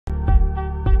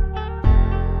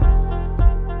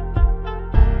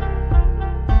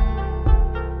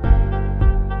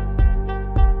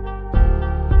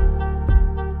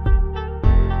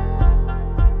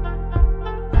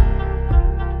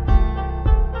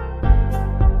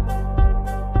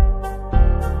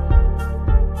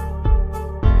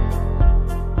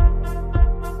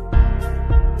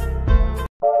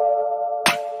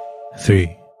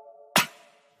3,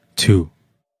 2,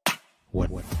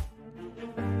 1.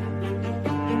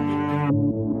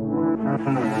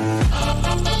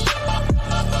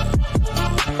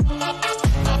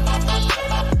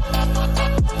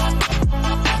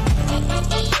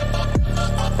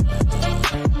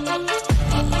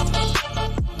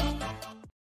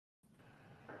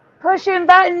 Pushing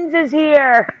Buttons is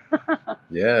here.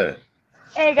 Yeah.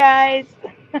 Hey guys.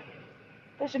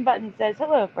 Pushing Buttons says,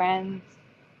 hello friends.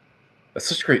 That's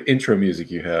such great intro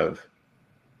music you have. Gets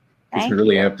Thank me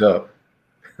really you. amped up.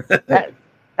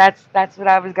 That's what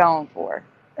I was going for.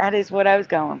 That is what I was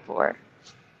going for.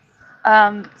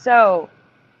 So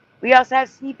we also have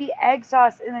Sneaky Egg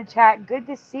Sauce in the chat. Good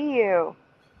to see you.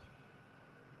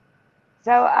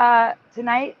 So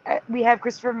tonight we have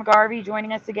Christopher McGarvey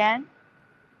joining us again.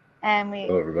 And we,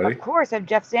 Hello, everybody. of course, have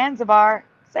Jeff Zanzibar.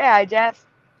 Say hi, Jeff.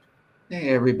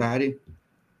 Hey, everybody.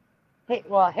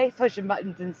 Hey, Pushing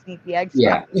Buttons and Sneaky Egg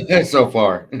Sauce. Yeah, so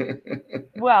far.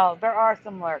 Well, there are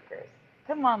some lurkers.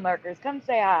 Come on, lurkers. Come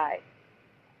say hi.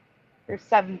 There's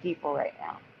 7 people right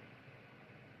now.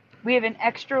 We have an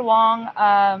extra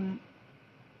long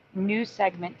news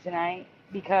segment tonight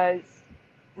because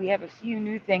we have a few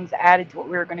new things added to what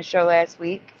we were going to show last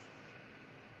week.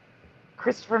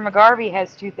 Christopher McGarvey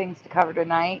has 2 things to cover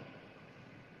tonight.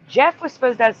 Jeff was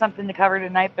supposed to have something to cover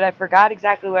tonight, but I forgot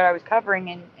exactly what I was covering,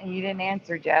 and you didn't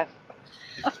answer, Jeff.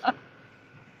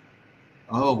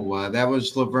 That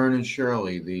was Laverne and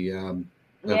Shirley, the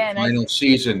final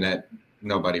season that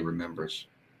nobody remembers.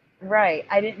 Right.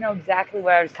 I didn't know exactly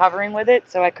what I was covering with it,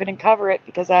 so I couldn't cover it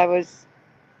because I was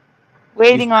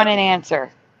waiting on an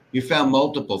answer. You found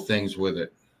multiple things with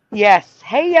it. Yes.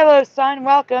 Hey, Yellow Sun.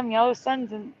 Welcome. Yellow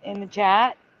Sun's in the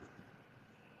chat.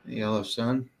 Hey, Yellow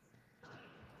Sun.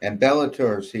 And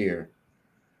Bellator's here.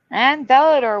 And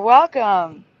Bellator,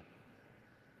 welcome.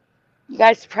 You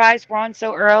guys surprised we're on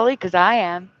so early? Because I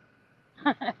am.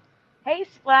 Hey,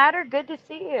 Splatter. Good to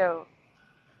see you.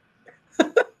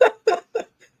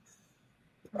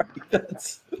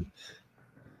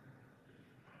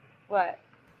 What?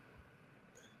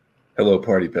 Hello,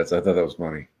 Party Pets. I thought that was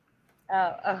funny.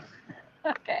 Oh,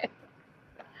 okay.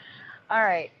 All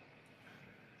right.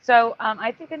 So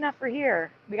I think enough for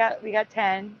here. We got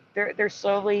 10. They're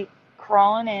slowly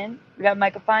crawling in. We got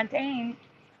Michael Fontaine.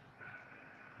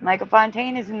 Michael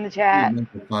Fontaine is in the chat.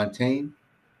 Michael Fontaine.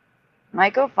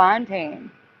 Michael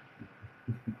Fontaine.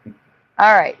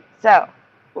 All right. So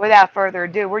without further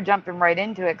ado, we're jumping right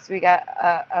into it because we got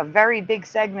a very big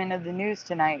segment of the news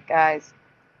tonight, guys.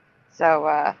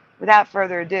 So without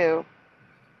further ado.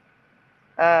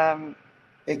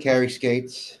 Hey, Carrie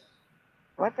Skates.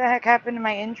 What the heck happened to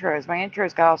my intros? My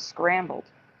intros got all scrambled.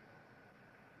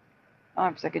 Oh,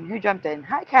 I'm second. Who jumped in?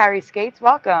 Hi, Carrie Skates.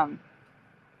 Welcome.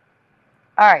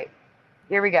 All right.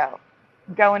 Here we go.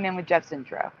 Going in with Jeff's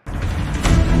intro.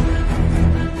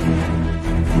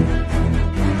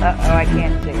 Uh-oh, I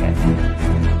can't see it.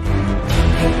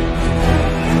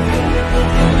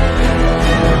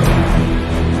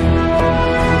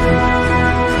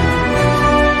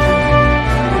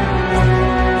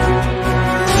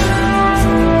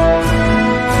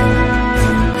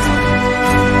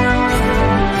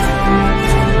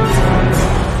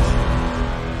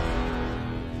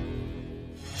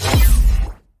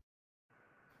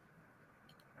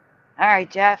 All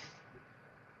right, Jeff.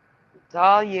 It's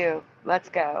all you. Let's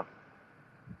go.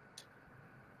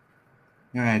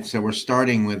 All right, so we're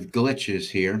starting with glitches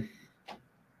here.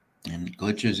 And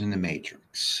glitches in the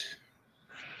Matrix.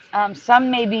 Some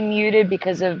may be muted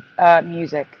because of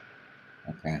music.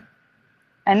 Okay.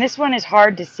 And this one is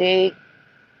hard to see.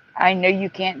 I know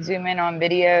you can't zoom in on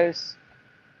videos.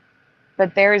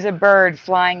 But there is a bird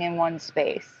flying in one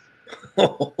space.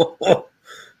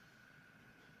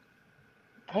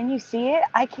 Can you see it?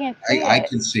 I can't see it. I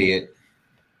can see it.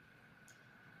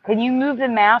 Can you move the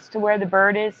mouse to where the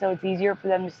bird is so it's easier for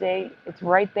them to see? It's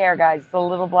right there, guys. The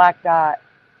little black dot.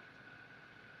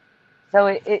 So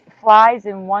it flies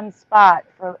in one spot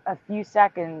for a few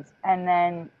seconds, and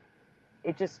then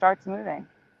it just starts moving.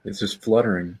 It's just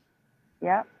fluttering.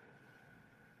 Yep.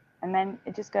 And then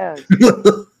it just goes.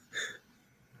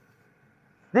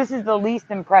 This is the least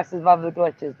impressive of the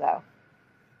glitches, though.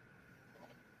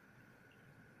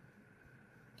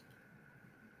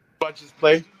 Watch this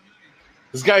play.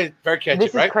 This guy better catch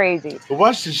This it, right? is crazy. But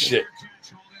watch this shit.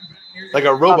 Like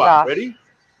a robot. gosh. Ready?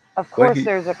 Of course,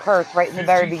 there's a curse right in the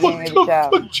very beginning of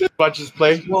the show. Watch this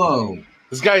play. Whoa.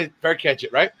 This guy better catch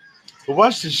it, right? But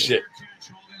watch this shit.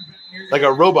 Like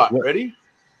a robot. Ready?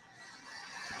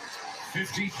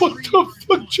 What the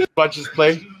fuck? Watch this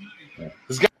play.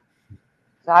 This guy.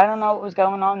 So I don't know what was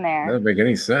going on That there. doesn't make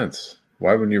any sense.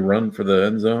 Why wouldn't you run for the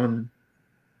end zone?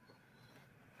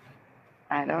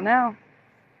 I don't know.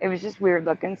 It was just weird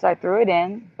looking, so I threw it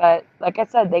in. But like I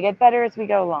said, they get better as we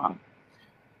go along.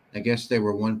 I guess they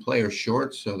were one player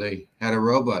short, so they had a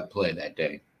robot play that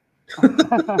day.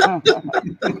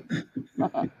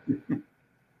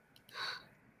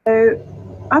 So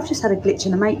I've just had a glitch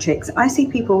in the matrix. I see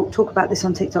people talk about this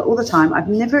on TikTok all the time. I've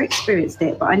never experienced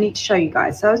it, but I need to show you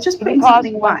guys. So I was just putting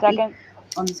something away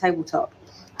on the tabletop.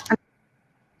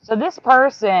 So this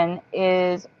person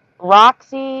is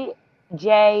Roxy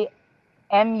J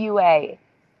MUA.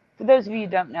 For those of you who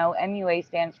don't know, MUA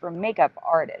stands for makeup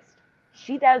artist.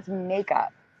 She does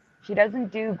makeup. She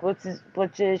doesn't do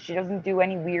glitches. She doesn't do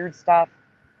any weird stuff.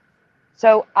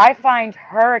 So I find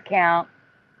her account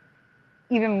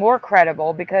even more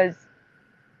credible because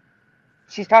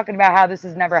she's talking about how this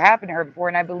has never happened to her before,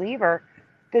 and I believe her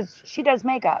because she does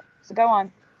makeup. So go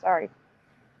on. Sorry.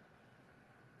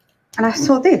 And I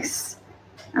saw this,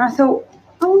 and I thought,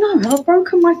 oh no, I've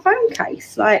broken my phone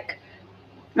case. Like,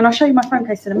 and I'll show you my phone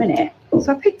case in a minute.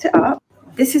 So I picked it up.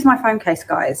 This is my phone case,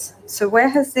 guys. So where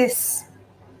has this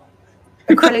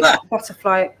acrylic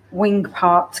butterfly wing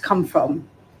part come from?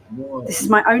 Whoa. This is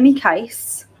my only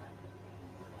case.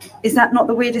 Is that not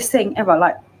the weirdest thing ever?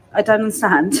 Like, I don't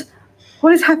understand.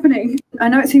 What is happening? I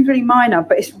know it seems really minor,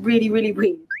 but it's really, really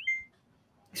weird.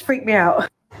 It's freaked me out.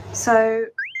 So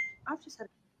I've just had...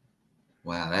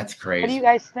 Wow, that's crazy. What do you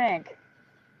guys think?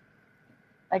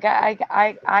 Like,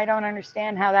 I don't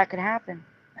understand how that could happen.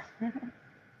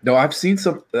 No, I've seen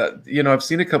some, I've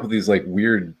seen a couple of these like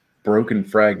weird broken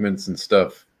fragments and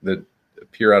stuff that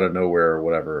appear out of nowhere or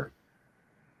whatever.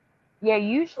 Yeah,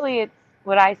 usually it's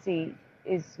what I see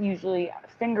is usually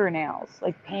fingernails,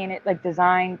 like painted, like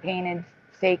design painted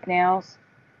fake nails.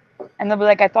 And they'll be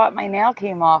like, I thought my nail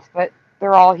came off, but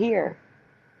they're all here.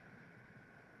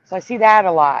 So I see that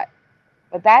a lot.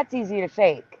 But that's easy to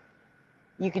fake.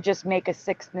 You could just make a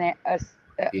sixth, a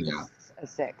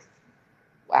sixth.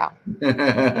 Wow. You know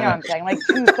what I'm saying? Like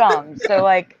 2 thumbs. So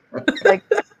like,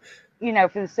 you know,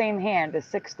 for the same hand, a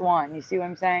sixth one. You see what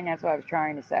I'm saying? That's what I was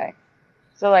trying to say.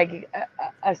 So like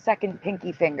a second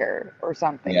pinky finger or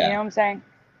something. Yeah. You know what I'm saying?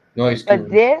 Noise. But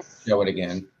this. Show it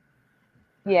again.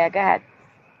 Yeah, go ahead.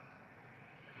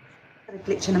 A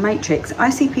glitch in the matrix. I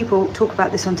see people talk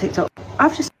about this on TikTok.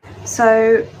 I've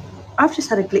just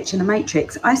had a glitch in the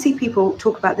matrix. I see people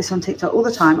talk about this on TikTok all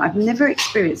the time. I've never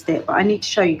experienced it, but I need to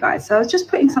show you guys. So I was just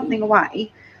putting something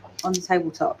away on the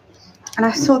tabletop, and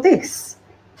I saw this,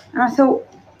 and I thought,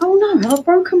 oh no, I've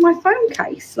broken my phone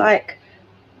case. Like,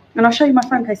 and I'll show you my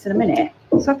phone case in a minute.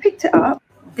 So I picked it up.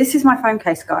 This is my phone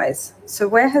case, guys. So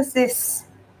where has this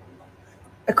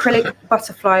acrylic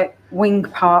butterfly wing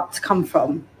part come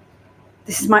from?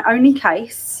 This is my only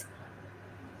case.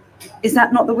 Is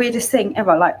that not the weirdest thing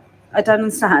ever? Like, I don't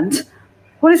understand.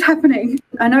 What is happening?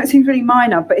 I know it seems really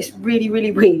minor, but it's really,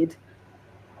 really weird.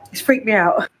 It's freaked me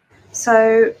out.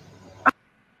 So...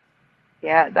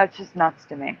 yeah, that's just nuts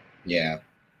to me. Yeah.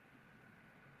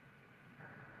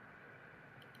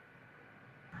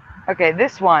 Okay,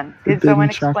 this one. Did someone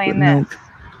explain this?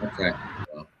 Okay.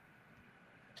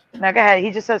 No, go ahead.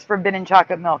 He just says forbidden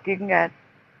chocolate milk. You can go ahead.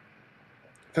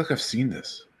 I feel like I've seen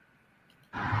this.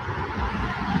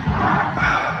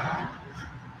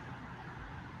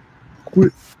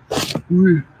 What?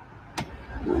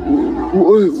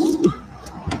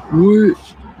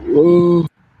 Oh,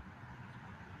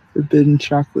 forbidden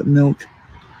chocolate milk.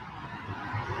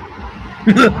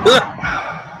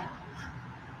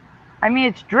 I mean,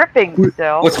 it's dripping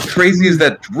still. What's crazy is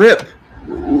that drip.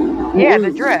 Yeah,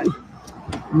 the drip.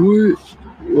 What?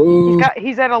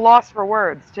 He's at a loss for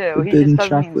words too. He just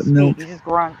doesn't even speak. Milk. He just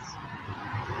grunts.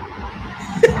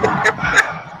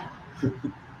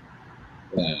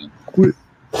 What?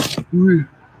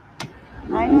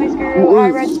 Hi, Noise Guru. Hi,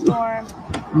 Red Storm.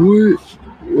 What?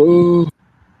 Oh.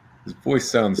 His voice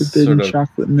sounds forbidden sort of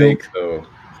chocolate fake, milk. though.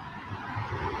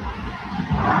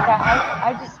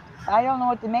 Yeah, I don't know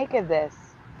what to make of this.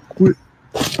 What?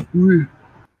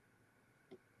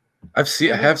 I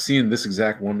have seen this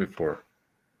exact one before.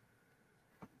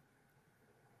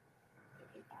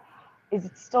 Is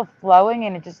it still flowing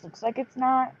and it just looks like it's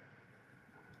not?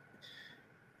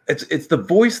 It's the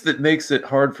voice that makes it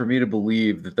hard for me to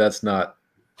believe that that's not.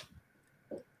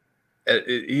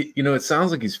 It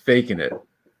sounds like he's faking it,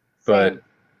 but. Same.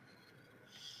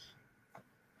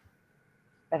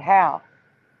 But how?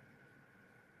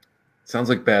 Sounds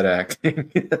like bad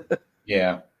acting.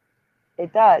 Yeah.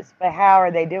 It does, but how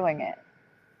are they doing it?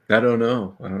 I don't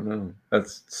know.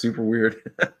 That's super weird.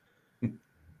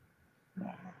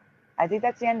 I think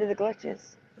that's the end of the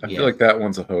glitches. I feel like that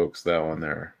one's a hoax, that one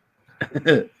there.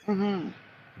 Mm-hmm.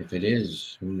 If it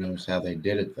is, who knows how they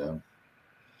did it, though.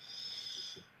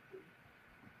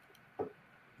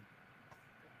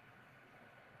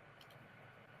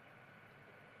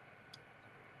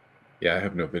 Yeah, I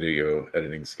have no video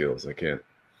editing skills. I can't.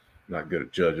 Not good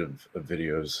at judge of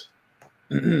videos.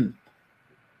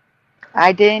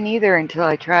 I didn't either until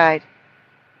I tried.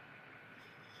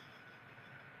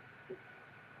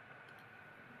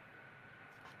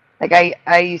 Like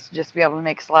I used to just be able to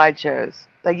make slideshows.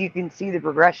 Like you can see the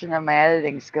progression of my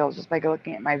editing skills just by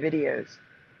looking at my videos.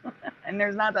 And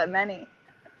there's not that many.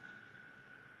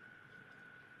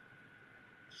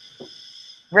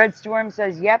 Red Storm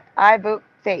says, yep, I vote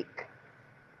fake.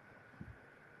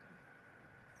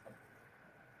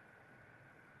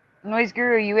 Noise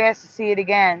Guru, you asked to see it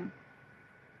again.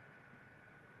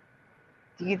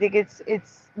 Do you think it's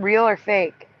real or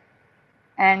fake?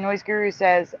 And Noise Guru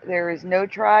says, there is no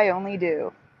try, only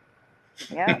do.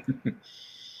 Yeah,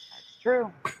 that's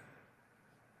true.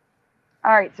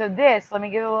 All right, so this, let me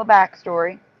give a little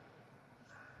backstory.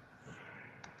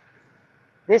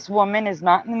 This woman is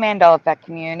not in the Mandela effect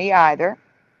community either,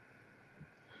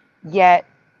 yet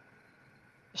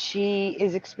she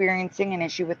is experiencing an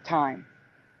issue with time.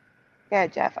 Yeah,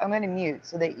 Jeff, I'm going to mute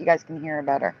so that you guys can hear her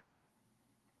better.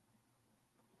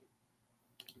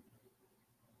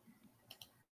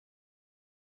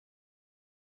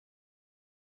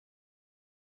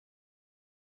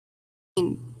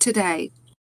 Today.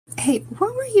 Hey,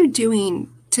 what were you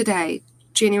doing today,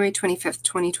 January 25th,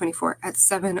 2024 at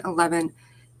 7:11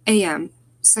 a.m.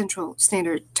 Central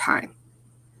Standard Time?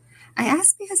 I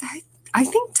asked because I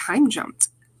think time jumped.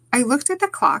 I looked at the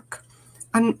clock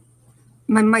on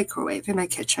my microwave in my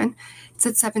kitchen. It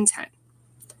said 7:10.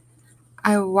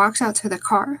 I walked out to the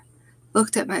car,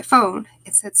 looked at my phone.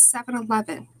 It said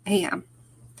 7:11 a.m.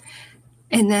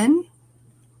 And then,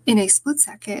 in a split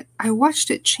second, I watched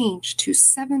it change to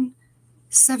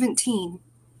 7:17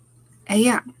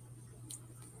 a.m.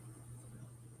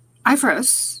 I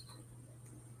froze,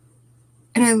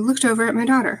 and I looked over at my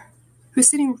daughter, who was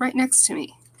sitting right next to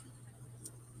me.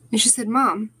 And she said,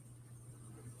 Mom,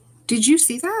 did you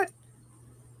see that?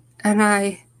 And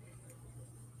I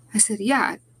said,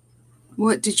 yeah.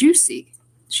 What did you see?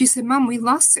 She said, Mom, we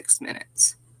lost 6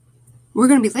 minutes. We're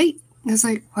going to be late. I was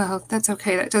like, well, that's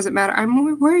okay. That doesn't matter. I'm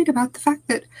more worried about the fact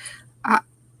that,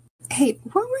 hey,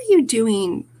 what were you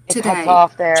doing today,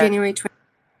 off there. January 20th?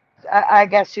 I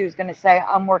guess she was going to say,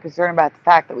 I'm more concerned about the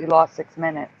fact that we lost 6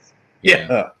 minutes.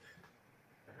 Yeah.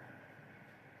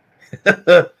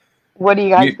 What do you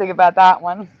guys think about that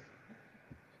one?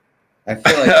 I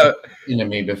feel like it's happened to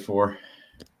me before.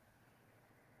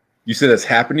 You said that's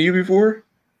happened to you before?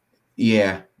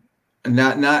 Yeah.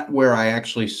 Not where I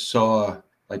actually saw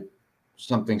like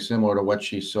something similar to what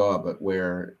she saw, but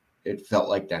where it felt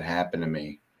like that happened to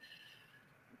me.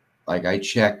 Like I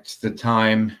checked the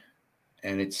time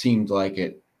and it seemed like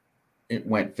it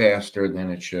went faster than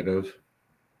it should have.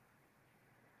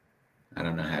 I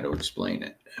don't know how to explain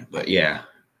it, but yeah,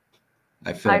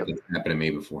 I feel like it's happened to me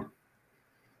before.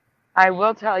 I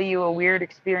will tell you a weird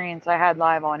experience I had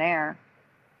live on air.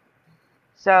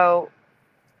 So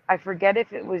I forget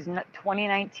if it was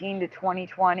 2019 to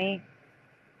 2020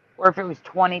 or if it was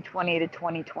 2020 to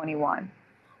 2021.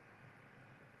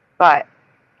 But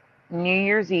New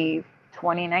Year's Eve,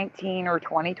 2019 or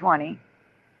 2020,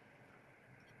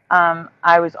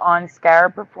 I was on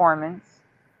Scarab Performance,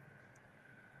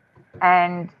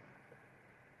 and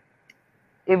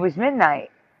it was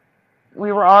midnight.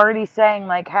 We were already saying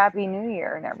like Happy New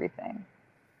Year and everything.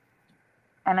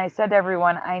 And I said to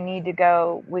everyone, I need to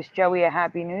go wish Joey a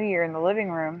Happy New Year in the living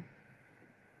room.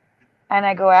 And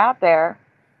I go out there,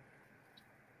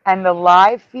 and the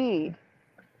live feed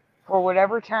for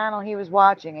whatever channel he was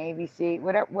watching, ABC,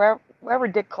 wherever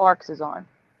Dick Clark's is on,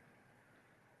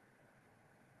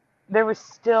 there was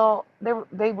still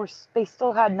they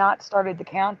still had not started the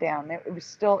countdown. It was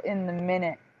still in the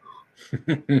minute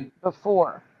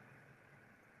before.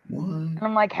 What? And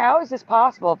I'm like, how is this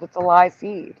possible if it's a live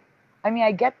feed? I mean,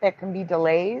 I get there can be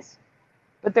delays,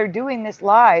 but they're doing this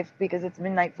live because it's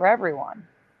midnight for everyone.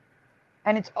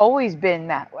 And it's always been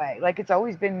that way. Like, it's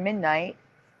always been midnight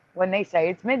when they say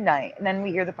it's midnight. And then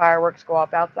we hear the fireworks go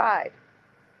off outside.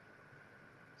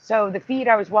 So the feed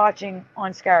I was watching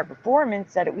on Scarab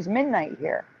Performance said it was midnight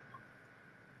here.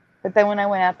 But then when I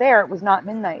went out there, it was not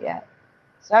midnight yet.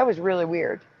 So that was really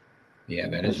weird. Yeah,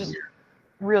 that is weird.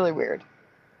 Really weird.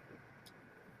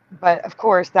 But of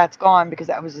course, that's gone because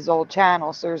that was his old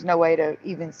channel. So there's no way to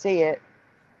even see it.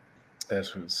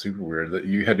 That's super weird that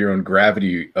you had your own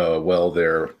gravity well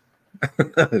there.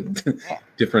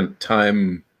 Different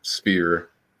time sphere.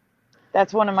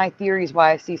 That's one of my theories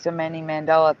why I see so many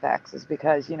Mandela effects is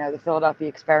because, you know, the Philadelphia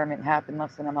experiment happened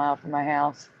less than a mile from my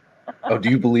house. Oh, do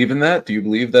you believe in that? Do you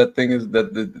believe that thing is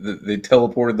that they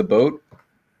teleported the boat?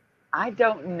 I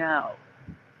don't know.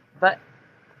 But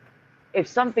if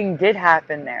something did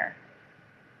happen there,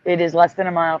 it is less than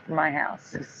a mile from my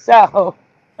house. So,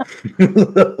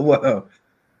 Wow.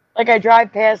 like, I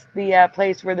drive past the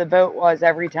place where the boat was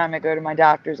every time I go to my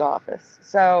doctor's office.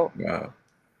 So, Wow.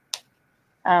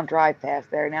 I don't drive past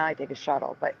there. Now I take a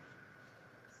shuttle, but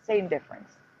same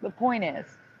difference. The point is,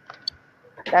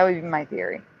 that would be my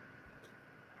theory.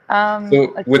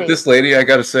 So with this lady, I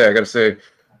gotta say,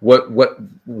 what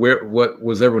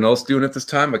was everyone else doing at this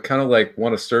time? I kind of like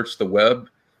want to search the web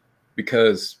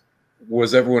because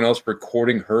was everyone else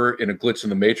recording her in a glitch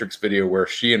in the Matrix video where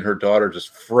she and her daughter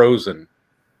just frozen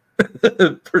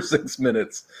for 6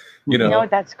 minutes? You know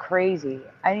what? That's crazy.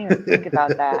 I didn't even think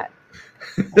about that.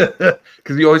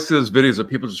 Because you always see those videos of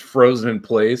people just frozen in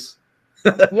place.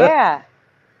 Yeah.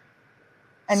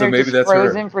 And so they're maybe just that's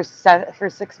frozen her. for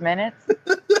 6 minutes.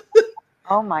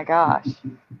 Oh my gosh.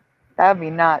 That would be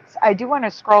nuts. I do want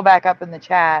to scroll back up in the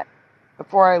chat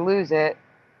before I lose it.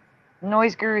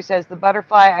 Noise Guru says the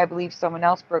butterfly, I believe someone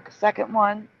else broke a second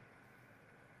one.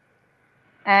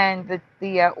 And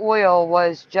the oil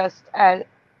was just at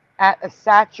a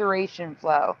saturation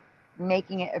flow,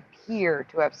 making it appear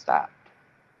to have stopped.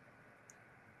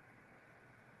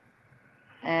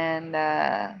 And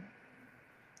I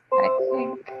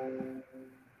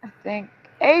think,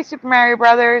 hey, Super Mario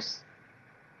Brothers.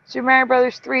 Super Mario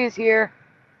Brothers 3 is here.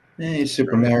 Hey,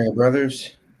 Super Mario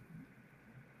Brothers.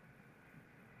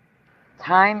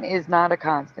 Time is not a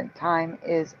constant. Time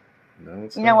is, no,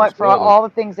 it's you know what, for all the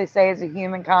things they say is a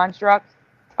human construct,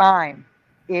 time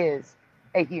is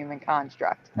a human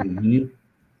construct. Mm-hmm.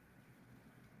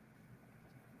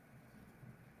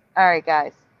 All right,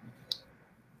 guys.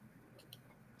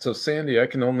 So Sandy, I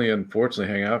can only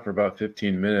unfortunately hang out for about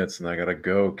 15 minutes, and I gotta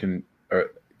go. Can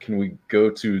we go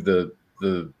to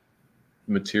the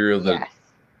material that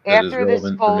is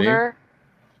relevant for me?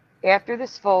 After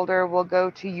this folder, we'll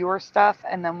go to your stuff,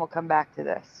 and then we'll come back to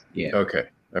this. Yeah. Okay,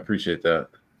 I appreciate that.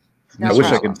 No I wish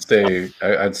problem. I could stay.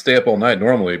 I'd stay up all night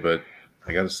normally, but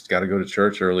I gotta go to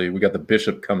church early. We got the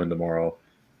bishop coming tomorrow.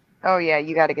 Oh yeah,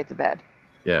 you got to get to bed.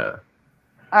 Yeah.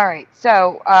 All right.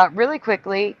 So really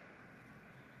quickly,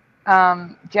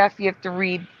 Jeff, you have to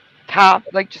read top,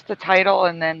 like just the title,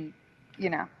 and then,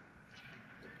 you know.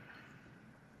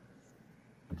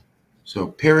 So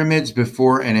pyramids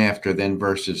before and after, then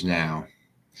versus now.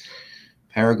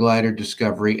 Paraglider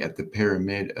discovery at the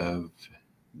pyramid of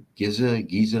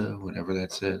Giza, whatever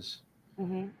that says.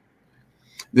 Mm-hmm.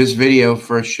 This video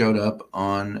first showed up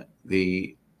on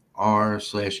the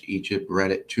r/Egypt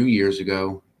Reddit 2 years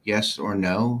ago. Yes or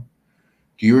no?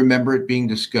 Do you remember it being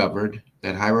discovered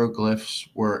that hieroglyphs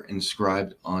were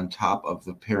inscribed on top of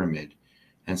the pyramid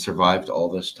and survived all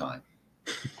this time?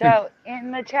 So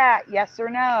in the chat, yes or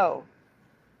no?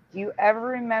 Do you ever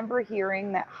remember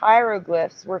hearing that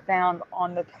hieroglyphs were found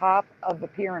on the top of the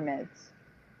pyramids?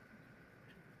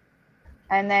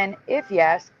 And then if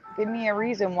yes, give me a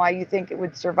reason why you think it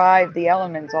would survive the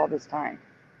elements all this time.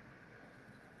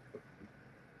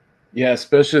 Yeah,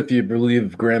 especially if you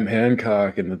believe Graham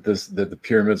Hancock and that the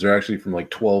pyramids are actually from like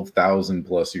 12,000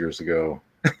 plus years ago.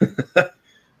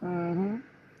 Mm-hmm.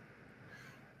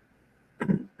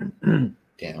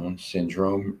 Down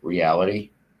syndrome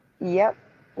reality. Yep.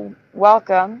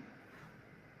 Welcome.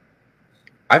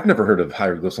 I've never heard of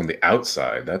hieroglyphs on the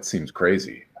outside. That seems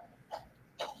crazy.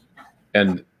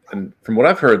 And from what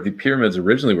I've heard, the pyramids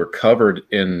originally were covered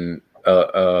in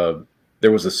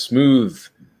there was a smooth,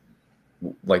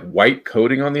 like white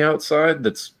coating on the outside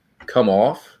that's come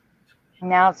off.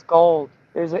 Now it's gold.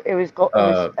 It was gold.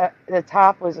 The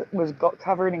top was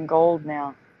covered in gold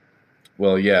now.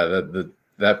 Well, yeah,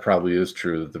 that probably is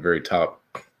true. That the very top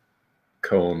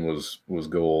cone was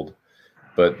gold,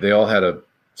 but they all had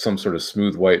some sort of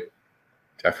smooth white.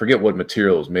 I forget what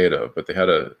material it was made of, but they had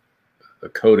a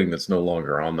coating that's no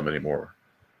longer on them anymore.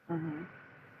 Mm-hmm.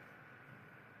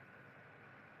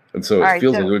 And so it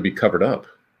feels like it would be covered up.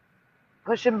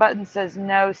 Pushing Button says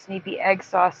no. Sneepy Egg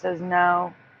Sauce says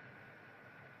no.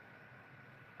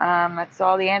 That's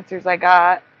all the answers I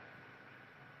got.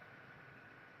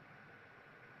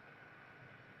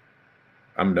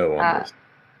 I'm no on this.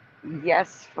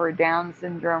 Yes for Down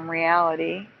syndrome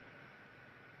reality.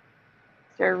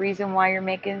 Is there a reason why you're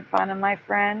making fun of my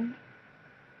friend?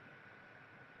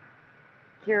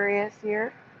 Curious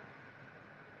here.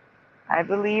 I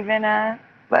believe in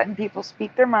letting people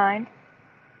speak their mind.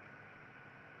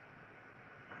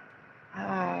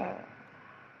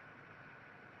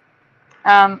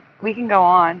 We can go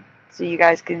on so you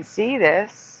guys can see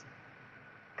this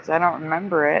because I don't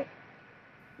remember it.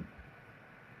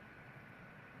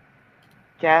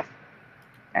 Jeff,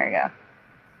 there you go.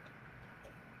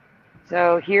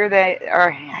 So here they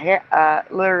are,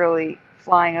 literally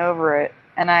flying over it,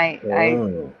 and I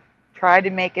tried to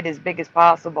make it as big as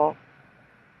possible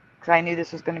because I knew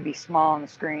this was going to be small on the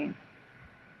screen.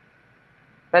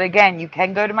 But again, you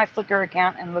can go to my Flickr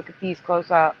account and look at these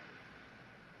close up.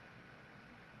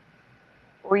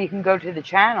 Or you can go to the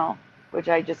channel, which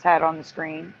I just had on the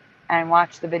screen, and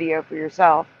watch the video for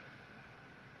yourself.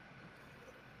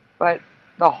 But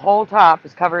the whole top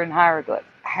is covered in hieroglyphs.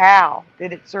 How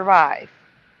did it survive?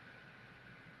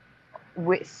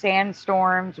 With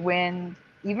sandstorms, wind,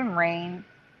 even rain.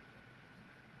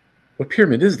 What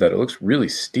pyramid is that? It looks really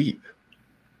steep.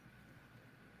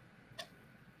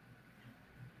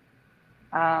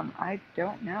 I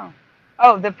don't know.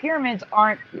 Oh, the pyramids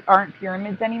aren't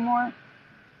pyramids anymore.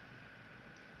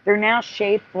 They're now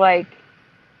shaped like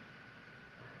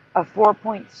a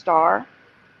 4-point star.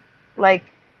 Like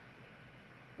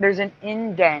there's an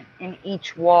indent in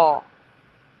each wall.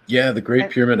 Yeah, the Great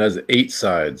Pyramid has 8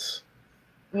 sides.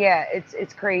 Yeah,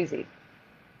 it's crazy.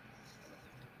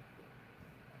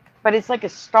 But it's like a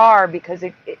star because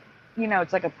it you know,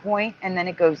 it's like a point and then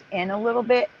it goes in a little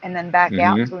bit and then back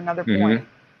out to another point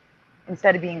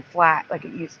instead of being flat like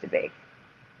it used to be.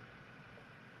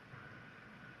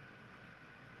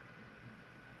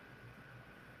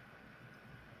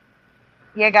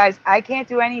 Yeah, guys, I can't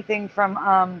do anything from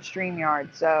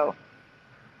StreamYard, so.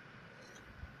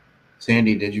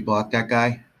 Sandy, did you block that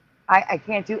guy? I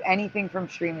can't do anything from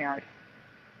StreamYard.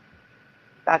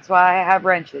 That's why I have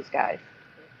wrenches, guys.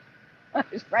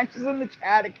 There's wrenches in the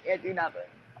chat. I can't do nothing.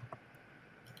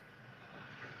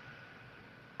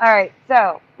 All right,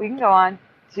 so we can go on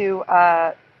to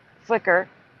Flickr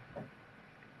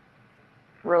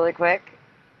really quick.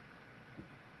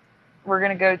 We're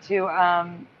going to go to,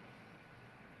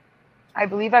 I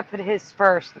believe I put his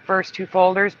first, the first 2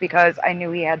 folders, because I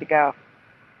knew he had to go.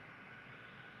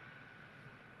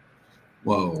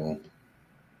 Whoa.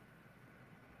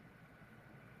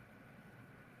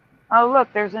 Oh, look,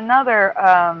 there's another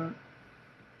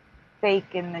fake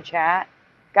in the chat.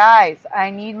 Guys, I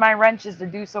need my wrenches to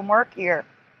do some work here.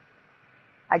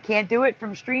 I can't do it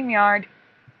from StreamYard.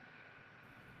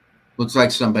 Looks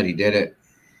like somebody did it.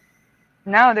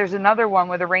 No, there's another one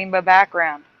with a rainbow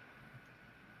background.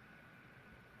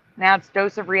 Now it's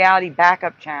Dose of Reality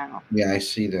backup channel. Yeah, I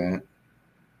see that.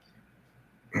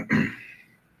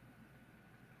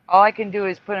 All I can do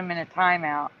is put them in a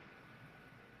timeout.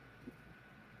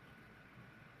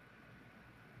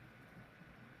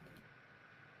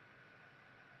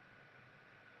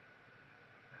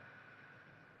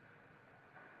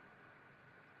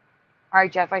 All right,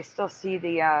 Jeff, I still see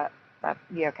the, yeah,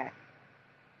 okay.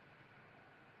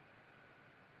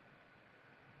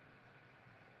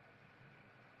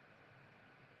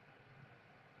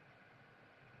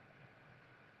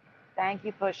 Thank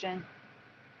you, Pushin'.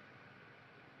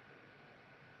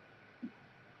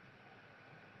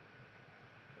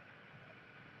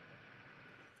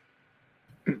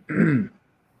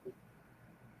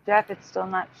 Jeff, it's still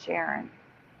not sharing.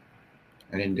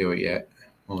 I didn't do it yet.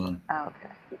 Hold on. Oh, okay.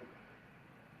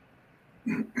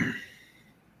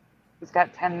 He's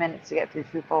got 10 minutes to get through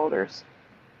 2 folders.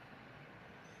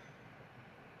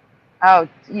 Oh,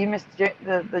 you missed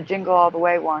the Jingle All the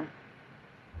Way one.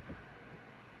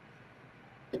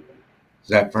 Is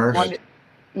that first?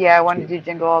 Yeah, I wanted to do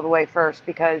Jingle All the Way first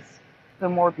because the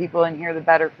more people in here, the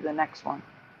better for the next one.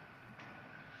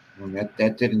 Well,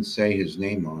 that didn't say his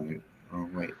name on it. Oh,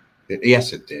 wait.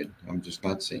 Yes, it did. I'm just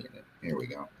not seeing it. Here we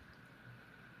go.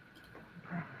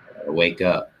 Wake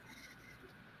up.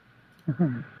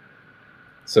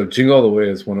 So Jingle All the Way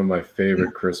is one of my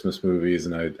favorite Christmas movies,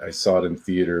 and I saw it in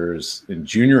theaters in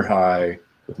junior high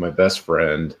with my best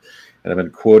friend, and I've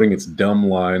been quoting its dumb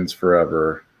lines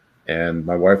forever. And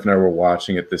my wife and I were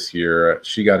watching it this year.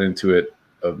 She got into it.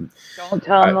 Don't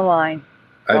tell him the line.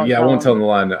 Yeah, I won't tell them the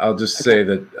line. I'll just say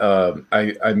that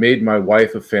I made my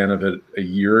wife a fan of it a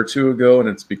year or 2 ago, and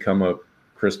it's become a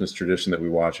Christmas tradition that we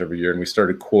watch every year. And we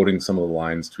started quoting some of the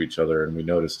lines to each other, and we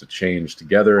noticed a change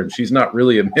together. And she's not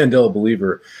really a Mandela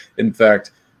believer. In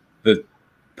fact, the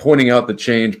pointing out the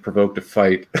change provoked a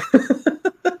fight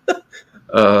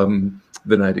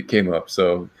the night it came up.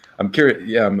 So I'm curious.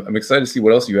 Yeah, I'm excited to see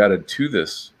what else you added to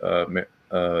this,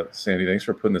 Sandy. Thanks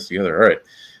for putting this together. All right,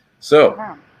 so.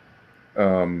 Wow.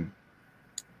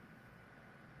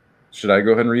 Should I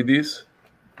go ahead and read these?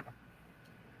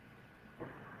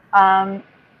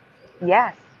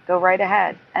 Yes. Go right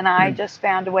ahead. And I just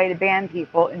found a way to ban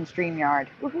people in StreamYard.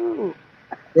 Woohoo!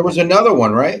 There was another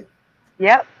one, right?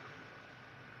 Yep.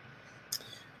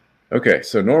 Okay,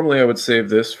 so normally I would save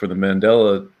this for the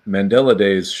Mandela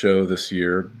Days show this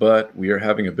year, but we are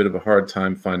having a bit of a hard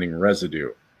time finding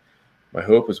residue. My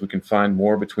hope is we can find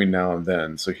more between now and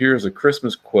then. So here's a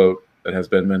Christmas quote that has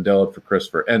been Mandela for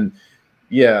Christopher. And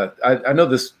yeah, I know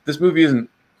this movie isn't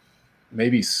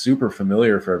maybe super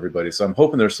familiar for everybody, so I'm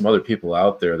hoping there's some other people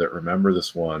out there that remember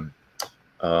this one.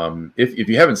 If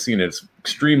you haven't seen it, it's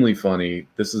extremely funny.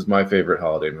 This is my favorite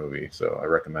holiday movie, so I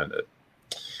recommend it.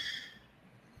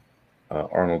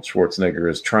 Arnold Schwarzenegger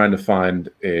is trying to find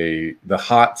the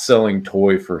hot selling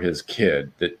toy for his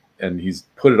kid, and he's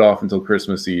put it off until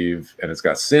Christmas Eve, and it's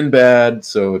got Sinbad,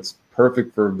 so it's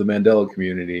perfect for the Mandela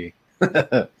community.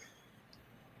 Go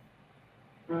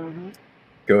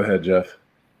ahead, Jeff.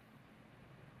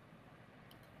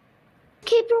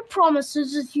 Keep your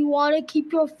promises if you want to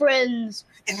keep your friends.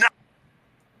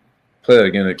 Play that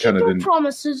again. It kind of didn't. Keep your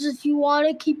promises if you want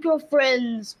to keep your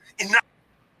friends.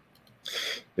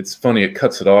 It's funny, it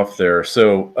cuts it off there.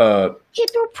 So keep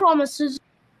your promises.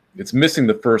 It's missing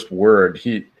the first word.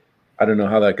 I don't know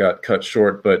how that got cut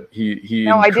short, but he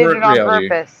No, I did it on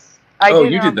purpose.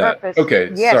 You did that. Purpose.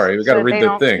 Okay, yes, sorry. We got to read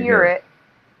the thing hear here. it.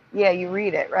 Yeah, you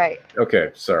read it, right.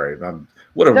 Okay, sorry.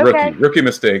 What a rookie. Okay. Rookie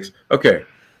mistakes. Okay.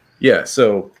 Yeah,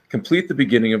 so complete the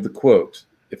beginning of the quote.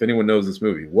 If anyone knows this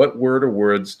movie, what word or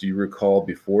words do you recall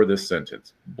before this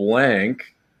sentence?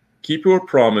 Blank. Keep your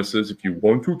promises if you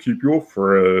want to keep your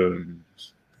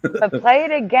friends. But play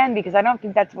it again, because I don't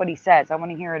think that's what he says. I want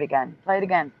to hear it again. Play it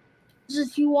again.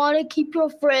 If you want to keep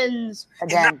your friends.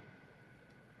 Again.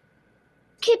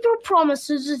 Keep your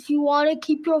promises if you want to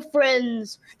keep your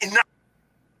friends.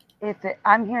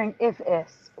 I'm hearing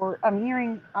if-is, or I'm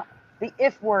hearing the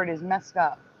if word is messed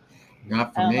up.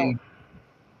 Not for me.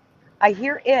 I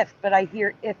hear if, but I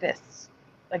hear if-is.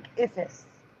 Like if-is.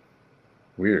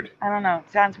 Weird. I don't know.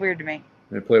 It sounds weird to me.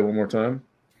 May I play it one more time?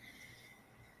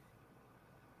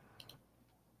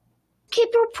 Keep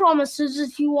your promises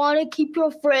if you want to keep your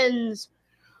friends.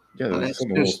 Yeah, that's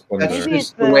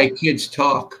just the way kids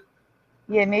talk.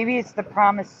 Yeah, maybe it's the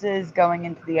promises going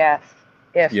into the F.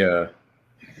 If. Yeah.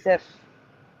 If.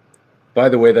 By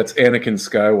the way, that's Anakin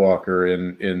Skywalker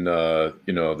in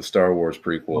the Star Wars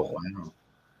prequel. Oh,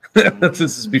 wow. This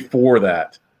is before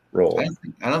that role.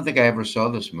 I don't think I ever saw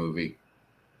this movie.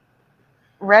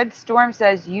 Red Storm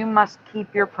says you must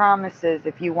keep your promises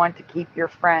if you want to keep your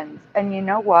friends. And you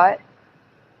know what?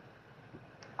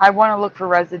 I want to look for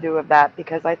residue of that,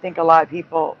 because I think a lot of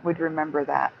people would remember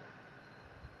that.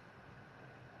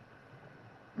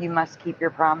 You must keep your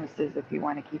promises if you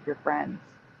want to keep your friends.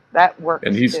 That works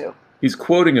too. He's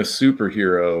quoting a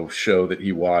superhero show that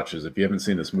he watches. If you haven't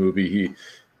seen this movie,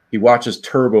 he watches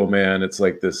Turbo Man. It's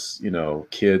like this,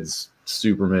 kids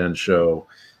Superman show,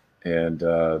 and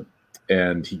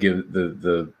he gives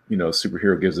the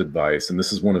superhero gives advice, and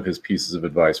this is one of his pieces of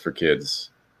advice for kids.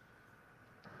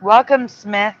 Welcome,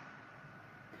 Smith.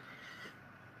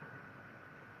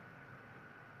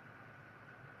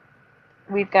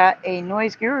 We've got a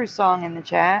Noise Guru song in the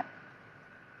chat.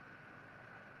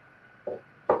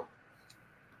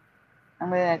 I'm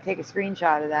going to take a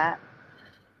screenshot of that.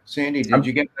 Sandy, did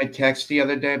you get my text the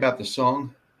other day about the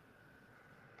song?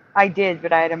 I did,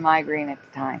 but I had a migraine at the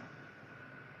time.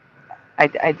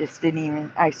 I just didn't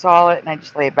even, I saw it and I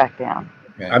just laid it back down.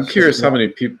 Okay. I'm curious how many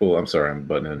people, I'm sorry, I'm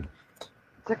butting in.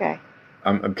 It's okay.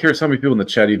 I'm curious how many people in the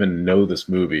chat even know this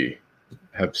movie,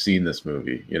 have seen this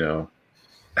movie,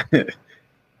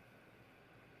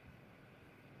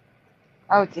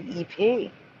 Oh, it's an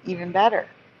EP. Even better.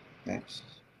 Thanks.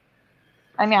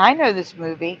 I mean, I know this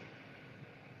movie.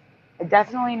 I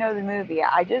definitely know the movie.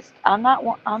 I'm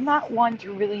not one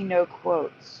to really know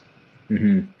quotes.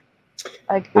 Mm-hmm.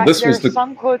 Like, there's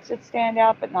some quotes that stand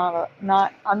out, but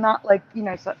I'm not like,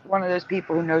 one of those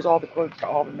people who knows all the quotes to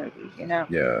all the movies,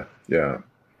 Yeah.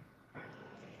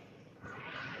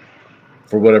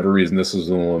 For whatever reason, this was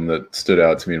the one that stood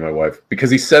out to me and my wife, because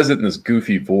he says it in this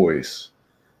goofy voice.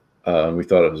 We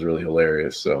thought it was really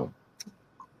hilarious. So,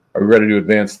 are we ready to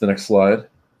advance to the next slide?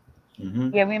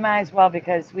 Mm-hmm. Yeah, we might as well,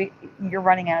 because you're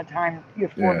running out of time. You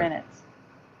have 4 minutes.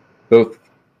 Both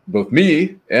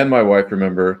me and my wife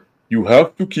remember, you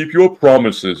have to keep your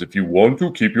promises if you want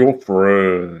to keep your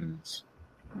friends.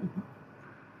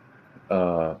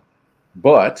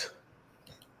 But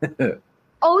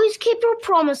always keep your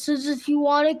promises if you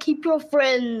want to keep your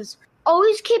friends.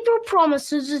 Always keep your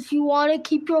promises if you want to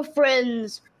keep your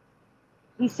friends.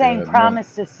 He's saying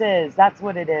promises. That's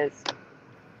what it is.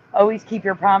 Always keep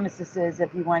your promises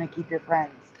if you want to keep your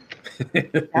friends.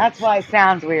 That's why it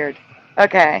sounds weird.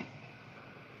 Okay.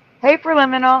 Hey,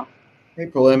 Preliminal. Hey,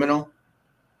 Preliminal.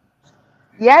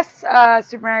 Yes,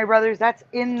 Super Mario Brothers, that's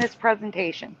in this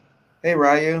presentation. Hey,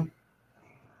 Ryu.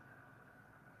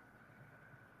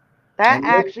 That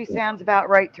actually sounds about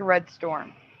right to Red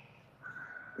Storm.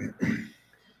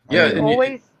 Yeah, it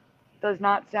always does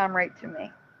not sound right to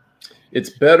me.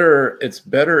 It's better. It's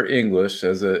better English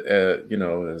as a you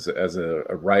know, as a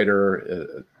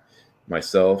writer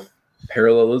myself.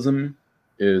 Parallelism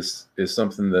is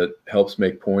something that helps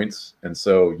make points, and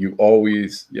so you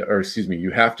always, or excuse me, you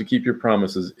have to keep your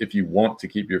promises if you want to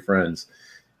keep your friends.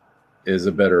 Is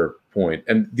a better point.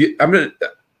 And I'm gonna,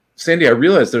 Sandy, I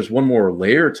realized there's one more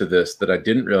layer to this that I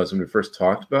didn't realize when we first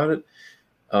talked about it.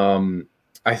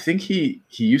 I think he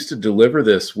used to deliver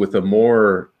this with a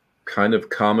more kind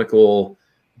of comical,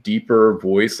 deeper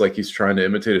voice, like he's trying to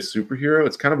imitate a superhero.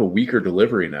 It's kind of a weaker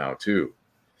delivery now too.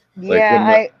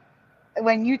 Yeah,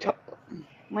 when you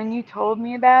told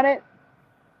me about it,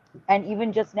 and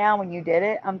even just now when you did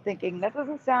it, I'm thinking that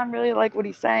doesn't sound really like what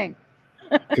he's saying.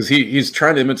 Because he's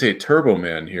trying to imitate Turbo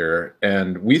Man here,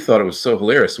 and we thought it was so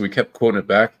hilarious, so we kept quoting it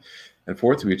back and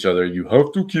forth to each other. You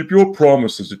have to keep your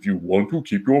promises if you want to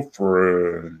keep your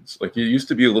friends. Like, it used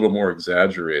to be a little more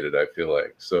exaggerated, I feel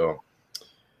like. So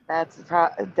that's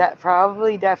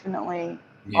probably definitely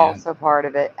also part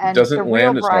of it. And doesn't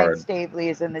land as Brian hard. Stavely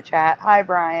is in the chat. Hi,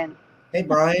 Brian. Hey,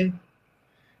 Brian.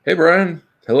 Hey, Brian.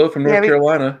 Hello from North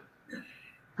Carolina.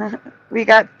 We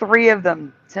got 3 of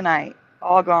them tonight,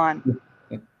 all gone.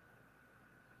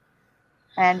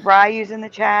 And Ryu's in the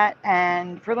chat,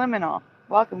 and Preliminal.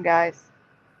 Welcome, guys.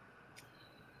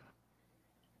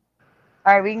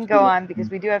 All right, we can go on because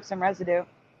we do have some residue.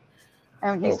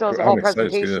 And he still has a whole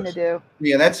presentation to do.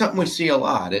 Yeah, that's something we see a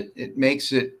lot. It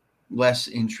makes it less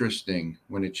interesting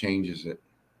when it changes it.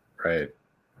 Right.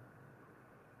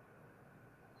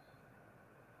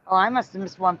 Oh, I must have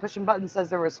missed one. Pushing button says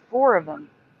there was 4 of them.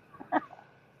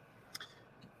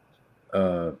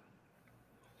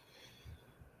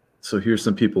 So here's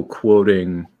some people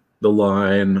quoting the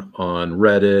line on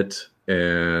Reddit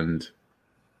and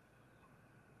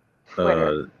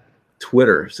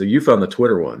Twitter. So you found the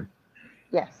Twitter one.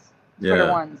 Yes. Twitter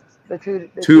ones. The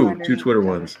two Twitter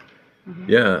ones. Mm-hmm.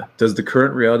 Yeah. Does the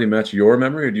current reality match your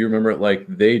memory, or do you remember it like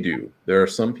they do? There are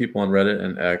some people on Reddit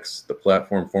and X, the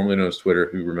platform formerly known as Twitter,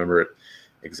 who remember it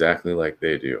exactly like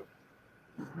they do.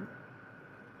 Mm-hmm.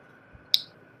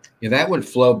 Yeah, that would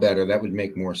flow better. That would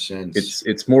make more sense.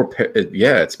 It's more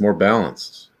it's more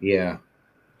balanced. Yeah.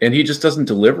 And he just doesn't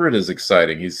deliver it as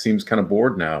exciting. He seems kind of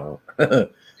bored now.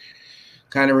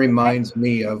 Kind of reminds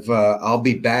me of I'll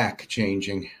Be Back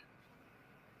changing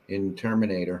in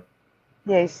Terminator.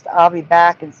 Yeah, I'll be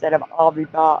back instead of I'll be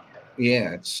back.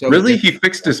 Yeah, it's so really different. He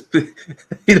fixed his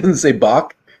he doesn't say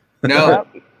Bach? No.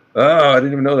 Oh, I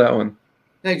didn't even know that one.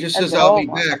 He just says I'll be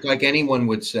back like anyone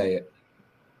would say it.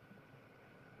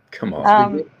 Come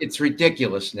on. It's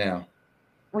ridiculous now.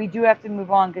 We do have to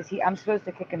move on because I'm supposed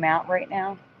to kick him out right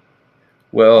now.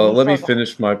 Well, let me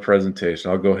finish my presentation.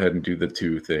 I'll go ahead and do the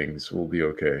 2 things. We'll be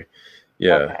okay.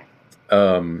 Yeah.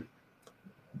 Okay.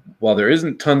 While there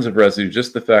isn't tons of residue,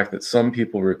 just the fact that some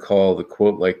people recall the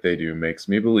quote like they do makes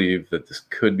me believe that this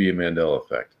could be a Mandela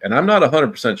effect. And I'm not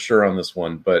 100% sure on this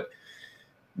one, but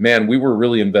man, we were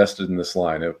really invested in this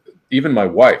line. Even my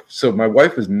wife. So my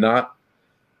wife is not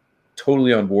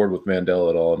totally on board with Mandela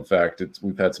at all. In fact,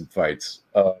 we've had some fights.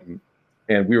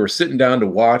 And we were sitting down to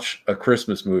watch a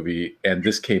Christmas movie, and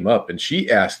this came up, and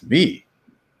she asked me,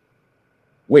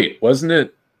 wait, wasn't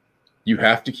it you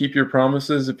have to keep your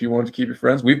promises if you want to keep your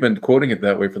friends? We've been quoting it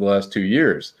that way for the last 2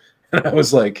 years. And I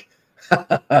was like,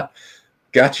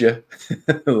 gotcha.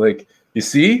 Like, you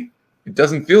see, it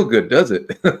doesn't feel good, does it?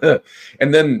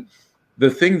 And then the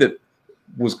thing that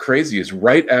was crazy is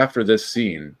right after this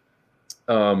scene,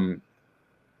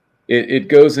 it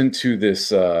goes into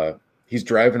this, he's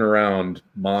driving around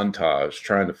montage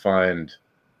trying to find,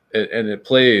 and it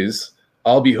plays,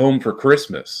 I'll Be Home for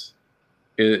Christmas.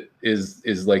 It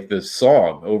is like the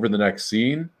song over the next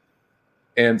scene.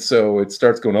 And so it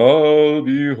starts going, I'll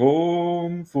be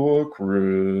home for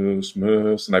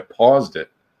Christmas. And I paused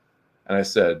it and I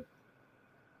said,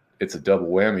 it's a double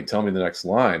whammy. Tell me the next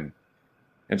line.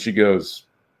 And she goes,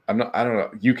 I don't know.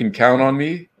 You can count on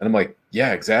me. And I'm like,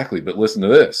 yeah, exactly. But listen to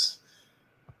this.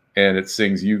 And it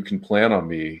sings, you can plan on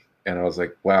me. And I was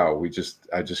like, wow,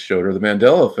 I just showed her the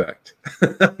Mandela effect.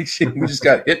 We just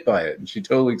got hit by it, and she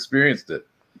totally experienced it.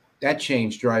 That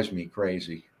change drives me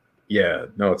crazy. Yeah,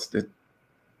 no,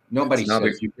 nobody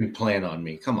says you can plan on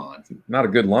me. Come on. Not a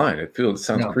good line. It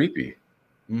sounds creepy.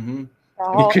 And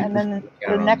And then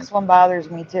the next one bothers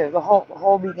me too. The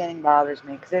whole beginning bothers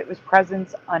me because it was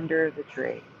presents under the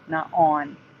tree, not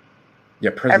on.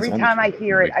 Yeah, presents. Every time I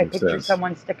hear it, I picture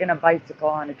someone sticking a bicycle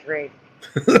on a tree.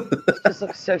 It just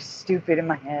looks so stupid in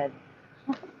my head.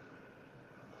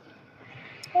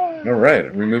 All right,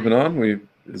 are we moving on?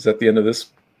 Is that the end of this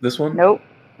one? Nope,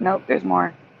 there's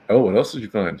more. Oh, what else did you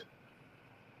find?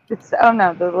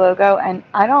 The logo, and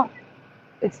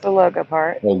it's the logo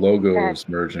part. Oh, logo is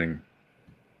merging.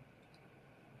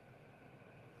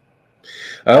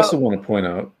 I also want to point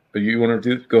out, but you want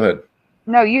to go ahead.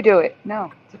 No, you do it.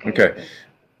 No, it's okay. Okay.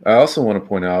 I also want to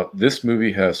point out this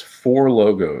movie has 4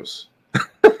 logos.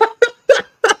 I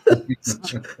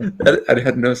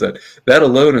hadn't noticed that. That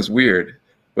alone is weird,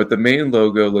 but the main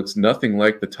logo looks nothing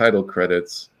like the title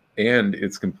credits, and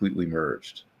it's completely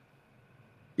merged.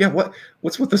 Yeah,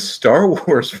 what's with the Star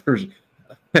Wars version?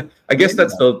 I guess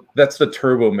that's the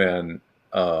Turbo Man.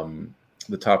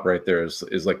 The top right there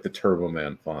is like the Turbo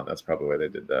Man font. That's probably why they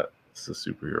did that. It's a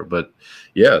superhero, but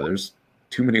yeah, there's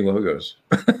too many logos.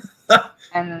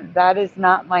 And that is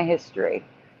not my history.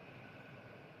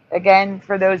 Again,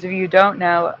 for those of you who don't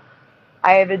know,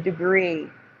 I have a degree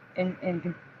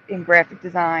in graphic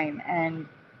design, and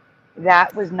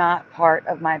that was not part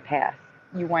of my path.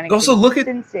 You want to also look at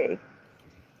the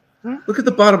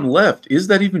bottom left. Is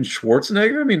that even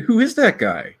Schwarzenegger? I mean, who is that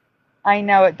guy? I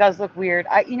know it does look weird.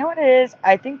 You know what it is?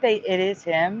 I think it is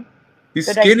him. He's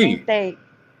skinny. That's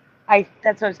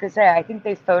what I was gonna say. I think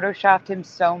they photoshopped him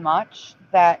so much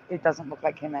that it doesn't look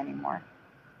like him anymore.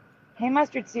 Hey,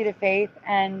 Mustard Seed of Faith,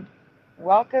 and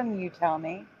welcome, you tell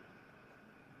me.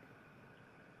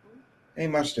 Hey,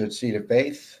 Mustard Seed of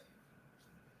Faith.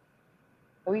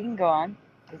 We can go on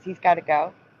because he's got to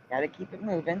go. Got to keep it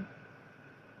moving.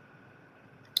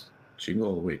 Jingle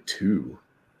All the Way 2.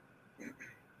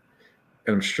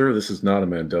 And I'm sure this is not a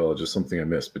Mandela, just something I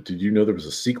missed. But did you know there was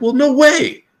a sequel? No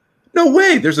way! No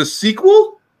way! There's a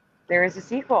sequel? There is a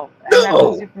sequel. No! And that's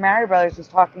what Super Mario Brothers was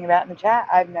talking about in the chat.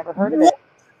 I've never heard of it.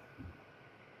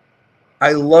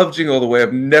 I love Jingle All the Way.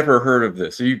 I've never heard of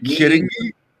this. Are you kidding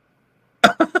me?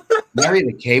 Larry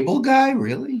the Cable Guy?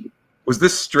 Really? Was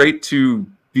this straight to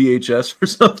VHS or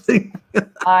something?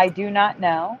 I do not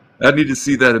know. I need to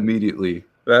see that immediately.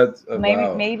 That's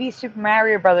maybe Super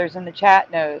Mario Brothers in the chat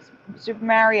knows. Super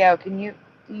Mario, do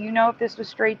you know if this was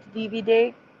straight to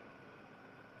DVD?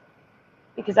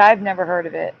 Because I've never heard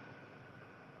of it.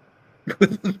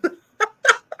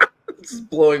 This is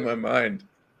blowing my mind.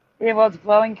 Yeah, well, it's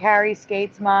blowing Carrie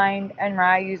Skate's mind and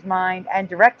Ryu's mind and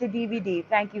direct to DVD.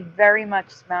 Thank you very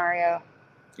much, Mario.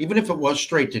 Even if it was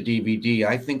straight to DVD,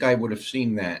 I think I would have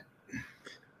seen that.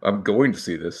 I'm going to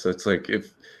see this. It's like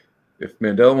if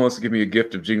Mandela wants to give me a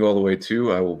gift of Jingle All the Way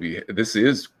 2, I will be.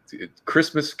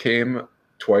 Christmas came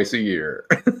twice a year.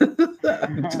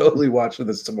 I'm totally watching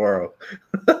this tomorrow.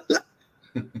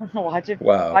 Watch it.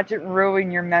 Wow. Watch it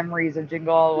ruin your memories of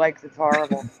Jingle All the Way because it's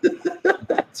horrible.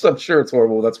 So I'm sure it's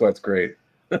horrible. That's why it's great.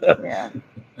 Yeah.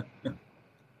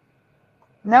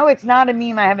 No, it's not a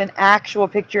meme. I have an actual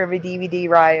picture of a DVD,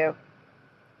 Ryu.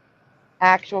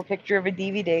 Actual picture of a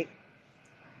DVD.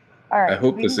 All right. I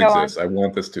hope this exists. I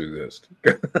want this to exist.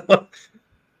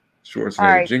 Schwarzenegger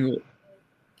right. Jingle.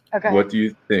 Okay. What do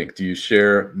you think? Do you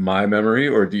share my memory,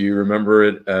 or do you remember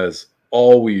it as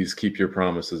always keep your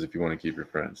promises if you want to keep your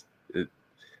friends?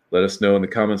 Let us know in the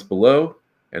comments below,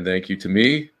 and thank you to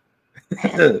me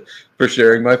for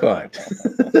sharing my find.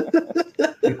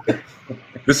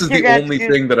 This is the only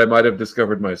thing that I might have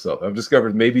discovered myself. I've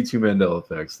discovered maybe 2 Mandela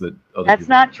effects that other That's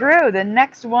not true. The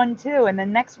next one too, and the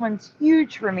next one's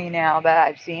huge for me now that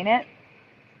I've seen it.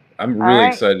 I'm really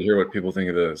excited to hear what people think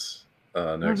of this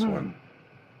next one.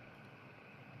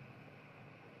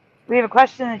 We have a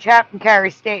question in the chat from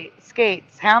Carrie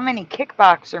Skates. How many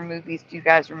kickboxer movies do you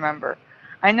guys remember?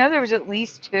 I know there was at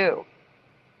least 2.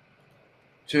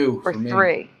 2 or for me.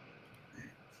 3.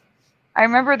 I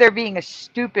remember there being a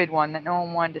stupid one that no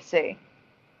one wanted to see.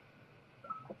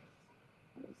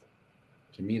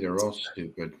 To me, they're all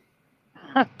stupid.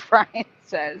 Brian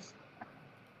says.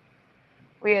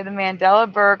 We have the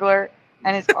Mandela burglar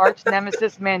and his arch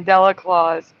nemesis Mandela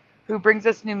Claus, who brings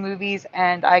us new movies,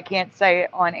 and I can't say it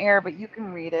on air, but you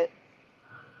can read it.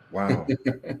 Wow.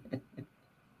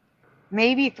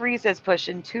 Maybe 3 says push,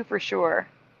 and 2 for sure.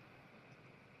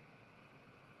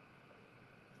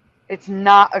 It's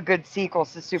not a good sequel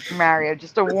to Super Mario.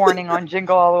 Just a warning on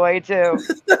Jingle All the Way too.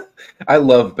 I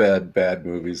love bad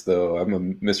movies, though. I'm a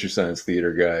Mr. Science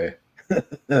Theater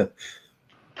guy.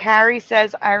 Carrie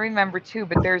says, I remember 2,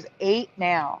 but there's 8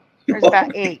 now. There's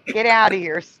about 8. Get out of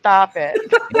here. Stop it.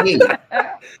 8?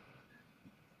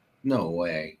 No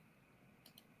way.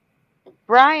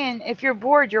 Brian, if you're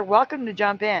bored, you're welcome to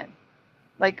jump in.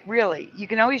 Like, really, you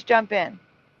can always jump in.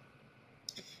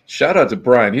 Shout out to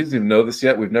Brian. He doesn't even know this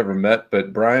yet. We've never met,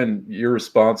 but Brian, you're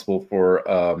responsible for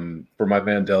my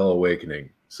Mandela awakening.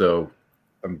 So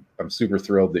I'm super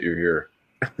thrilled that you're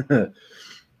here.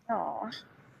 Aw.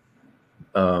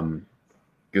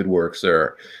 Good work,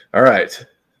 sir. All right.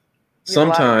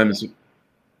 Sometimes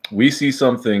we see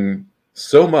something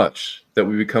so much that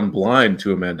we become blind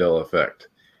to a Mandela effect.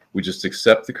 We just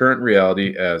accept the current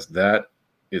reality as that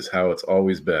is how it's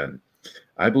always been.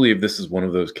 I believe this is one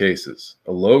of those cases.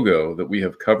 A logo that we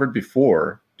have covered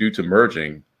before due to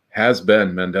merging has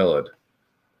been Mandela'd.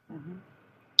 Mm-hmm.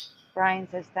 Brian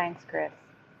says, thanks, Chris.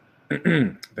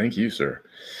 Thank you, sir.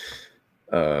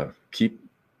 You're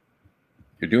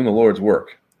doing the Lord's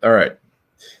work. All right.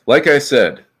 Like I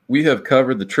said, we have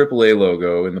covered the AAA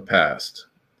logo in the past.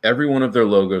 Every one of their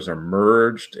logos are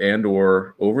merged and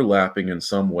or overlapping in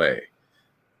some way.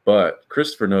 But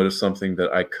Christopher noticed something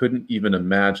that I couldn't even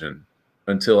imagine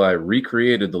until I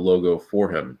recreated the logo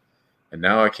for him. And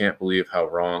now I can't believe how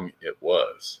wrong it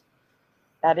was.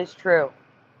 That is true.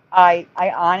 I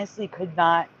honestly could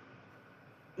not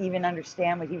even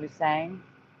understand what he was saying.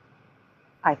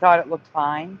 I thought it looked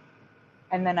fine.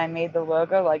 And then I made the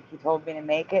logo like he told me to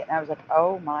make it. And I was like,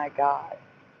 oh my God.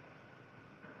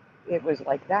 It was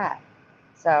like that.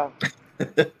 So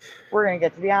we're going to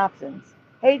get to the options.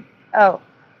 Hey, I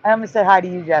almost said hi to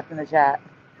you, Jeff, in the chat.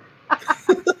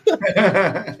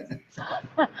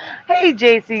 Hey,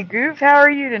 JC Goof, how are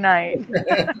you tonight?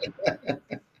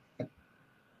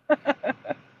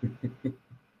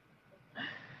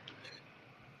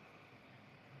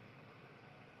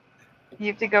 You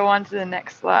have to go on to the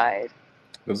next slide.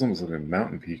 Those almost look like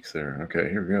mountain peaks there. Okay,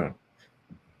 here we go.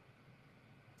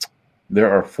 There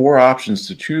are 4 options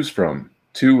to choose from.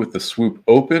 2 with the swoop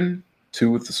open, 2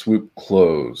 with the swoop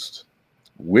closed.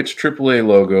 Which AAA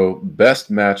logo best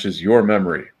matches your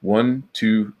memory? 1,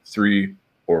 2, 3,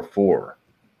 or 4?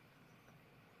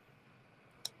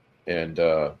 And,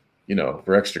 you know,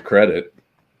 for extra credit,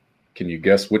 can you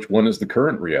guess which one is the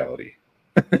current reality?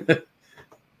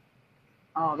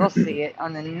 Oh, they'll see it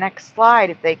on the next slide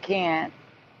if they can't.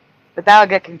 But that'll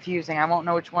get confusing. I won't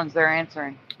know which ones they're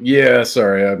answering. Yeah,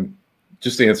 sorry. I'm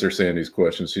just answer Sandy's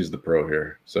question. She's the pro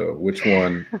here. So which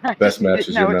one best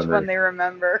matches your memory? Which one they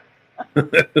remember.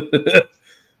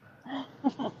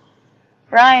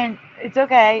 Brian, it's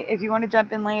okay. If you want to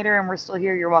jump in later and we're still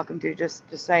here, you're welcome to. Just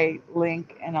say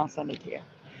link and I'll send it to you.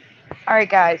 All right,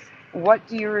 guys. What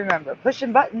do you remember?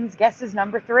 Pushing buttons. Guess is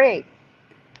number 3.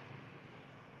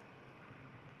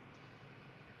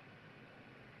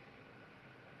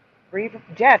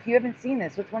 Jeff, you haven't seen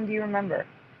this. Which one do you remember?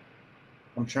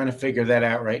 I'm trying to figure that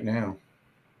out right now.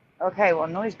 Okay, well,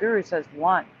 Noise Guru says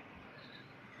 1.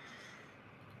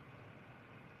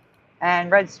 And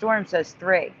Red Storm says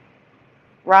 3.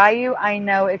 Ryu, I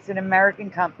know it's an American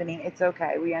company. It's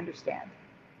okay. We understand.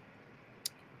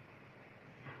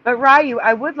 But Ryu,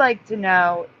 I would like to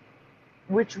know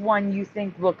which one you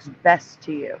think looks best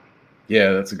to you.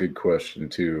 Yeah, that's a good question,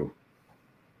 too.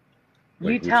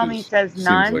 You tell me says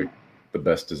none. Seems like the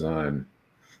best design.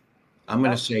 I'm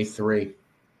going to say 3.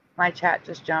 My chat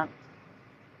just jumped.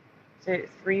 So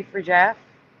 3 for Jeff.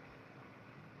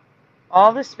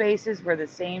 All the spaces were the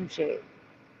same shape.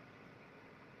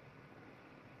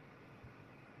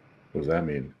 What does that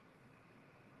mean?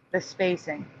 The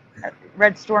spacing.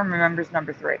 Red Storm remembers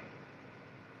number 3.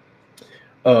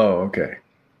 Oh, okay.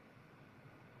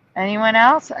 Anyone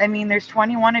else? I mean, there's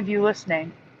 21 of you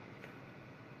listening.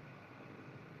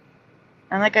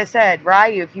 And like I said,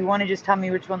 Ryu, if you want to just tell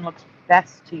me which one looks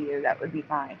best to you, that would be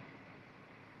fine.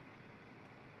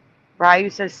 Ryu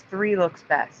says 3 looks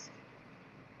best.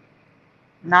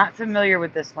 Not familiar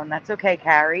with this one. That's okay,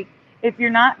 Carrie. If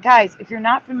you're not, guys, if you're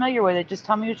not familiar with it, just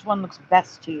tell me which one looks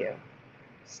best to you.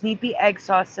 Sneepy Egg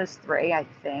Sauce says 3, I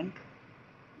think.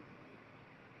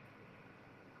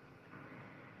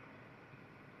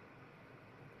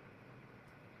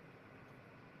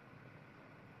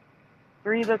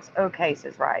 Three looks okay,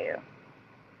 says Ryu.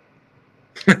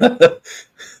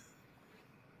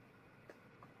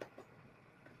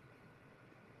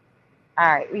 All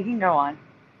right, we can go on.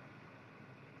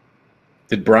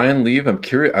 Did Brian leave? I'm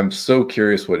curious. I'm so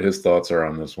curious what his thoughts are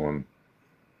on this one.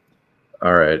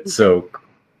 All right, so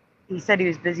he said he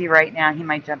was busy right now. He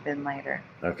might jump in later.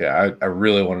 Okay, I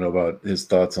really want to know about his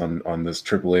thoughts on this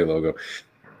AAA logo.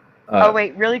 Oh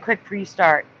wait, really quick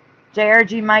pre-start.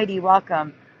 JRG Mighty,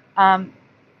 welcome.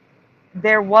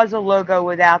 There was a logo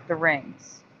without the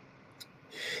rings.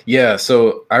 Yeah,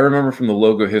 so I remember from the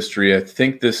logo history. I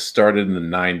think this started in the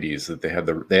 '90s that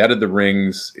they added the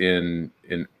rings in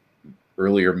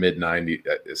early or mid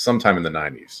 90s, sometime in the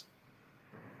 90s.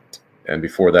 And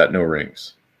before that, no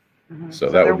rings. So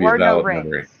that would be a valid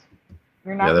memory.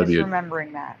 You're not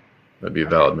misremembering that. That'd be a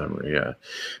valid memory, yeah.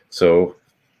 So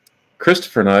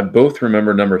Christopher and I both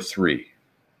remember number 3.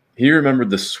 He remembered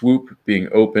the swoop being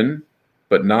open,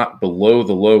 but not below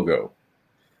the logo.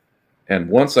 And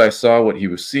once I saw what he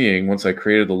was seeing, once I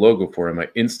created the logo for him, I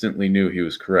instantly knew he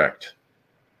was correct.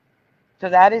 So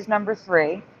that is number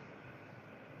 3.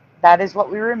 That is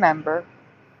what we remember.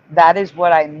 That is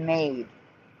what I made.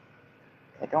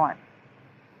 Okay, go on.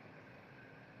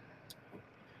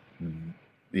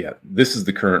 Yeah, this is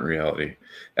the current reality.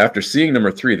 After seeing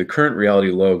number 3, the current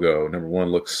reality logo, number 1,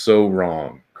 looks so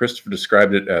wrong. Christopher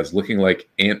described it as looking like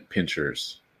ant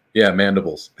pinchers. Yeah,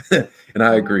 mandibles. And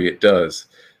I agree, it does.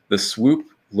 The swoop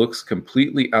looks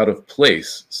completely out of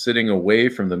place, sitting away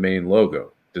from the main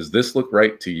logo. Does this look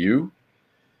right to you?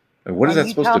 And what is that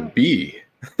supposed to be?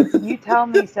 You tell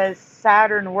me, says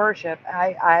Saturn worship.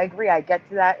 I agree. I get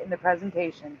to that in the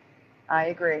presentation. I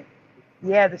agree.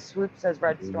 Yeah, the swoop says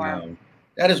Red Storm. Wow.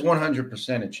 That is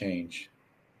 100% a change.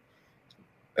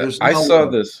 I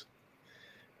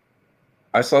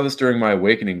saw this during my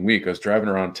awakening week. I was driving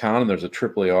around town and there's a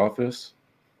AAA office.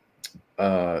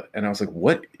 And I was like,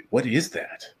 what is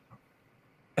that?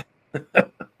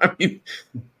 I mean,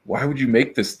 why would you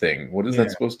make this thing? What is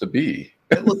that supposed to be?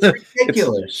 It looks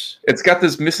ridiculous. It's got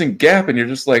this missing gap, and you're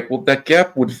just like, well, that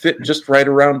gap would fit just right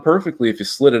around perfectly if you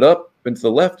slid it up into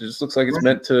the left. It just looks like it's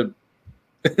meant to,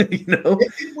 you know.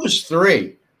 It was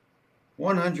 3.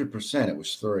 100% it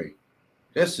was 3.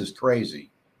 This is crazy.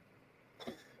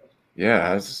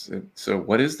 Yeah. So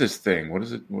what is this thing? What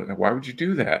is it? Why would you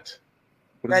do that?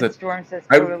 Red Storm says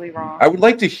totally wrong. I would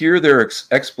like to hear their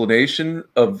explanation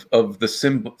of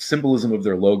the symbolism of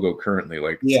their logo currently.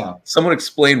 Like, someone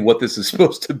explain what this is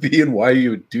supposed to be and why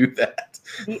you would do that.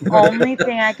 The only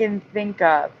thing I can think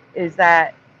of is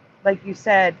that, like you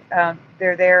said,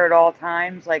 they're there at all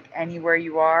times, like anywhere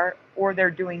you are, or they're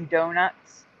doing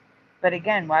donuts. But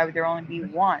again, why would there only be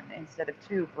 1 instead of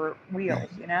 2 for wheels,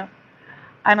 you know?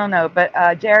 I don't know.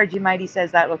 But Jared G. Mighty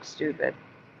says that looks stupid.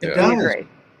 It does. Agree.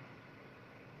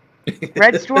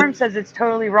 Red Storm says it's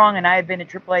totally wrong, and I have been a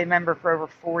AAA member for over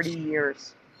 40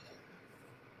 years.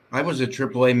 I was a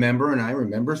AAA member, and I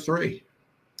remember 3.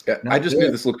 Yeah, I just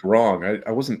knew this looked wrong.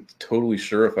 I wasn't totally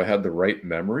sure if I had the right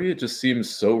memory. It just seems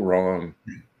so wrong.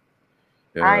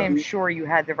 Yeah. I am sure you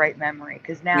had the right memory,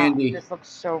 because now Andy, this looks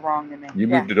so wrong to me. You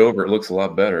moved it over. It looks a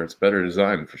lot better. It's better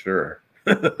design for sure.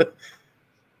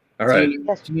 All right.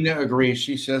 Tina agrees.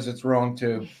 She says it's wrong,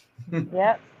 too.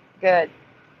 Yep. Good.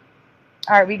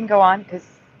 All right, we can go on because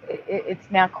it's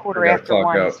now quarter after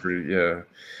 1.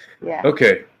 Yeah.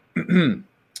 Okay.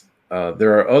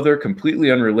 There are other completely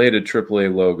unrelated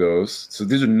AAA logos. So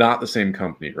these are not the same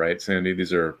company, right, Sandy?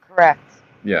 These are correct.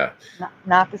 Yeah.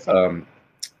 Not the same.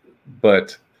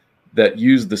 But that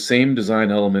use the same design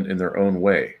element in their own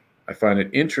way. I find it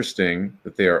interesting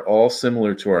that they are all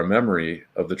similar to our memory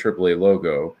of the AAA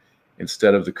logo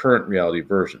instead of the current reality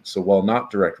version. So while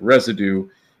not direct residue,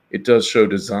 it does show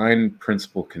design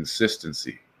principle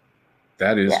consistency.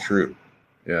 That is true.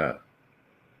 Yeah.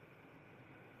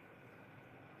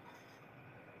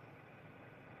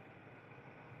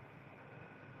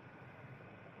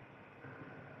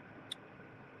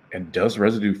 And does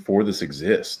residue for this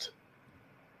exist?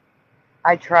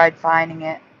 I tried finding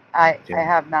it. I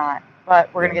have not.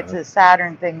 But we're going to get to the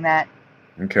Saturn thing that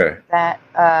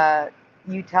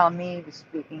you tell me was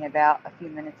speaking about a few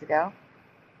minutes ago.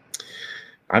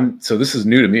 So this is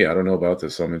new to me. I don't know about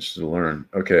this, so I'm interested to learn.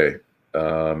 Okay.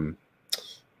 The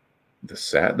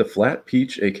flat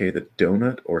peach, aka the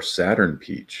donut or Saturn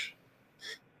peach,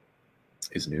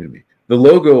 is new to me. The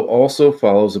logo also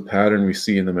follows a pattern we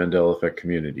see in the Mandela effect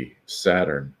community,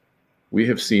 Saturn. We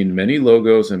have seen many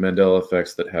logos and Mandela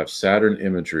effects that have Saturn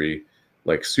imagery,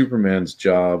 like Superman's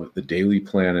job, the Daily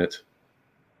Planet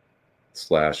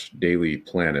 / Daily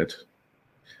Planet.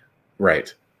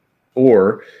 Right.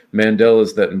 Or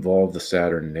Mandelas that involve the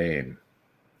Saturn name.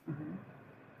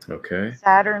 Okay.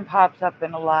 Saturn pops up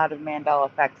in a lot of Mandela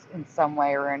effects in some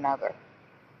way or another.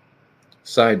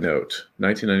 Side note,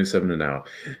 1997 to now.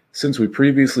 Since we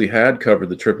previously had covered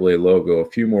the AAA logo, a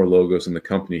few more logos in the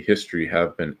company history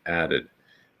have been added.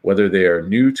 Whether they are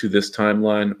new to this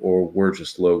timeline or were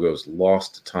just logos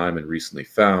lost to time and recently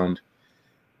found,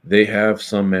 they have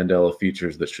some Mandela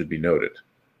features that should be noted.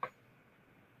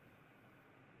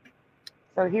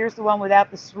 So here's the one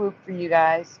without the swoop for you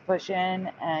guys. Push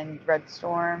in and Red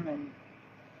Storm and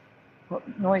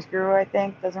Noise Guru, I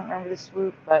think, doesn't remember the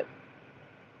swoop, but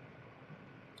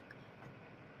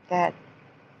go ahead.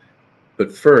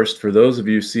 But first, for those of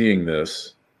you seeing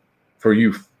this, for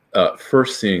you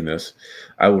first seeing this,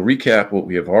 I will recap what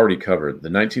we have already covered.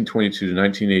 The 1922 to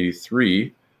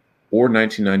 1983 or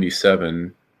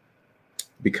 1997,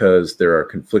 because there are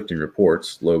conflicting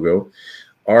reports, logo,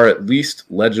 are at least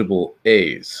legible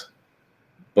A's.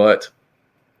 But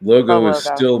the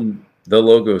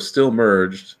logo is still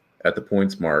merged at the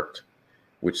points marked,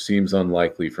 which seems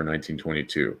unlikely for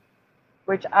 1922.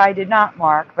 Which I did not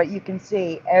mark, but you can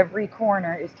see every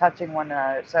corner is touching one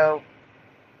another. So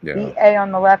the A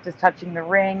on the left is touching the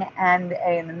ring and the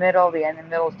A in the middle. The A in the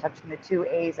middle is touching the two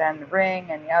A's and the ring,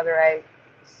 and the other A,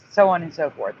 so on and so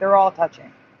forth. They're all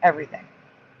touching everything.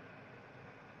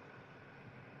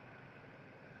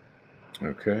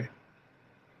 Okay.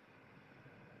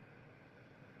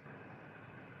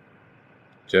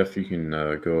 Jeff, you can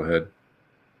go ahead.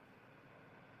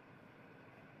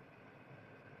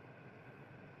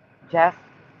 Jeff?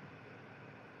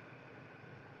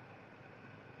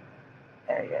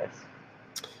 There he is.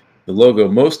 The logo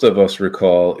most of us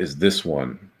recall is this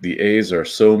one. The A's are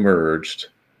so merged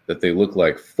that they look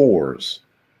like fours,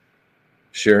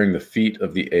 sharing the feet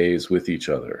of the A's with each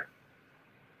other.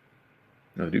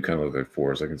 No, they do kind of look like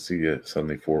fours. I can see it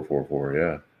suddenly 4, 4,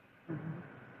 4,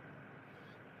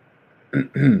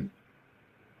 yeah.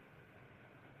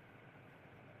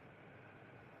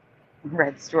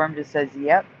 Red Storm just says,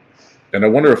 yep. And I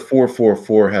wonder if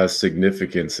 444 has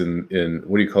significance in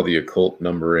what do you call the occult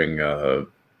numbering? I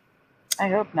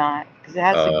hope not, because it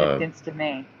has significance to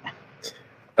me.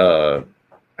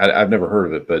 I've never heard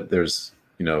of it, but there's,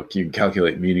 you know, you can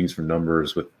calculate meanings for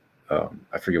numbers with,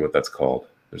 I forget what that's called.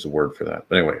 There's a word for that.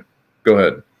 But anyway, go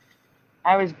ahead.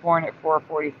 I was born at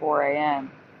 4:44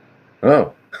 a.m.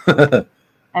 Oh.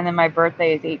 And then my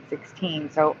birthday is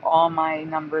 8/16, so all my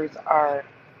numbers are,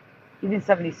 even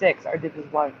 76, are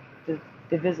divisible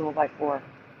by 4.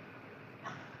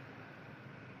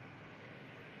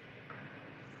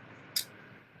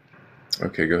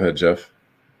 Okay, go ahead, Jeff.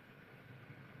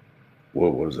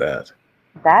 What was that?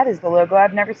 That is the logo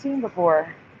I've never seen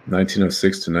before.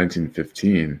 1906 to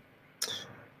 1915.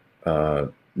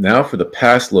 Now for the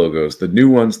past logos, the new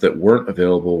ones that weren't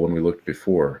available when we looked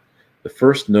before. The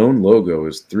first known logo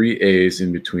is 3 A's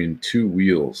in between 2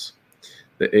 wheels.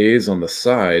 The A's on the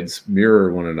sides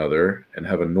mirror one another and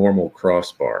have a normal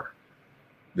crossbar.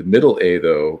 The middle A,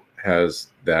 though, has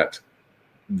that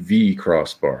V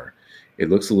crossbar. It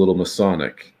looks a little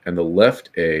Masonic, and the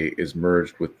left A is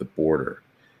merged with the border.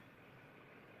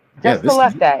 Just the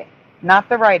left A, not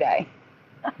the right A.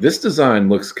 This design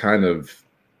looks kind of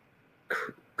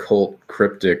cult,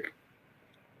 cryptic.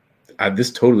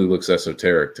 This totally looks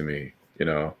esoteric to me, you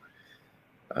know.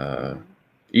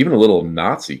 Even a little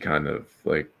Nazi kind of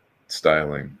like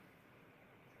styling.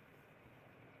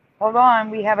 Hold on,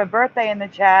 we have a birthday in the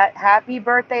chat. Happy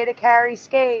birthday to Carrie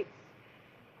Skates.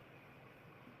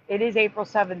 It is April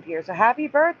 7th here, so happy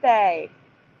birthday.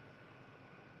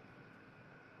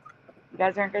 You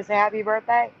guys aren't going to say happy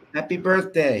birthday? Happy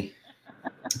birthday.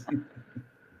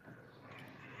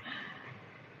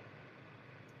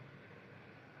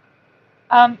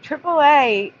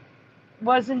 AAA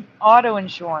wasn't auto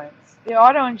insurance. The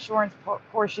auto insurance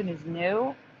portion is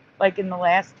new, like in the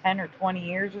last 10 or 20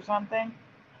 years or something.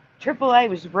 AAA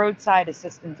was roadside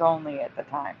assistance only at the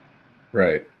time.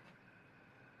 Right.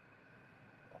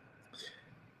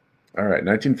 All right,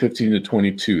 1915 to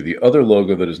 22. The other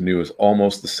logo that is new is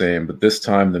almost the same, but this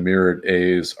time the mirrored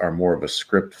A's are more of a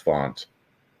script font.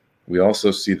 We also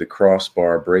see the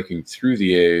crossbar breaking through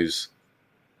the A's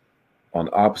on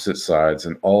opposite sides,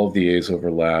 and all of the A's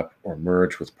overlap or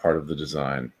merge with part of the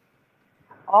design.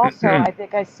 Also, I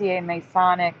think I see a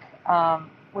Masonic,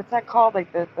 what's that called?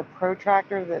 Like the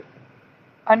protractor that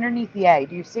underneath the A.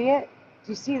 Do you see it?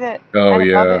 Do you see that? Oh,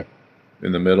 yeah.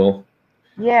 In the middle?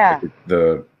 Yeah. Like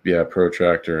the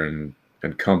protractor and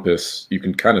compass. You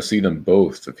can kind of see them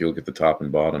both if you look at the top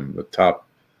and bottom. The top,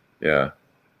 yeah.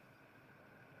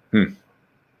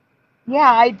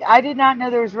 Yeah, I did not know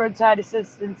there was roadside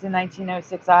assistance in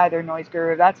 1906 either, Noise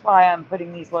Guru. That's why I'm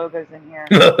putting these logos in here.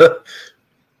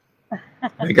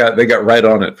 They got right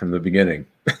on it from the beginning.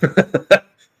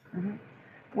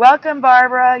 Welcome,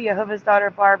 Barbara. Jehovah's daughter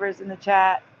Barbara's in the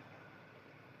chat.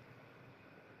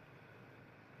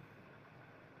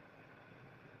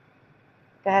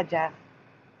 Go ahead, Jeff.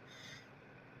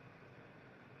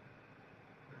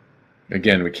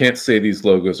 Again, we can't say these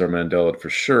logos are Mandela for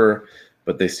sure,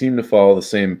 but they seem to follow the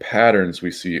same patterns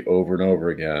we see over and over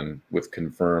again with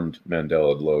confirmed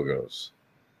Mandela logos.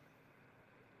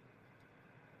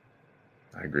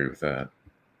 I agree with that,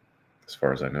 as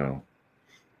far as I know.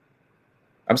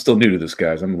 I'm still new to this,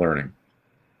 guys. I'm learning.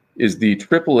 Is the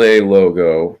AAA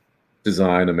logo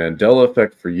design a Mandela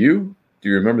effect for you? Do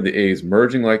you remember the A's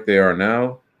merging like they are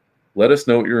now? Let us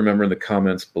know what you remember in the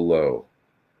comments below.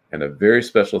 And a very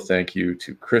special thank you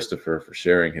to Christopher for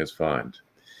sharing his find.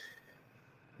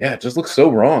 Yeah, it just looks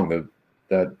so wrong.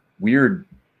 That weird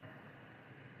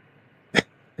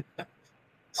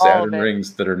Saturn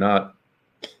rings that are not,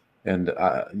 and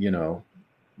you know,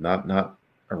 not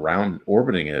around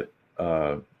orbiting it.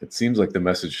 It seems like the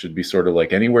message should be sort of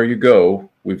like, anywhere you go,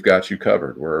 we've got you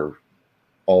covered. We're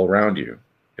all around you.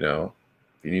 You know,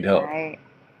 if you need help. I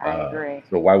agree.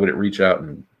 So why would it reach out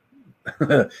and?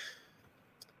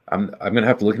 I'm gonna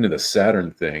have to look into the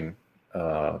Saturn thing.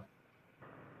 I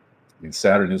mean,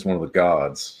 Saturn is one of the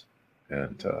gods,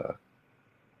 and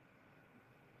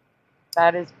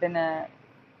that has been like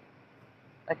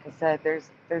I said, there's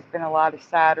been a lot of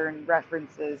Saturn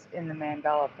references in the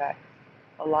Mandela effect.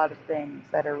 A lot of things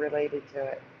that are related to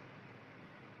it.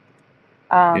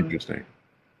 Interesting.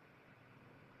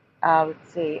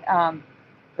 Let's see.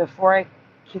 Before I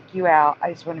kick you out,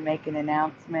 I just want to make an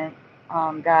announcement,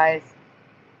 guys.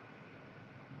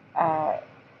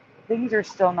 Things are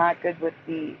still not good with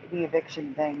the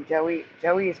eviction thing. Joey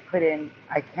has put in,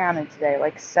 I counted today,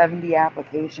 like 70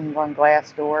 applications on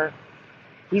Glassdoor.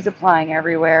 He's applying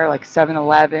everywhere, like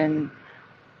 7-Eleven,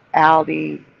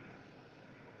 Aldi,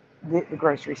 the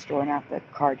grocery store, not the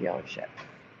car dealership.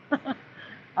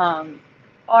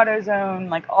 AutoZone,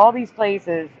 like all these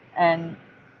places, and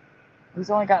he's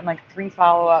only gotten like 3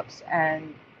 follow-ups,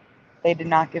 and they did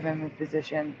not give him a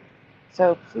position.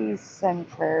 So please send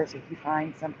prayers if you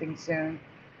find something soon,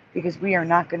 because we are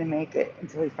not going to make it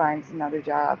until he finds another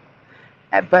job.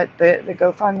 But the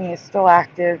GoFundMe is still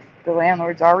active. The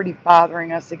landlord's already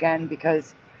bothering us again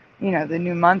because, you know, the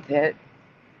new month hit,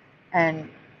 and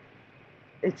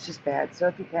it's just bad. So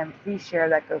if you can, please share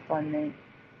that GoFundMe.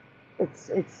 It's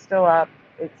still up.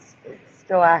 It's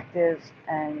still active,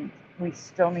 and we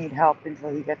still need help until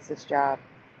he gets this job,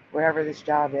 wherever this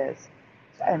job is.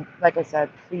 And like I said,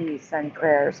 please send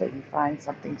prayers that you find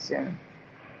something soon.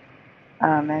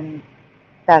 And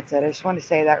that's it. I just want to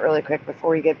say that really quick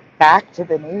before we get back to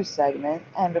the news segment,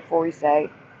 and before we say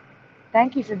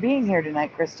thank you for being here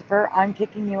tonight, Christopher. I'm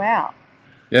kicking you out.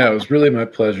 Yeah, it was really my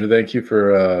pleasure. Thank you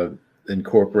for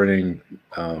incorporating,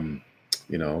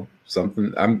 you know,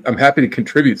 something. I'm happy to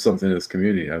contribute something to this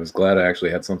community. I was glad I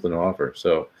actually had something to offer.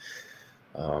 So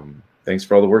thanks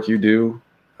for all the work you do.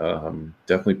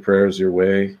 Definitely prayers your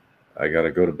way. I got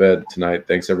to go to bed tonight.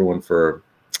 Thanks everyone for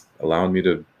allowing me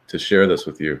to share this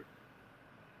with you.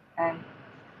 And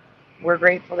we're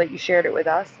grateful that you shared it with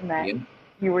us and that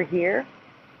you were here.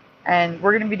 And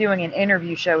we're going to be doing an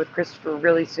interview show with Christopher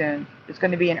really soon. It's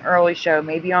going to be an early show,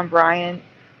 maybe on Brian,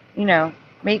 you know,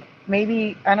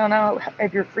 maybe, I don't know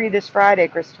if you're free this Friday,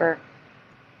 Christopher,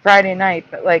 Friday night,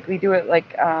 but like we do it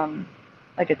like a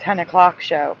 10 o'clock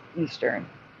show Eastern.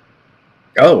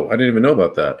 Oh, I didn't even know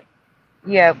about that.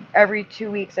 Yeah, every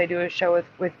 2 weeks I do a show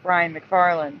with Brian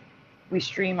MacFarlane. We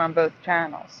stream on both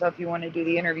channels. So if you want to do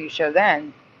the interview show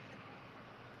then,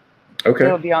 okay,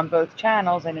 it'll be on both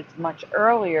channels, and it's much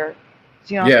earlier,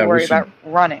 so you don't have to worry about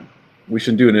running. We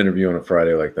should do an interview on a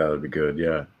Friday like that. Would be good,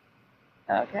 yeah.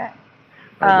 Okay.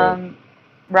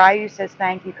 Ryu says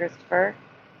thank you, Christopher.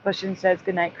 Bushin says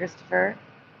good night, Christopher.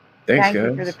 Thanks, thank guys.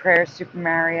 You for the prayer, Super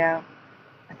Mario.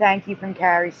 Thank you from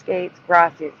Carrie Skates.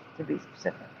 Gracias, to be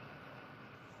specific.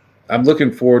 I'm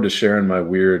looking forward to sharing my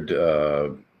weird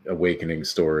awakening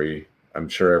story. I'm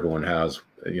sure everyone has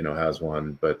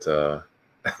one, but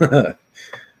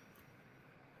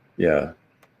yeah.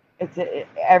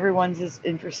 Everyone's is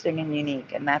interesting and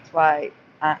unique, and that's why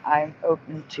I'm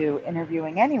open to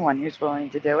interviewing anyone who's willing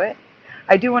to do it.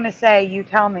 I do want to say, you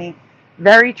tell me,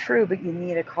 very true, but you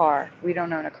need a car. We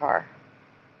don't own a car.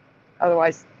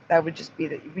 Otherwise, that would just be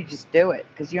that we just do it,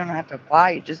 because you don't have to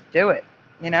apply. You just do it,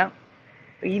 you know?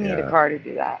 But you need a car to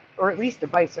do that, or at least a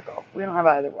bicycle. We don't have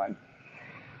either one.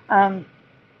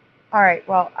 All right.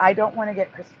 Well, I don't want to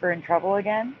get Christopher in trouble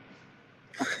again.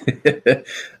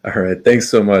 All right. Thanks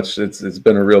so much. It's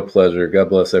been a real pleasure. God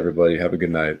bless everybody. Have a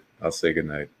good night. I'll say good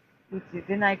night. You too.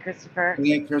 Good night, Christopher. Good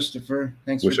night, Christopher.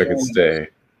 Thanks. Wish I could stay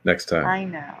next time. I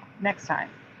know. Next time.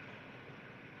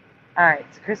 All right.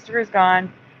 So Christopher's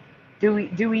gone. Do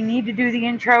we need to do the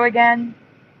intro again,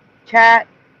 chat,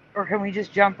 or can we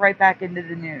just jump right back into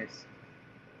the news?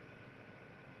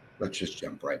 Let's just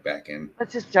jump right back in.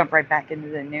 Let's just jump right back into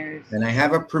the news. And I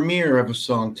have a premiere of a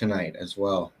song tonight as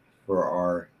well for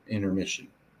our intermission.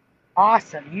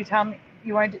 Awesome. You tell me.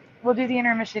 We'll do the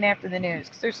intermission after the news,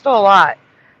 because there's still a lot.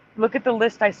 Look at the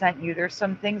list I sent you. There's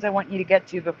some things I want you to get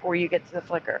to before you get to the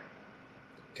Flickr.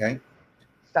 Okay.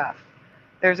 Stuff.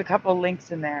 There's a couple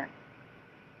links in there.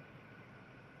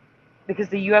 Because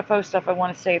the UFO stuff I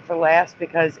want to save for last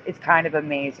because it's kind of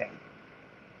amazing.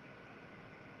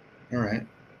 All right.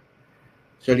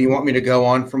 So do you want me to go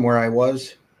on from where I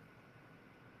was?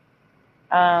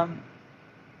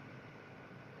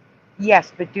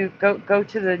 Yes, but go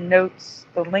to the notes,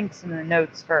 the links in the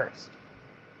notes first.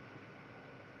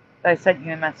 I sent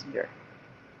you a messenger.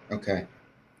 Okay.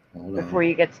 Hold Before on.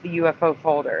 you get to the UFO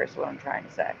folder is what I'm trying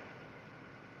to say.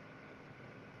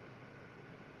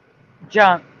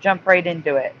 Jump right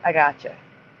into it. I gotcha.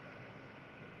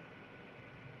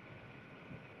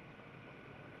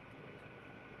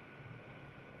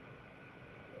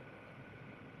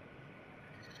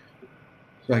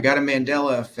 So I got a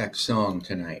Mandela effect song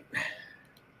tonight.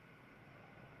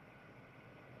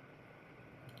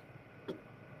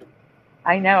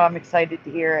 I know. I'm excited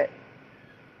to hear it.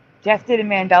 Jeff did a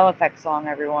Mandela effect song,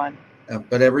 everyone.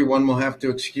 But everyone will have to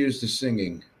excuse the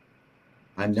singing.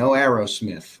 I'm no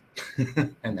Aerosmith.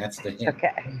 And that's the hint.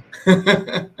 Okay.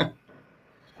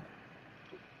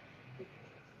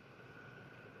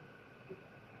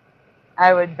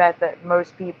 I would bet that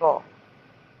most people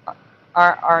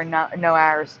are not no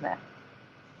Aerosmith,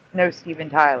 no Steven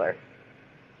Tyler.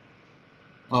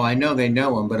 Oh, I know they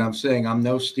know him, but I'm saying I'm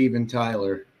no Steven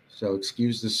Tyler, so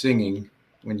excuse the singing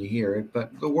when you hear it.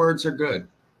 But the words are good.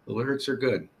 The lyrics are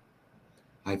good,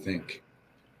 I think.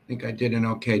 I think I did an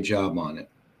okay job on it.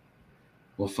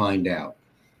 We'll find out.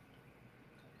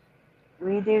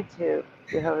 We do too,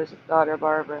 Jehovah's daughter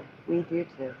Barbara. We do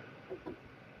too.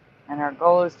 And our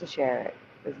goal is to share it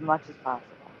as much as possible.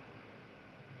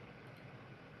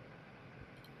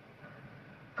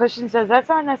 Pushing says that's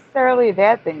not necessarily a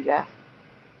bad thing, Jeff.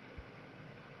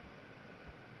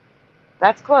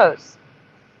 That's close.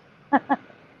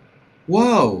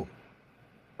 Whoa.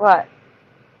 What?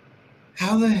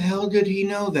 How the hell did he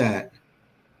know that?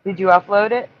 Did you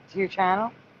upload it to your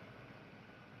channel?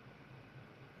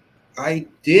 I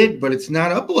did, but it's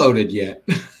not uploaded yet.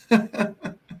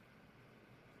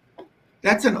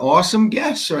 That's an awesome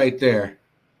guess right there.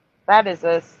 That is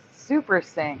a super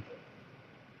sync.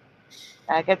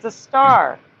 That gets a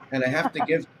star. And I have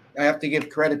to give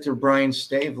credit to Brian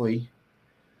Stavely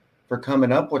for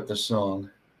coming up with the song,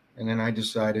 and then I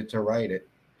decided to write it.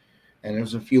 And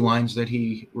there's a few lines that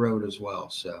he wrote as well,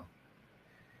 so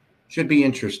should be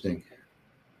interesting.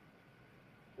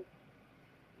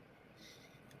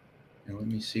 Now let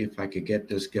me see if I could get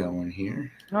this going here.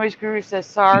 Noise Guru says,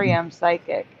 sorry, I'm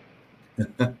psychic.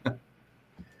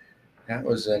 That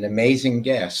was an amazing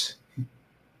guess.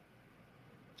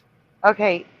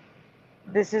 Okay,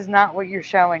 this is not what you're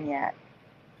showing yet.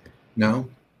 No?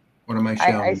 What am I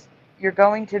showing? You're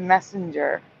going to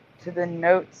Messenger, to the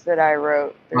notes that I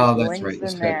wrote. There's that's links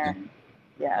right. in there.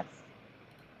 Yes.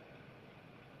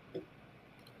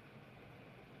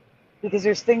 Because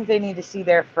there's things they need to see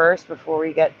there first before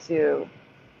we get to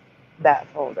that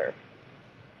folder.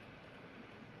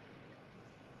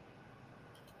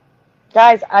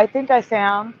 Guys, I think I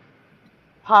found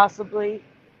possibly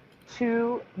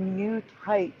 2 new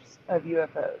types of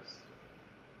UFOs.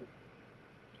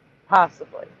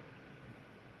 Possibly.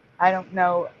 I don't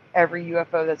know every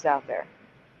UFO that's out there.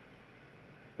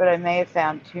 But I may have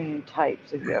found 2 new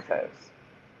types of UFOs.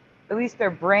 At least they're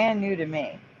brand new to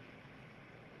me.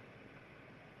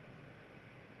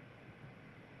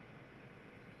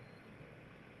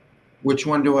 Which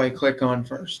one do I click on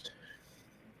first?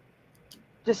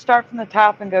 Just start from the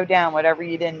top and go down, whatever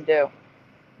you didn't do.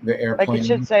 The airplane. Like it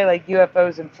should say like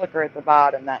UFOs and flicker at the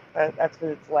bottom. That's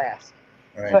because it's last.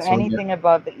 All right, so anything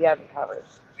above that you haven't covered.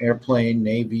 Airplane,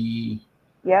 Navy.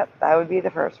 Yep, that would be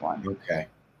the first one. Okay.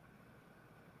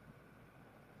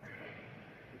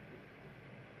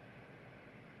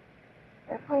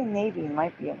 Airplane Navy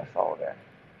might be in the folder.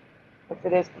 If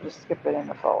it is, we'll just skip it in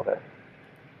the folder.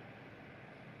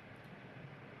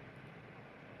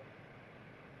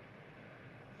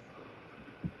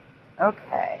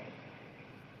 Okay.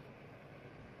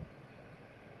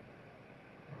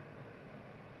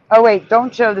 Oh, wait,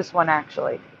 don't show this one,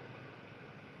 actually.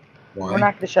 Why? We're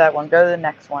not going to show that one. Go to the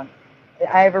next one.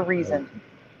 I have a reason. Okay.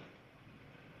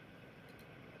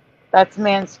 That's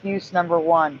Manscuse number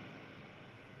 1.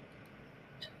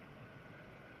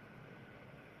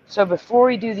 So before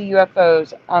we do the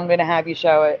UFOs, I'm going to have you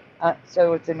show it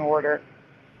so it's in order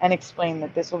and explain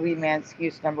that this will be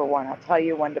Manscuse number 1. I'll tell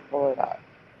you when to pull it up.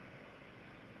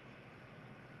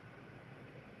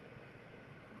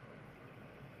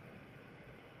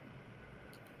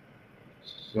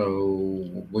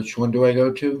 So which one do I go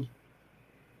to?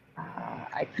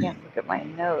 I can't look at my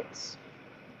notes.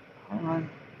 Hold on.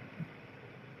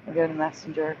 I'll go to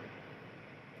Messenger.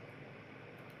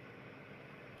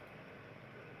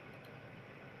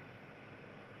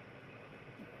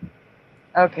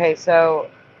 Okay, so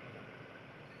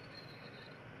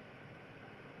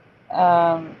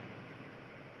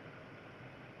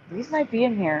these might be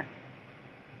in here.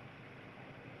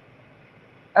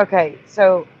 Okay,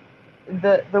 so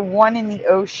the one in the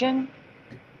ocean,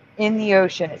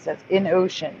 it says in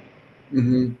ocean.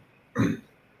 Mm-hmm.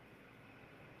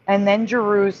 And then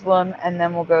Jerusalem, and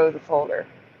then we'll go to the folder.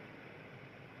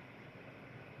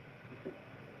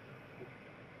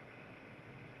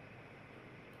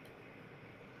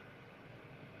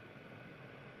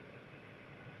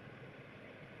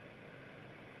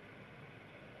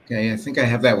 Okay, I think I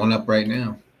have that one up right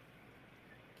now.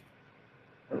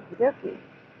 Okie dokie.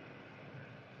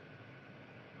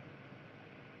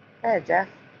 Go ahead, Jeff.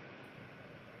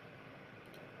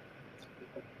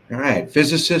 All right.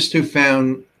 Physicist who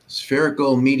found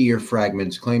spherical meteor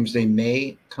fragments claims they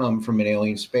may come from an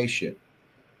alien spaceship.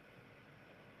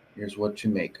 Here's what to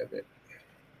make of it.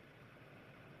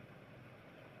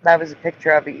 That was a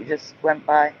picture of it you just went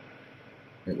by.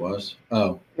 It was?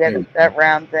 Oh. Yeah, that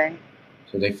round thing.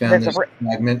 So they found this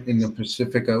fragment in the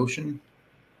Pacific Ocean?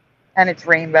 And it's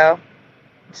rainbow.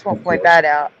 Just want to point that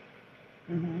out.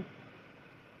 Mm-hmm.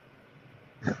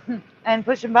 And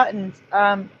pushing buttons.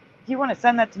 If you want to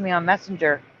send that to me on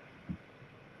Messenger,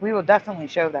 we will definitely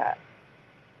show that.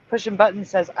 Pushing buttons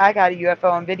says, I got a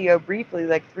UFO on video briefly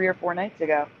like 3 or 4 nights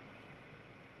ago.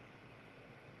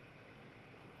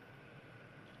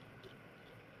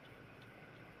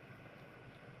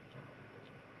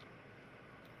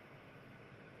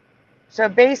 So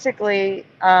basically,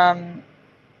 they're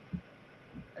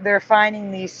finding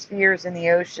these spheres in the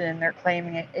ocean and they're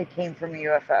claiming it came from a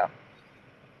UFO.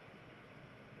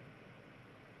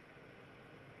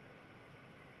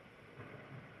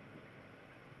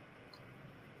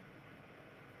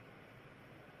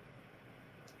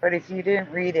 But if you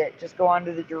didn't read it, just go on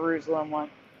to the Jerusalem one.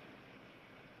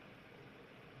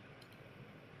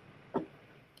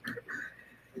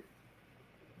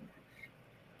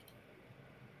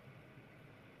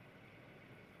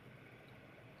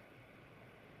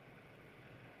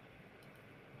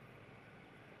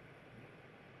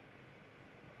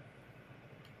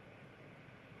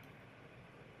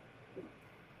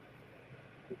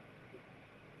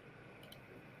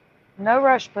 No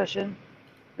rush pushing.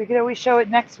 We could always show it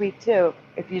next week too,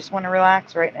 if you just want to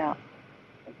relax right now.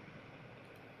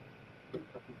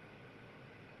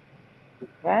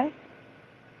 Okay?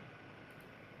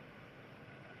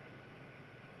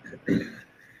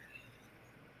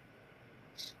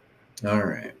 All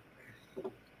right.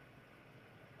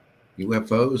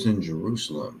 UFOs in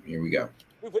Jerusalem. Here we go.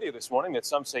 New video this morning that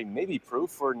some say may be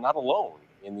proof we're not alone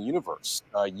in the universe.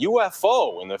 A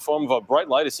UFO in the form of a bright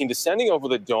light is seen descending over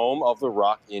the Dome of the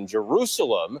Rock in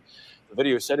Jerusalem. The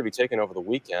video is said to be taken over the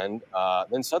weekend.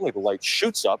 Then suddenly the light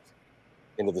shoots up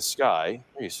into the sky.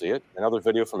 There you see it. Another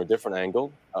video from a different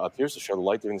angle appears to show the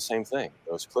light doing the same thing.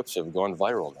 Those clips have gone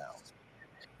viral now.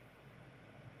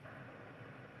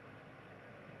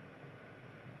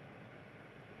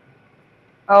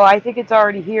 Oh, I think it's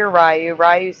already here, Ryu.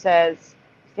 Ryu says,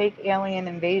 fake alien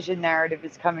invasion narrative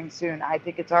is coming soon. I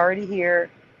think it's already here.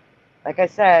 Like I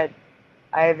said,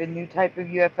 I have a new type of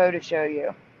UFO to show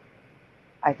you.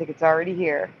 I think it's already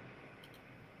here.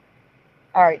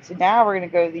 All right, so now we're going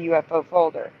to go to the UFO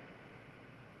folder.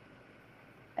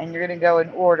 And you're going to go in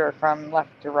order from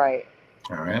left to right.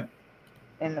 All right.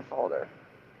 In the folder.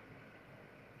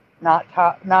 Not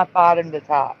bottom to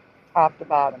top. Top to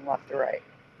bottom, left to right.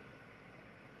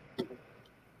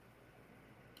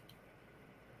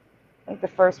 I think the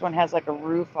first one has like a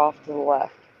roof off to the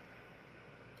left.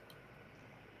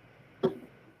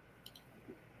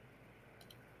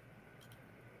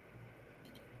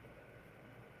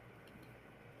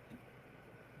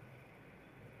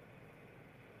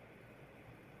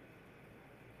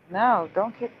 No,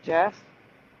 don't kick Jeff.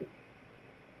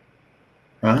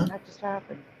 Huh? That just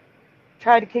happened.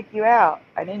 Tried to kick you out.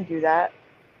 I didn't do that.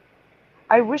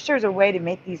 I wish there was a way to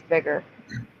make these bigger.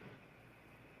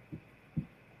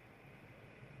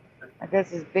 I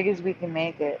guess as big as we can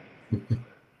make it.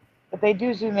 But they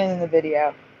do zoom in the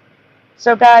video.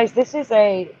 So guys, this is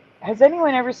a... Has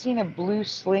anyone ever seen a blue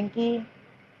slinky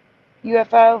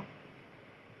UFO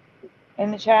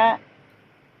in the chat?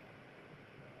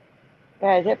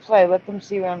 Guys, hit play. Let them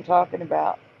see what I'm talking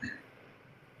about.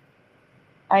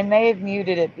 I may have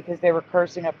muted it because they were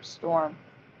cursing up a storm.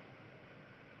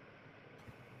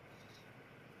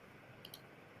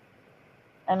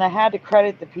 And I had to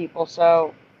credit the people,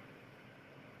 so...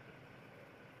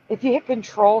 If you hit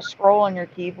Control, scroll on your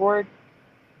keyboard.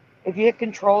 If you hit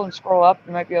Control and scroll up,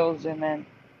 you might be able to zoom in.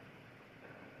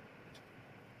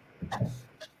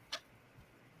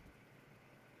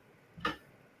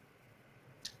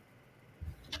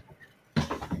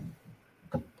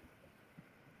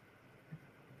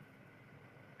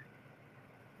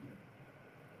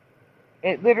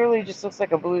 It literally just looks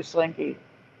like a blue slinky.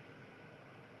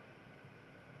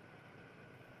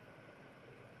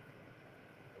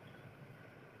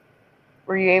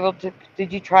 Were you able to,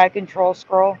 did you try control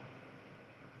scroll?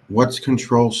 What's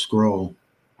control scroll?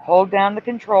 Hold down the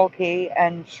control key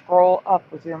and scroll up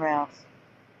with your mouse.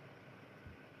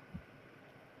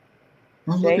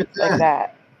 Oh, See? look at that. Like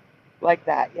that. Like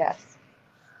that, yes.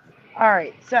 All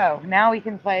right, so now we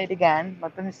can play it again.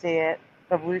 Let them see it.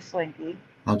 The blue slinky.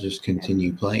 I'll just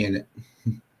continue playing it.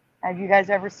 Have you guys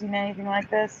ever seen anything like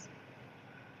this?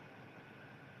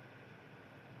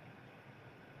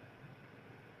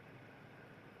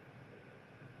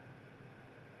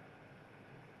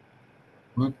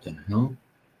 What the hell?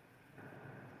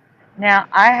 Now,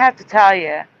 I have to tell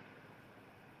you,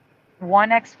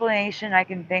 one explanation I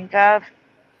can think of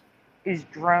is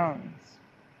drones.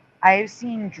 I've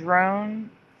seen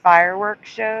drone fireworks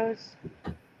shows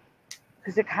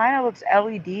because it kind of looks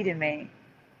LED to me.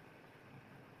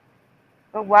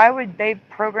 But why would they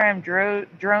program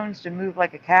drones to move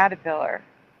like a caterpillar?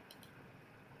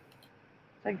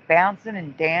 It's like bouncing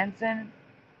and dancing.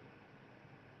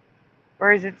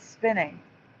 Or is it spinning?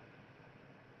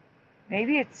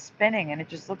 Maybe it's spinning and it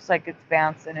just looks like it's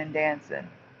bouncing and dancing.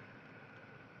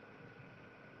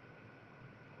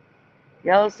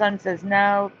 Yellow Sun says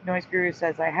no. Noise Guru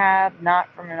says I have. Not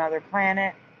from another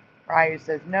planet. Ryu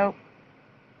says nope.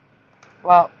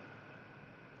 Well,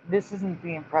 this isn't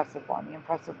the impressive one. The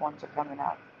impressive ones are coming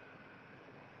up.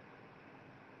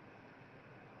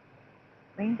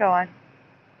 We can go on.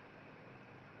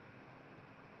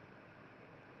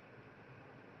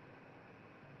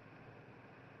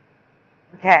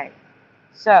 Okay,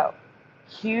 so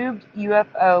cubed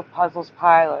UFO puzzles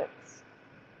pilots.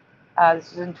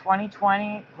 This is in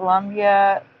 2020,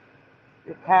 Colombia.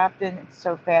 The captain, it's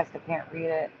so fast I can't read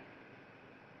it.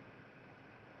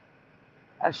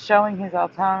 Showing his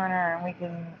altimeter, and we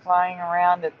can flying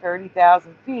around at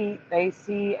 30,000 feet. They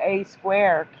see a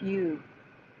square cube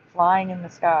flying in the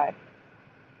sky.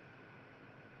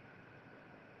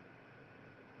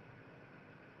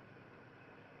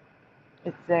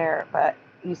 It's there, but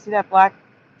you see that black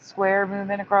square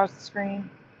moving across the screen?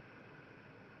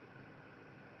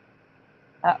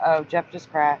 Uh-oh, Jeff just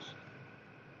crashed.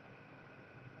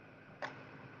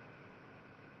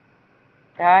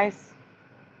 Guys,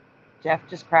 Jeff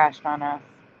just crashed on us.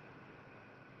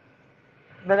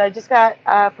 But I just got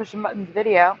pushing buttons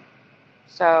video,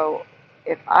 so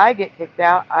if I get kicked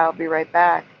out, I'll be right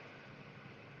back.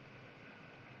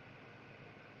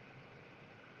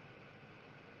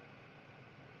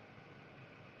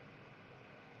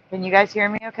 Can you guys hear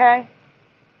me okay?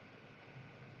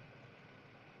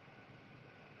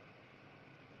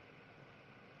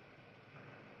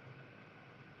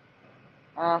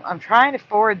 I'm trying to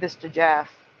forward this to Jeff,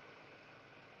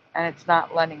 and it's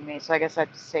not letting me, so I guess I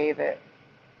have to save it.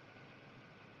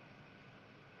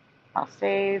 I'll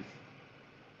save.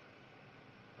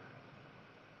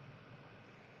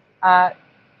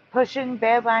 Pushing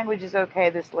bad language is okay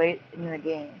this late in the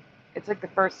game. It's like the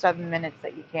first 7 minutes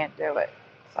that you can't do it,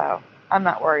 so I'm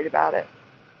not worried about it.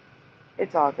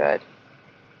 It's all good.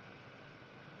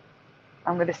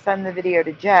 I'm going to send the video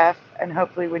to Jeff, and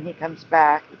hopefully when he comes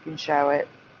back, he can show it.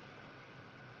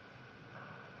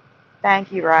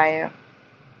 Thank you, Ryu.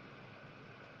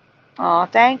 Oh,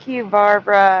 thank you,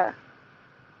 Barbara.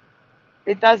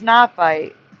 It does not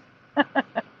bite.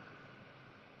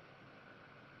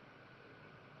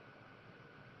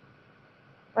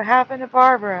 What happened to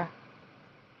Barbara?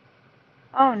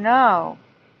 Oh, no.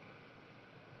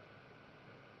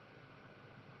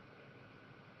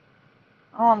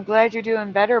 Oh, I'm glad you're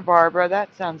doing better, Barbara.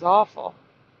 That sounds awful.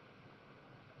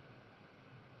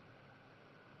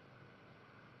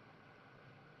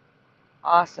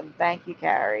 Awesome. Thank you,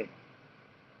 Carrie.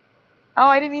 Oh,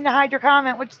 I didn't mean to hide your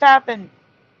comment. What just happened?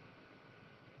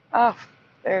 Oh,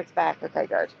 there it's back. Okay,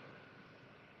 good.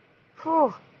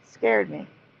 Whew, scared me.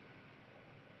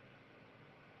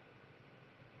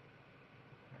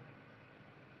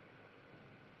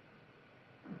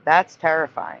 That's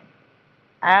terrifying.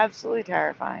 Absolutely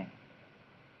terrifying.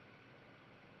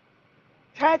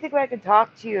 I'm trying to think what I can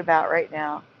talk to you about right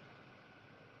now.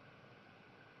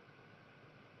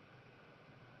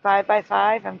 5 by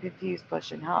 5? I'm confused.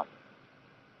 Push and help.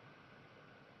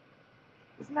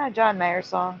 Isn't that a John Mayer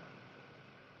song?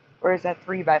 Or is that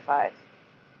 3 by 5?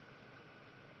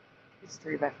 It's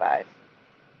 3 by 5.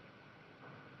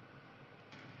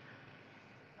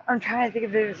 I'm trying to think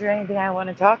if there's anything I want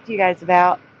to talk to you guys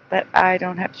about, but I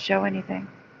don't have to show anything.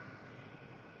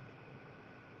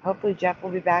 Hopefully Jeff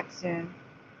will be back soon.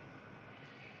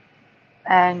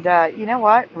 And you know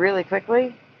what? Really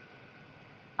quickly,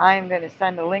 I'm going to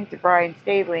send a link to Brian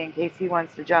Staveley in case he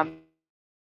wants to jump.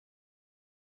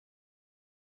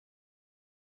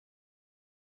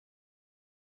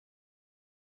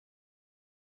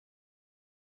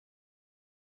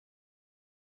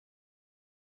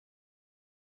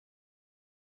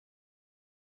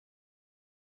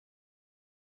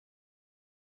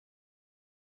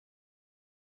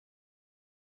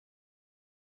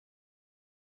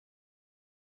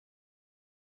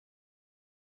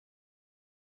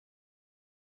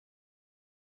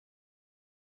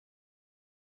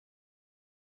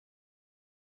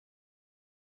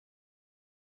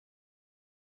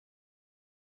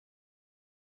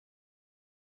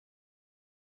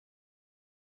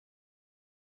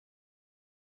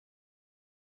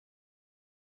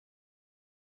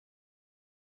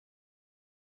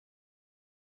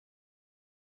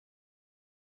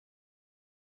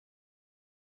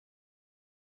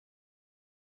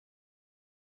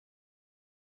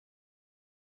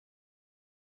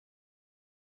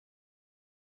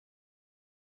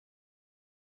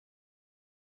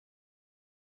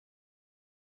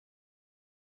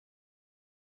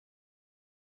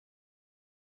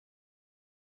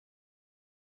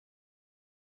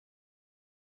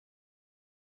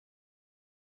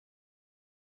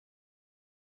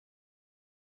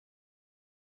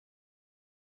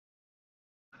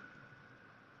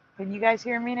 Can you guys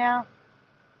hear me now?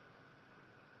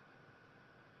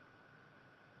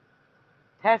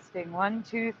 Testing, 1,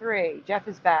 2, 3. Jeff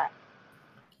is back.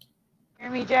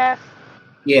 Hear me, Jeff?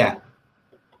 Yeah.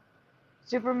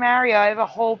 Super Mario, I have a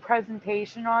whole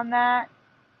presentation on that.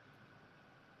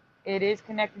 It is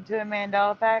connected to a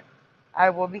Mandela effect.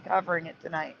 I will be covering it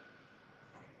tonight.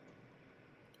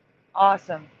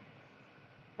 Awesome.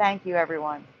 Thank you,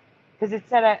 everyone. Because it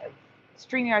said,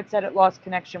 StreamYard said it lost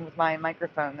connection with my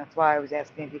microphone. That's why I was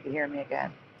asking if you could hear me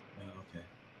again. Oh, okay.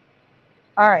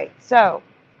 All right, so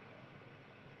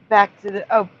back to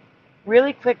the,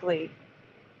 really quickly,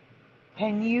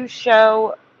 can you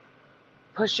show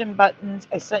pushing buttons?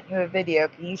 I sent you a video.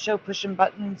 Can you show pushing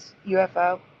buttons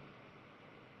UFO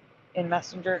in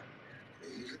Messenger?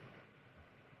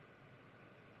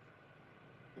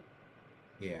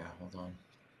 Yeah, hold on.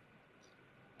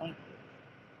 Thank you.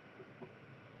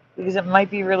 Because it might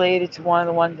be related to one of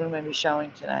the ones I'm going to be showing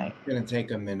tonight. It's going to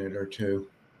take a minute or two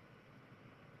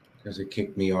because it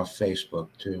kicked me off Facebook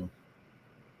too.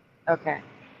 Okay.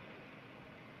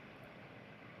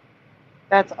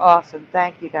 That's awesome.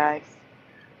 Thank you, guys.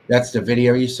 That's the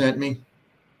video you sent me?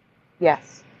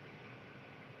 Yes.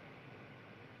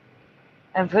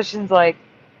 And Pushing's like,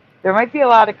 there might be a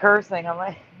lot of cursing. I'm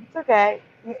like, it's okay.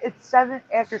 It's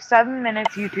after 7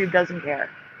 minutes, YouTube doesn't care.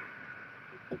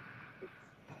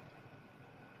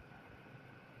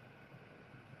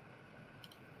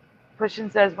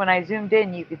 Pushing says, when I zoomed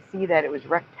in, you could see that it was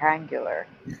rectangular.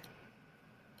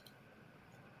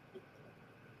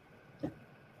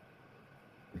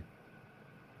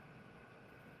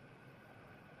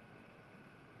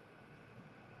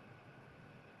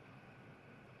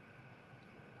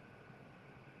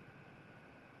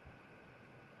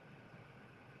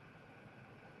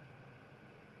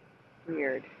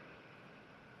 Weird.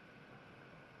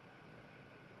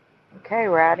 Okay,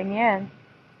 we're adding in.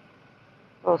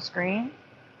 Full screen.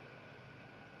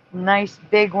 Nice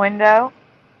big window.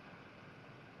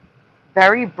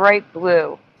 Very bright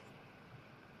blue.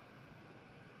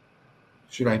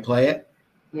 Should I play it?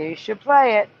 You should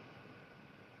play it.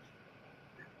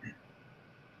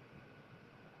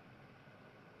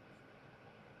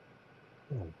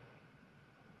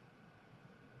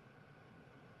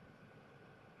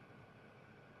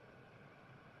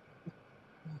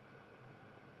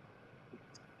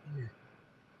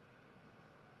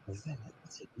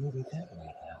 It's moving that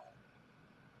way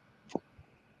now.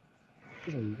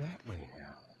 Going that way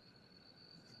now.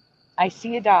 I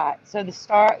see a dot. So the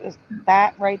star,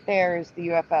 that right there is the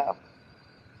UFO.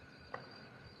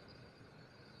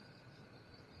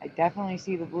 I definitely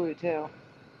see the blue too.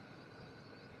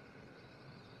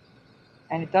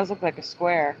 And it does look like a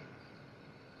square.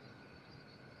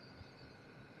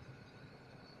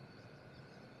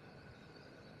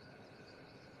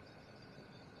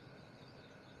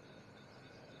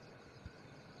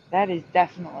 That is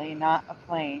definitely not a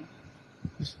plane.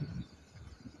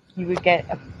 You would get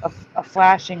a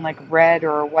flashing like red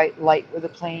or a white light with a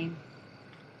plane.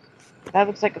 That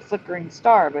looks like a flickering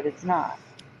star, but it's not.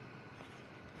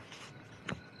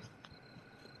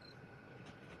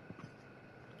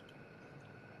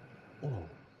 Oh.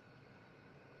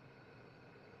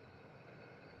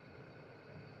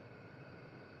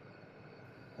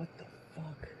 What the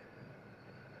fuck?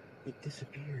 It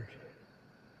disappeared.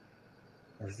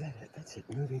 Or is that it? That's it.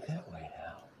 Moving that way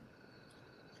now.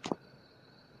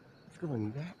 It's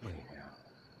going that way now.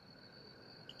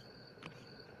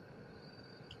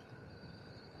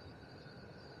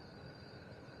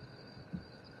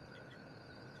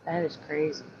 That is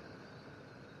crazy.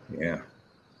 Yeah.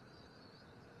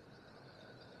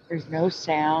 There's no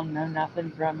sound, no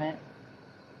nothing from it.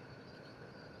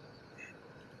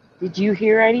 Did you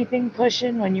hear anything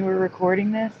pushing when you were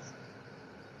recording this?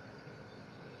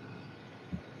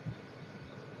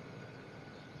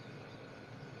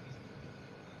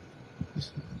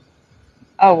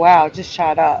 Oh wow, it just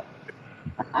shot up.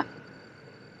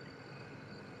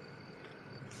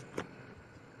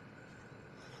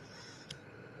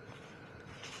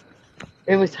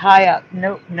 It was high up.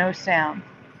 Nope, no sound.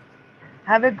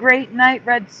 Have a great night,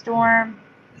 Red Storm.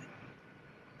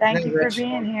 Thank you for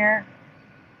being here.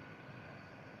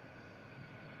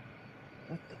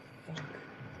 What the fuck?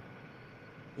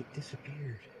 It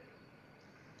disappeared.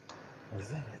 Or is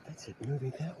that it? That's it.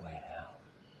 Moving that way now.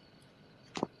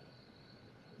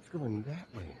 It's going that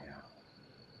way now.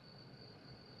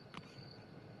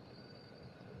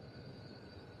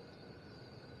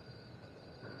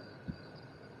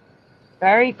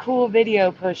 Very cool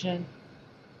video pushing.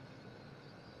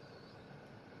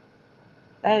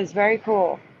 That is very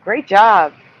cool. Great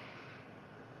job.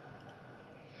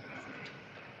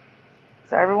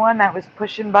 So everyone, that was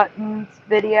Pushing Buttons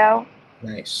video.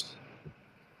 Nice.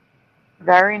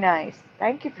 Very nice.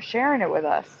 Thank you for sharing it with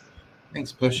us.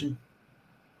 Thanks, Pushing.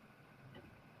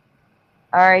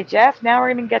 All right, Jeff, now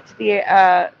we're going to get to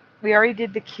the, we already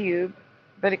did the cube,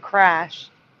 but it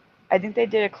crashed. I think they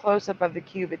did a close-up of the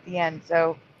cube at the end,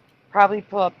 so probably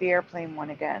pull up the airplane one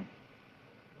again.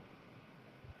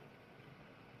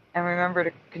 And remember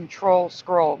to control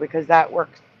scroll because that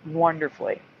works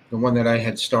wonderfully. The one that I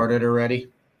had started already?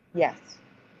 Yes.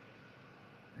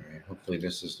 All right, hopefully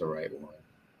this is the right one.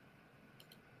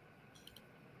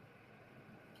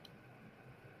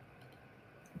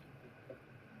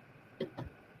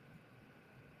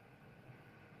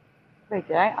 Wait,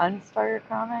 did I unstar your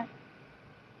comment?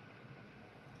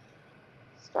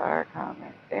 Star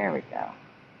comment. There we go.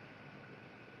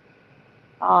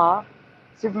 Aw.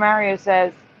 Super Mario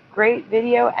says, great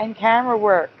video and camera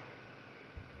work.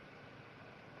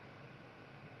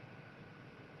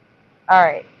 All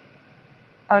right.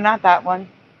 Oh, not that one.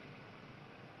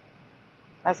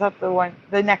 That's not the one.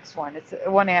 The next one. It's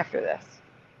the one after this.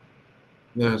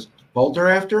 The boulder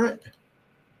after it?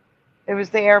 It was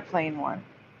the airplane one.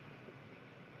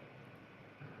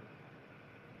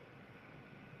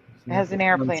 It has an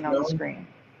airplane on the screen.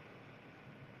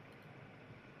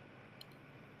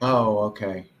 Oh,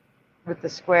 okay. With the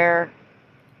square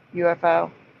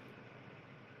UFO.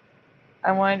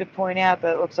 I wanted to point out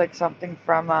that it looks like something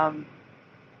from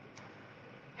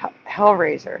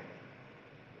Hellraiser.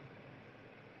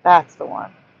 That's the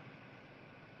one.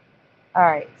 All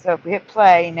right, so if we hit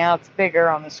play, now it's bigger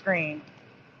on the screen.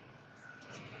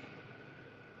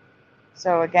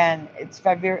 So again, it's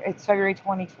February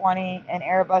 2020, an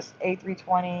Airbus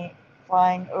A320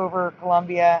 flying over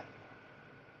Colombia.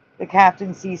 The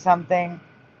captain sees something.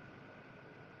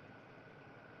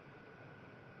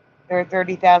 They're at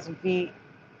 30,000 feet.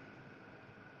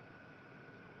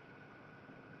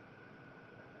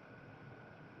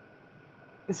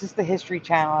 This is the History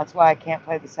Channel. That's why I can't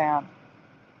play the sound.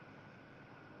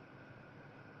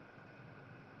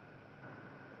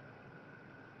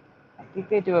 I think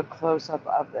they do a close-up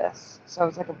of this. So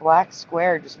it's like a black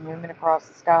square just moving across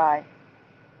the sky.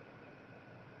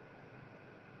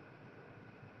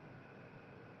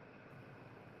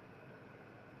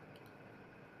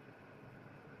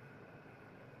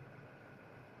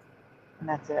 And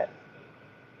that's it.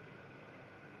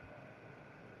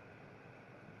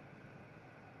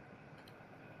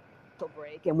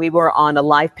 Break, and we were on a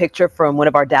live picture from one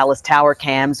of our Dallas Tower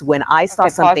cams when I saw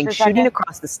something shooting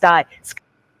across the sky.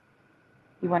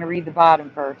 You want to read the bottom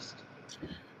first.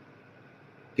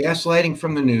 Gaslighting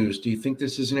from the news. Do you think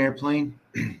this is an airplane?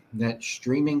 That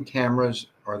streaming cameras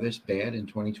are this bad in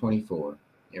 2024?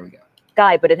 Here we go.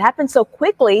 Sky, but it happened so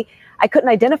quickly, I couldn't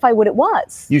identify what it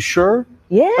was. You sure?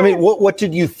 Yeah. I mean, what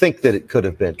did you think that it could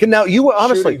have been? Now, you were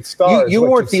honestly, you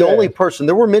weren't the only person.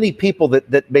 There were many people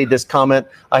that made this comment.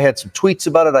 I had some tweets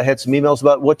about it. I had some emails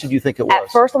about it. What did you think it was?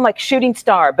 At first, I'm like, shooting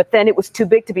star, but then it was too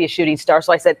big to be a shooting star.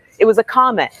 So I said, it was a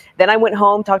comet. Then I went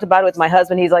home, talked about it with my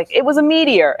husband. He's like, it was a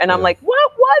meteor. And I'm like,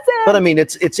 what was it? But I mean,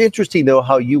 it's interesting, though,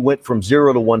 how you went from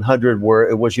 0 to 100 where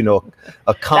it was,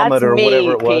 a comet or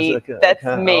whatever it was. Pete. That's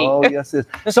me. Oh, yes.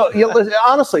 So,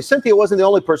 honestly, Cynthia wasn't the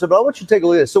only person, but I want you to take a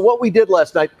look at this. So what we did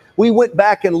last night, we went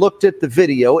back and looked at the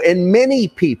video, and many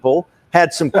people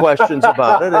had some questions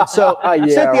about it. And so,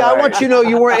 Cynthia, I want you to know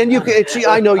you were, and you can.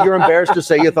 I know you're embarrassed to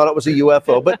say you thought it was a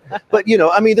UFO, but you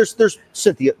know, I mean, there's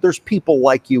Cynthia, there's people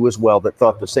like you as well that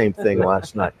thought the same thing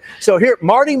last night. So here,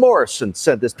 Marty Morrison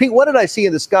said this. Pete, what did I see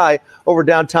in the sky over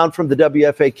downtown from the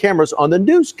WFA cameras on the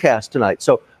newscast tonight?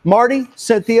 So Marty,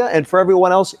 Cynthia, and for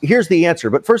everyone else, here's the answer.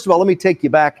 But first of all, let me take you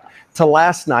back to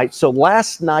last night. So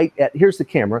last night here's the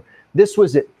camera. This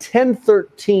was at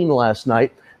 10:13 last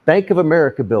night. Bank of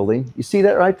America building. You see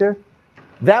that right there?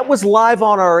 That was live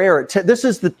on our air. This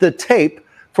is the tape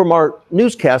from our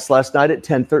newscast last night at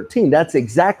 10:13. That's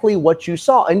exactly what you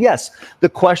saw. And yes, the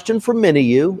question for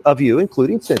many of you,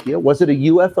 including Cynthia, was it a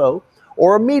UFO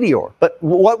or a meteor? But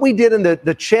what we did in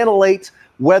the Channel 8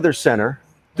 Weather Center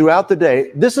throughout the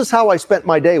day, this is how I spent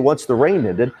my day once the rain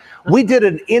ended. We did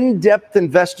an in-depth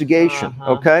investigation,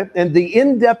 okay? And the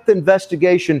in-depth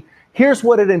investigation, here's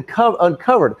what it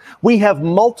uncovered. We have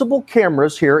multiple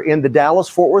cameras here in the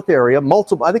Dallas-Fort Worth area.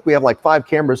 I think we have like 5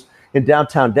 cameras in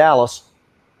downtown Dallas.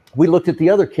 We looked at the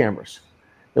other cameras.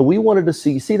 And we wanted to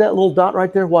see, you see that little dot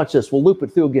right there? Watch this. We'll loop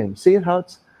it through again. See it how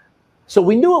it's? So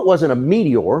we knew it wasn't a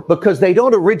meteor because they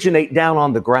don't originate down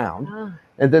on the ground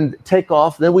and then take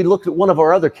off. Then we looked at one of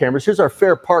our other cameras. Here's our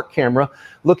Fair Park camera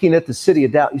looking at the city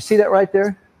of Dallas. You see that right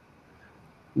there?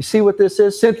 You see what this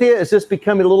is? Cynthia, is this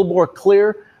becoming a little more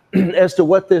clear as to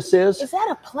what this is? Is that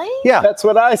a plane? Yeah. That's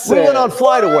what I said. We went on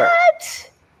FlightAware.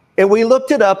 And we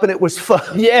looked it up, and it was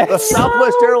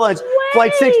Southwest Airlines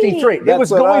Flight 63. It was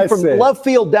going from Love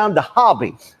Field down to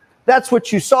Hobby. That's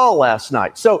what you saw last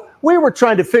night. So we were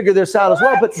trying to figure this out as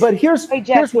well. But here's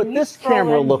what this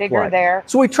camera looked like.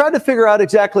 So we tried to figure out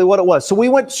exactly what it was. So we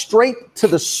went straight to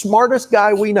the smartest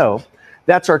guy we know.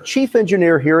 That's our chief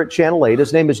engineer here at Channel 8.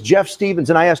 His name is Jeff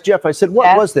Stevens. And I asked Jeff, I said,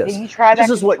 what was this? This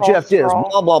is what Jeff did.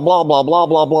 Blah, blah, blah, blah, blah,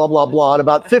 blah, blah, blah, blah. And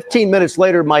about 15 minutes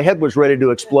later, my head was ready to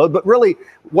explode. But really,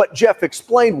 what Jeff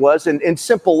explained was, in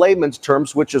simple layman's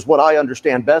terms, which is what I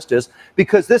understand best, is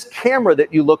because this camera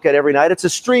that you look at every night, it's a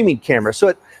streaming camera. So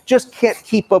it just can't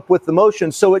keep up with the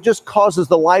motion. So it just causes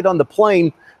the light on the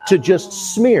plane to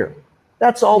just smear.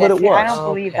 That's all that it was. I don't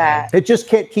believe that. It just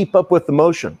can't keep up with the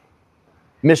motion.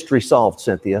 Mystery solved,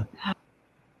 Cynthia.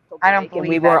 I don't believe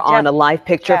we were on a live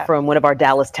picture from one of our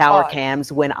Dallas tower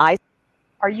cams when I...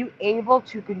 Are you able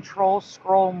to control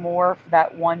scroll more for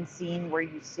that one scene where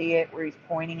you see it, where he's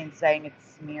pointing and saying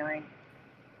it's smearing?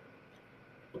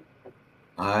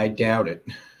 I doubt it.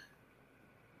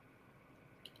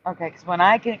 Okay, because when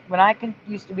I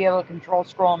used to be able to control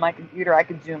scroll on my computer, I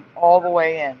could zoom all the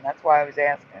way in. That's why I was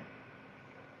asking.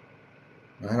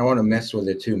 I don't want to mess with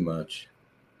it too much.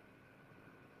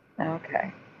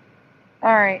 Okay.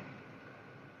 All right.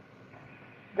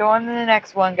 Go on to the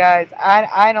next one, guys.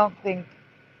 I don't think...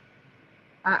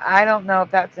 I don't know if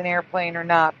that's an airplane or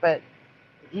not, but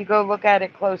if you go look at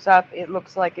it close up, it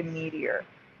looks like a meteor.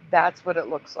 That's what it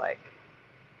looks like.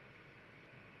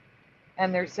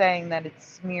 And they're saying that it's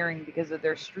smearing because of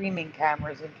their streaming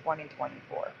cameras in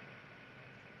 2024.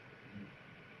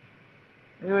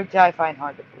 Which I find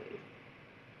hard to believe.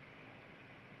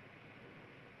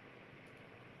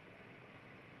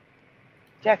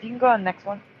 Jeff, you can go on the next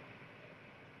one.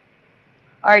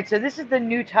 All right, so this is the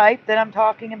new type that I'm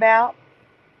talking about.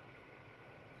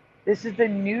 This is the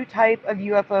new type of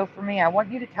UFO for me. I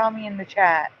want you to tell me in the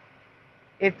chat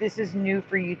if this is new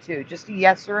for you too. Just a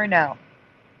yes or a no.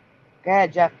 Go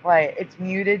ahead, Jeff, play it. It's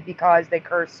muted because they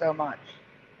curse so much.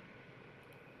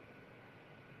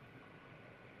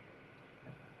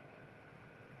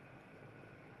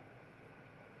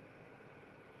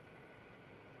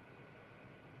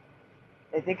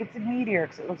 They think it's a meteor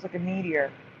because it looks like a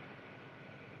meteor.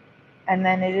 And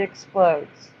then it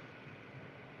explodes.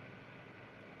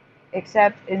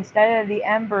 Except instead of the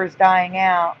embers dying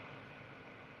out,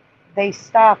 they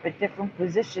stop at different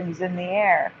positions in the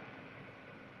air.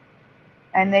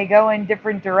 And they go in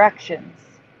different directions.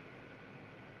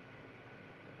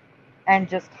 And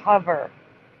just hover.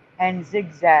 And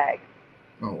zigzag.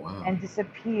 Oh, wow. And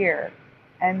disappear.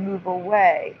 And move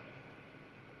away.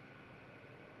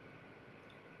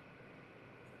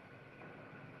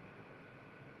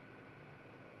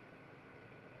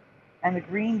 And the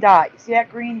green dot, you see that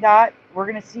green dot? We're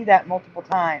going to see that multiple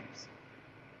times.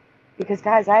 Because,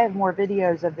 guys, I have more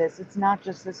videos of this. It's not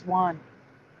just this one.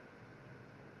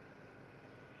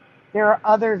 There are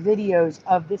other videos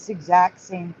of this exact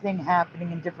same thing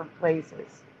happening in different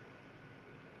places.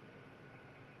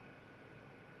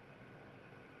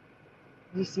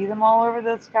 You see them all over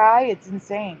the sky? It's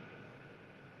insane.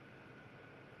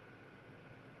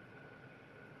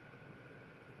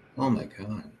 Oh, my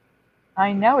God.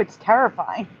 I know, it's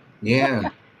terrifying. Yeah.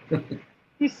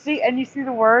 You see, and you see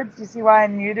the words? You see why I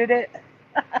muted it?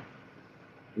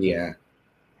 Yeah.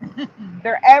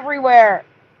 They're everywhere.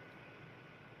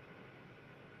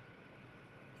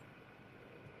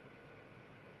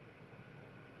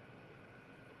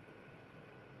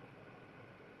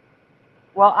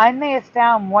 Well, I may have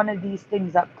found one of these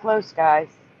things up close, guys.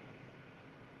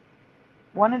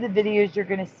 One of the videos you're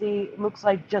going to see looks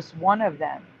like just one of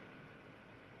them.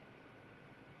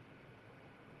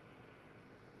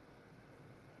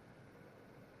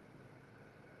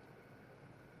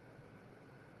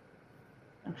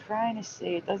 I'm trying to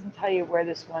see. It doesn't tell you where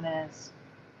this one is.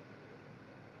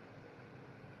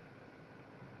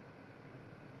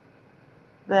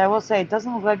 But I will say, it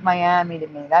doesn't look like Miami to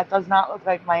me. That does not look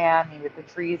like Miami with the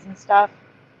trees and stuff.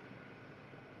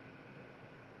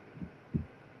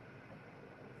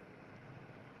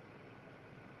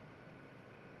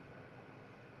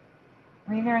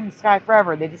 I mean, they're in the sky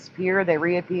forever. They disappear, they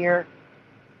reappear.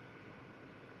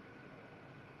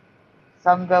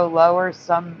 Some go lower,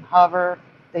 some hover.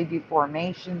 They do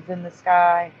formations in the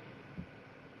sky.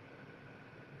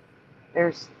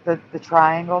 There's the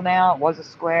triangle now. It was a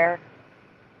square.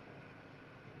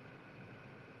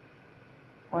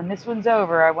 When this one's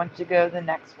over, I want you to go to the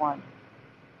next one.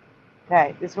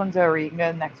 Okay, this one's over. You can go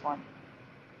to the next one.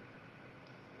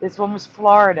 This one was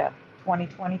Florida,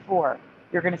 2024.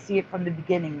 You're going to see it from the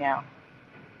beginning now.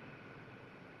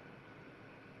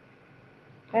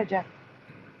 Okay, Jeff.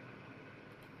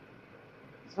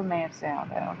 This one may have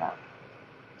sound. I don't know.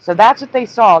 So that's what they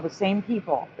saw, the same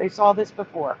people. They saw this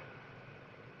before.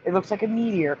 It looks like a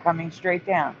meteor coming straight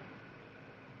down.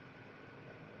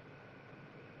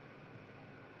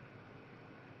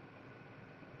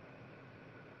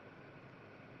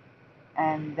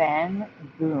 And then,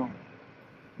 boom.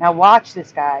 Now watch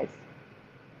this, guys.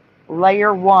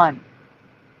 Layer 1.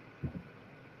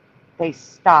 They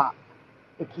stop.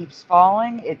 It keeps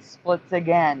falling. It splits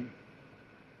again.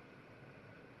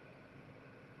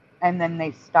 And then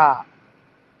they stop.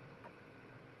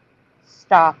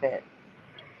 Stop it.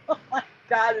 Oh my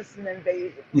God, it's an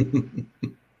invasion.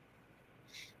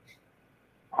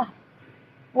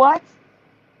 What?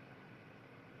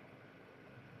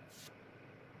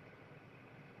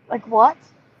 Like what?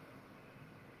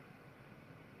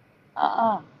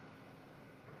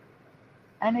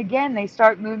 And again, they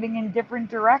start moving in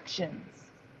different directions.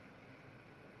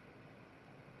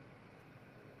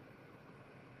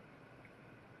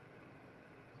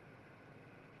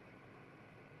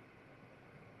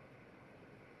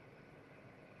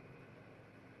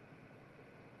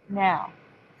 Now,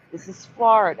 this is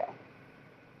Florida,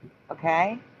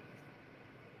 okay?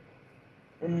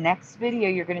 The next video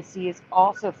you're going to see is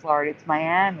also Florida. It's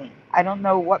Miami. I don't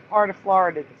know what part of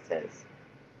Florida this is.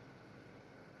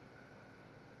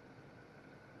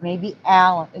 Maybe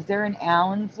Allen. Is there an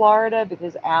Allen, Florida?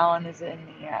 Because Allen is in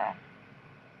the,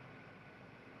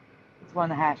 it's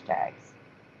one of the hashtags.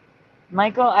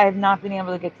 Michael, I have not been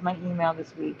able to get to my email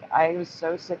this week. I was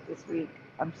so sick this week.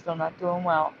 I'm still not doing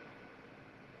well.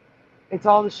 It's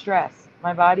all the stress.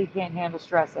 My body can't handle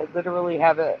stress. I literally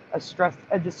have a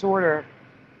disorder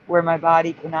where my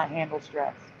body cannot handle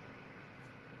stress.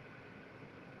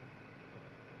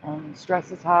 And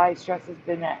stress is high. Stress has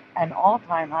been at an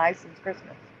all-time high since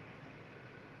Christmas.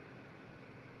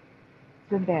 It's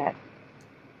been bad.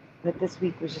 But this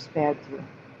week was just bad too.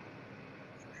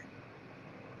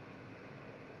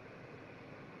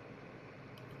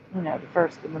 You know, the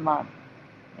first of the month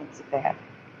makes it bad.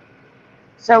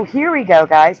 So here we go,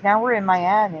 guys. Now we're in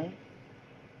Miami.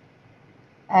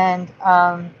 And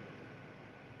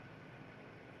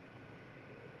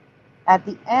at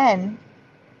the end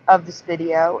of this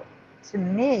video, to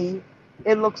me,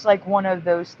 it looks like one of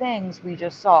those things we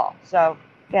just saw. So,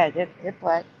 yeah, hit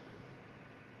play.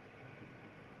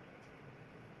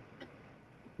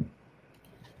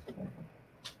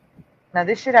 Now,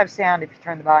 this should have sound if you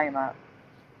turn the volume up.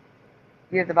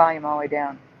 You have the volume all the way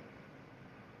down.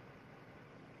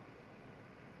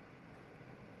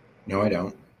 No, I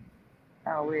don't.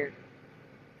 Oh, weird.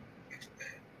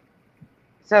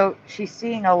 So she's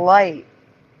seeing a light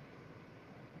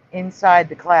inside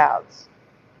the clouds.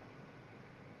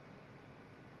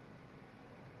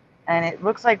 And it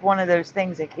looks like one of those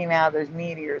things that came out of those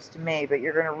meteors to me, but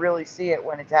you're going to really see it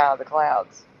when it's out of the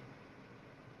clouds.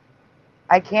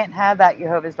 I can't have that,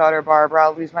 Jehovah's daughter Barbara.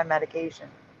 I'll lose my medication.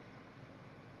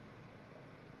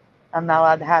 I'm not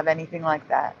allowed to have anything like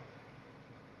that.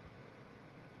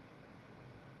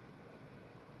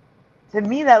 To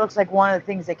me, that looks like one of the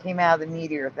things that came out of the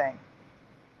meteor thing.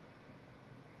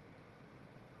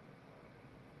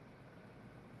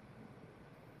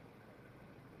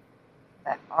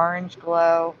 That orange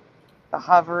glow. the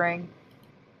hovering.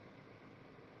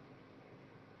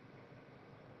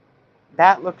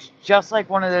 That looks just like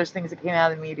one of those things that came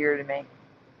out of the meteor to me.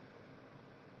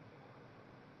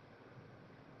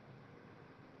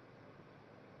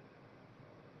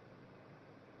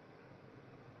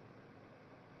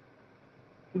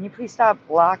 Can you please stop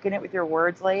blocking it with your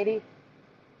words, lady?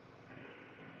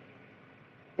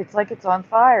 It's like it's on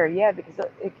fire. Yeah, because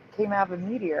it came out of a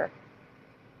meteor.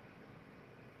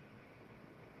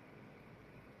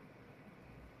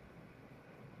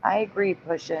 I agree,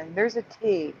 Pushin. There's a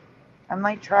tea. I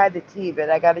might try the tea, but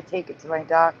I got to take it to my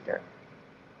doctor.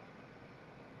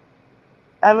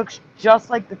 That looks just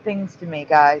like the things to me,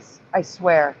 guys. I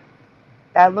swear.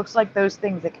 That looks like those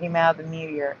things that came out of the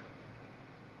meteor.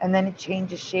 And then it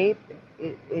changes shape.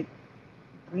 It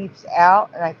leaps out,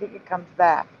 and I think it comes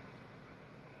back.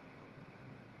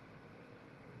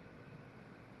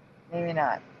 Maybe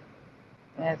not.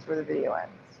 And that's where the video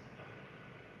ends.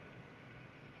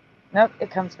 Nope,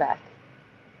 it comes back.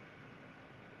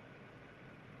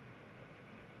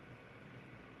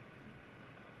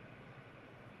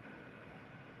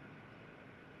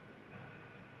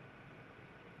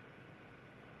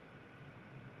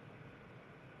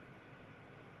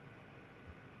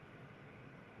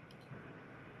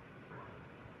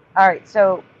 All right,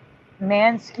 so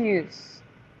Manscuse.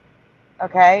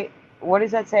 Okay, what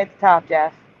does that say at the top,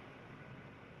 Jeff?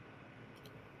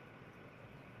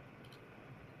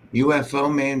 UFO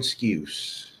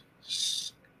Manscuse.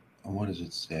 What does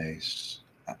it say?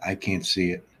 I can't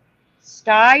see it.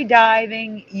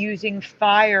 Skydiving using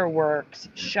fireworks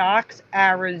shocks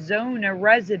Arizona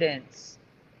residents.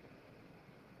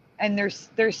 And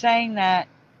they're saying that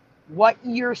what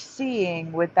you're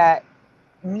seeing with that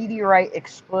meteorite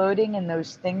exploding and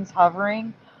those things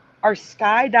hovering are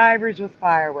skydivers with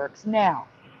fireworks. Now,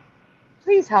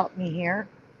 please help me here.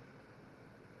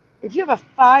 If you have a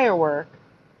firework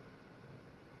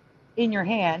in your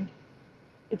hand,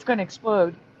 it's going to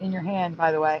explode in your hand,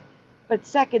 by the way. But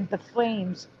second, the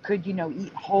flames could,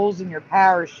 eat holes in your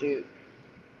parachute.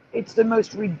 It's the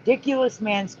most ridiculous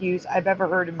Manscuse I've ever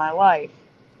heard in my life.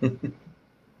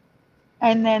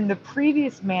 And then the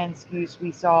previous Manscuse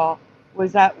we saw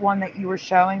was that one that you were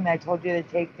showing that I told you to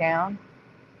take down,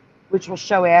 which we'll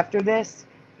show after this.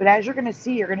 But as you're going to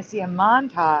see a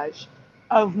montage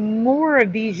of more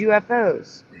of these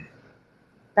UFOs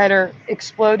that are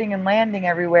exploding and landing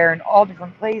everywhere in all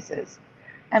different places.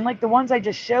 And like the ones I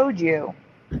just showed you,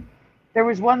 there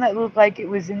was one that looked like it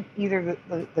was in either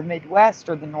the Midwest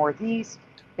or the Northeast,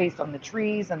 based on the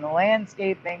trees and the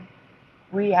landscaping.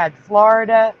 We had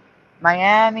Florida,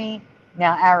 Miami,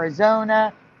 now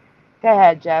Arizona. Go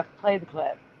ahead, Jeff, play the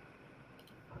clip.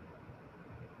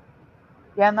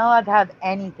 Yeah, I'm not allowed to have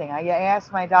anything. I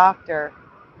asked my doctor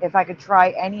if I could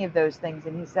try any of those things,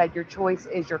 and he said your choice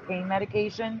is your pain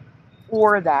medication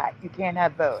or that. You can't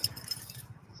have both.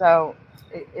 So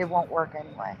it won't work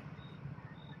anyway.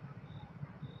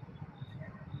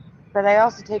 But I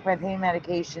also take my pain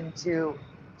medication to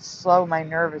slow my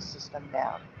nervous system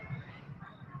down.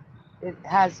 It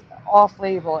has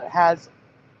off-label, it has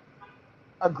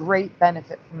a great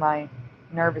benefit for my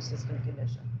nervous system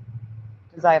condition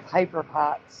because I have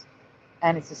hyperpots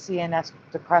and it's a CNS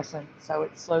depressant, so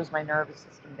it slows my nervous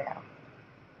system down,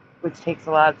 which takes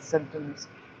a lot of symptoms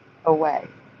away.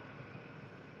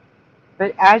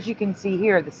 But as you can see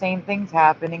here, the same thing's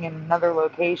happening in another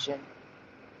location.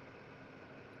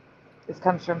 This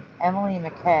comes from Emily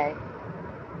McKay.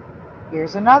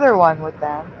 Here's another one with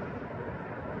them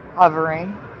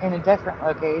hovering in a different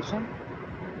location.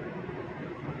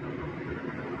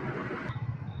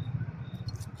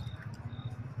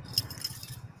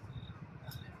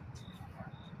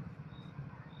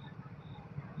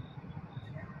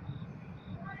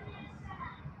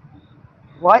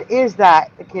 What is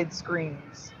that? The kid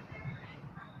screams.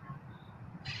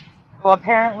 Well,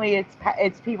 apparently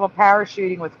it's people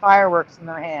parachuting with fireworks in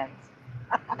their hands.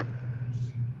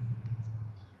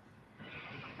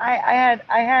 I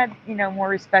had more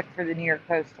respect for the New York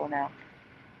Postal now.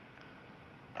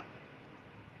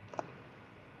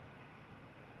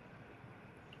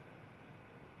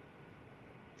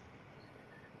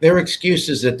 Their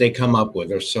excuses that they come up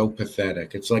with are so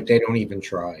pathetic. It's like they don't even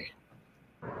try.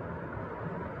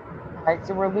 All right,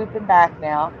 so we're looping back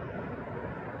now.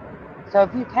 So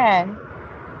if you can,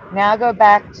 now go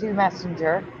back to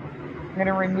Messenger. I'm going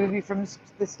to remove you from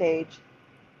the stage.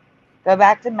 Go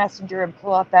back to Messenger and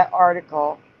pull up that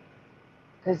article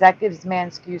because that gives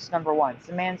Manscuse number 1.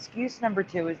 So Manscuse number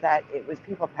 2 is that it was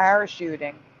people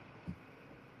parachuting,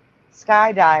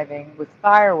 skydiving with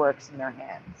fireworks in their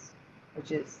hands,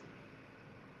 which is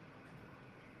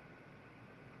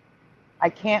I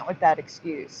can't with that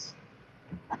excuse.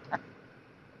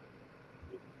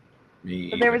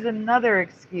 Me But there was another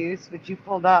excuse which you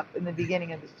pulled up in the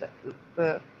beginning of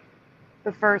the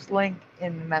first link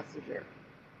in the messenger.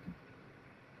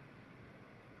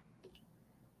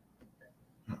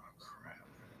 Oh crap!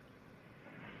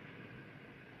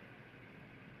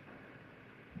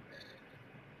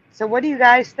 So what do you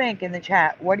guys think in the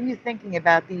chat? What are you thinking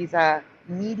about these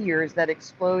meteors that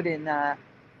explode in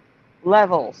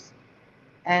levels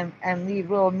and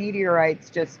leave little meteorites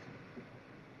just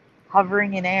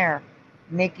hovering in air,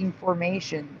 making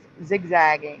formations,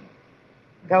 zigzagging,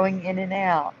 going in and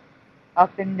out,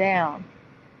 up and down,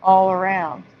 all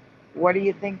around? What are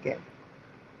you thinking?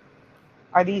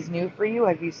 Are these new for you?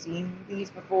 Have you seen these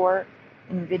before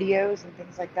in videos and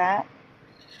things like that?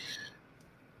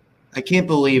 I can't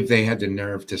believe they had the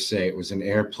nerve to say it was an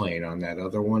airplane on that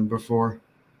other one before.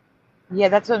 Yeah,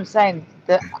 that's what I'm saying.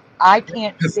 I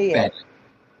can't see it.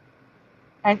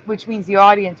 And which means the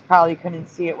audience probably couldn't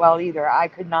see it well either. I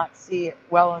could not see it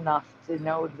well enough to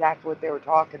know exactly what they were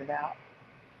talking about.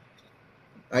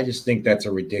 I just think that's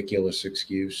a ridiculous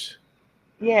excuse.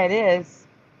 Yeah, it is.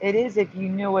 It is if you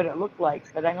knew what it looked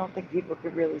like, but I don't think people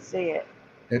could really see it.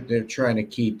 They're trying to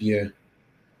keep you,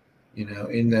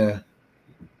 in the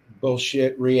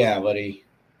bullshit reality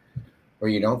where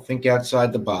you don't think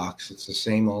outside the box. It's the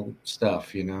same old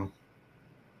stuff,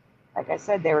 Like I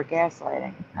said, they were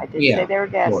gaslighting. I did Yeah, say they were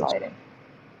of course. gaslighting.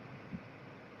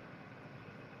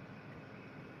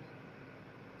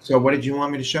 So what did you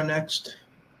want me to show next?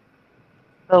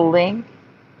 The link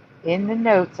in the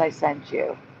notes I sent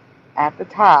you at the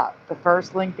top, the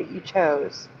first link that you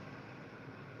chose,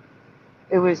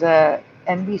 it was a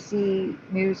NBC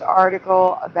News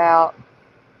article about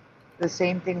the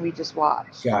same thing we just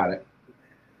watched. Got it.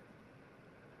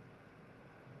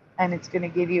 And it's going to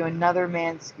give you another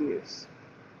man-excuse.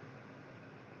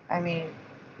 I mean,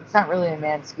 it's not really a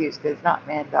man-excuse because it's not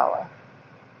Mandela.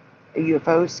 A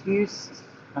UFO excuse?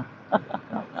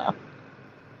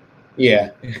 Yeah,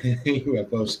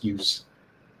 UFO excuse.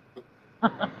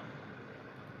 All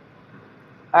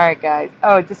right, guys.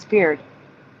 Oh, it disappeared.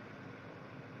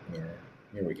 Yeah,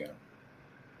 here we go.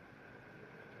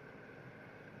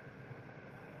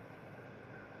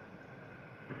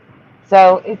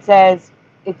 So it says,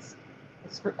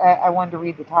 I wanted to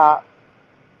read the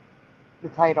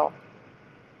title.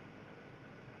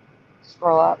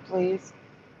 Scroll up, please.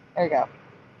 There you go.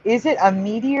 Is it a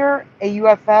meteor, a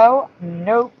UFO?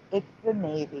 Nope, it's the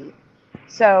Navy.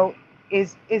 So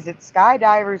is it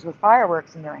skydivers with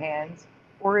fireworks in their hands,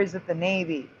 or is it the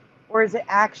Navy, or is it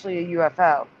actually a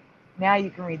UFO? Now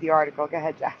you can read the article. Go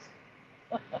ahead, Jack.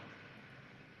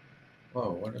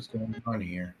 Whoa, what is going on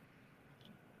here?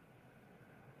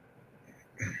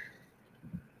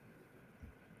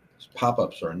 These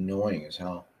pop-ups are annoying as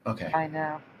hell. Okay. I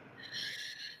know.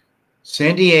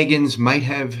 San Diegans might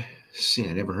have seen.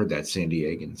 I never heard that, San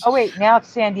Diegans. Oh, wait, now it's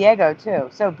San Diego, too.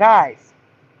 So, guys,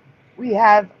 we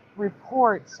have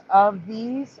reports of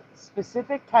these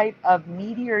specific type of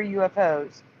meteor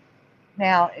UFOs.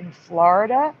 Now, in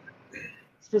Florida,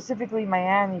 specifically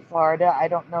Miami, Florida, I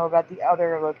don't know about the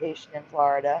other location in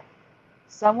Florida,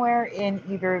 somewhere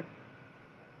in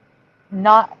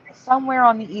somewhere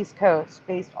on the East Coast,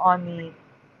 based on the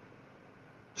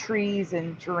trees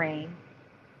and terrain,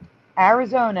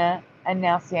 Arizona, and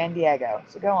now San Diego.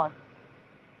 So go on.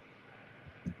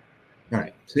 All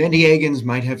right. San Diegans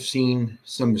might have seen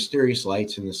some mysterious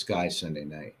lights in the sky Sunday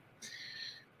night,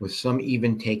 with some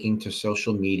even taking to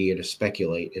social media to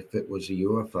speculate if it was a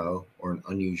UFO or an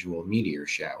unusual meteor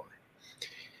shower.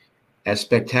 As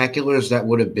spectacular as that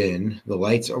would have been, the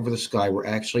lights over the sky were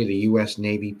actually the U.S.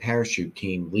 Navy parachute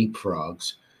team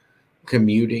Leapfrogs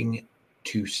commuting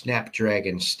to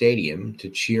Snapdragon Stadium to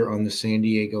cheer on the San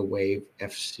Diego Wave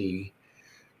FC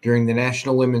during the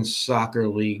National Women's Soccer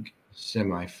League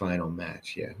semifinal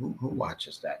match. Yeah, who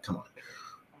watches that? Come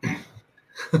on.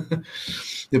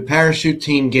 The parachute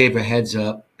team gave a heads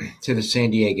up to the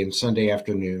San Diegans Sunday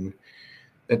afternoon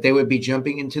that they would be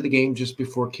jumping into the game just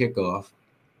before kickoff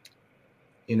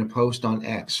in a post on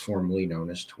X, formerly known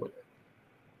as Twitter.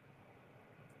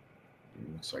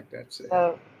 Looks like that's it.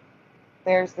 So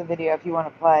there's the video if you want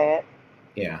to play it.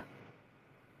 Yeah.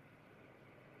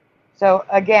 So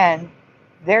again,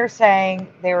 they're saying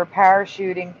they were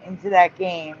parachuting into that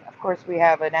game. Of course, we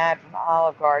have an ad from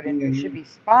Olive Garden who should be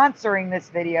sponsoring this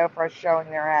video for us showing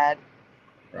their ad.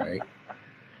 Right.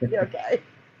 Okay.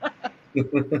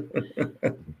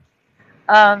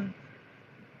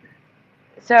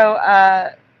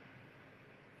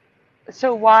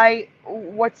 So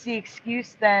what's the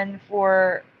excuse then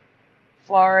for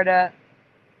Florida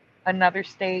another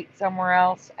state somewhere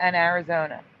else, and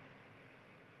Arizona.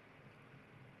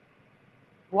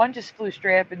 One just flew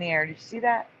straight up in the air. Did you see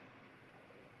that?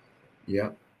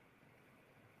 Yeah.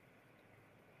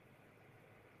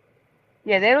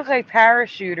 Yeah, they look like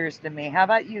parachuters to me. How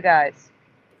about you guys?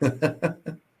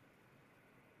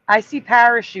 I see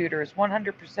parachuters,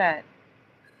 100%.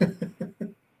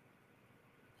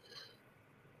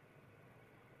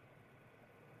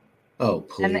 Oh,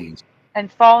 please.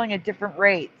 And falling at different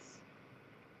rates.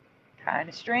 Kind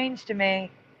of strange to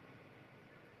me.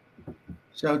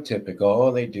 So typical.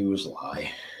 All they do is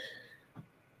lie.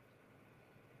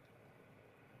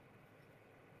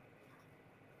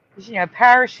 You know,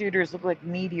 parachuters look like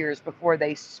meteors before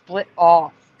they split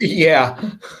off. Yeah.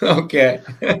 Okay.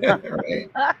 Right.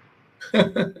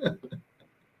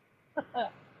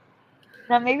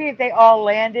 Now, maybe if they all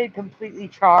landed completely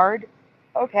charred,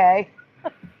 okay.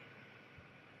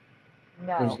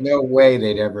 No. There's no way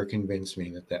they'd ever convince me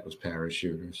that that was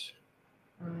parachuters.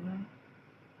 Mm-hmm.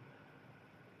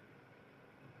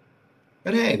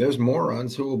 But hey, there's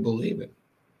morons who will believe it.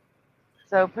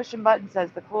 So Pushing Button says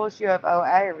the coolest UFO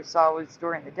I ever saw was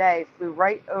during the day. Flew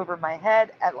right over my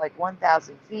head at like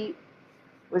 1,000 feet.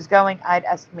 Was going, I'd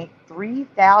estimate,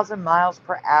 3,000 miles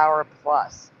per hour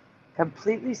plus.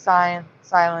 Completely silent.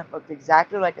 Looked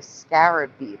exactly like a scarab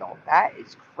beetle. That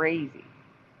is crazy.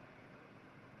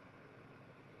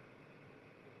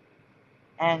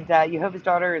 And Jehovah's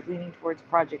Daughter is leaning towards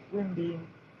Project Moonbeam,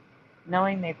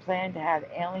 knowing they plan to have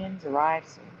aliens arrive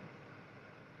soon.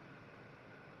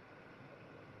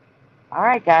 All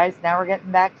right, guys, now we're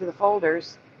getting back to the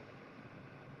folders,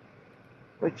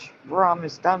 which we're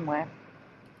almost done with.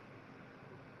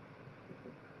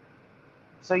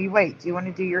 So do you want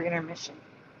to do your intermission?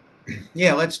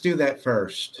 Yeah, let's do that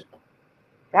first.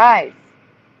 Guys,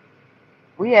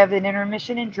 we have an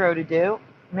intermission intro to do.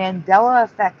 Mandela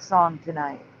Effects song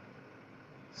tonight.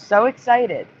 So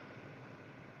excited.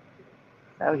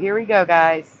 So here we go,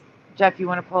 guys. Jeff, you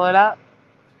want to pull it up?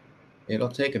 It'll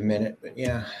take a minute, but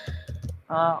yeah.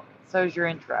 So's your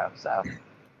intro, so.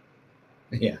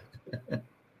 Yeah.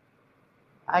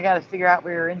 I got to figure out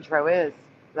where your intro is.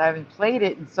 I haven't played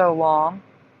it in so long.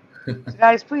 So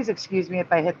guys, please excuse me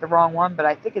if I hit the wrong one, but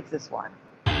I think it's this one.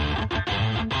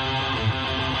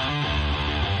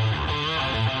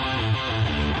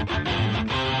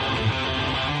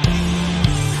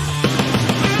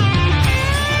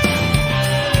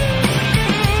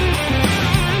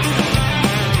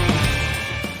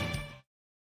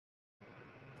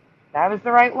 That was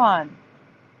the right one.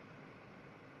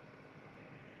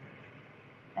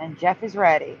 And Jeff is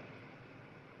ready.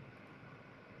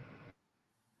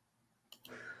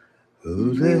 We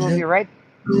will be right back.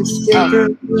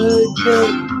 Slow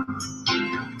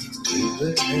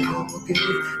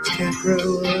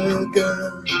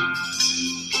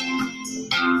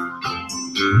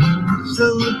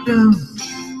down.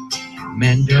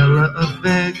 Mandela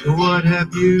effect, what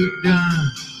have you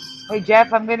done? Hey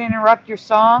Jeff, I'm going to interrupt your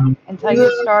song and tell you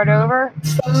to start over.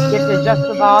 You have to adjust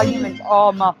the volume. It's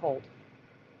all muffled.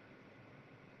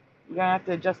 You're going to have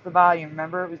to adjust the volume.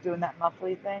 Remember it was doing that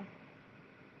muffly thing?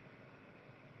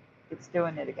 It's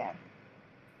doing it again.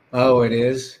 Oh, it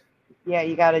is? Yeah,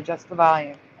 you got to adjust the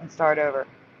volume and start over.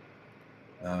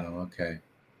 Oh, okay.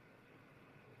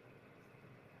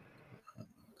 Oh,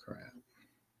 crap.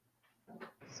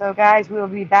 So guys, we will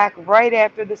be back right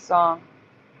after the song.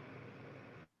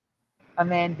 A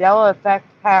Mandela Effect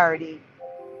parody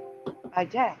by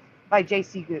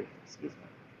JC Goof, excuse me.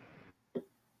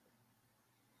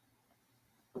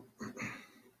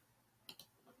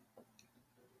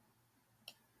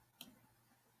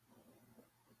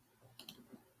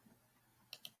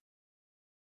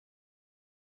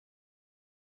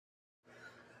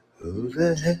 Who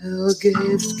the hell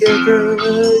gave Scarecrow a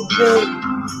gun?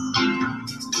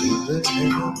 Who the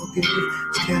hell gave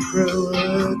Scarecrow a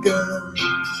gun?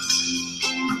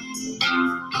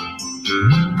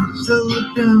 Slow it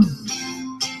down.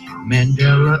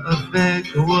 Mandela effect,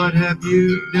 what have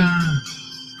you done?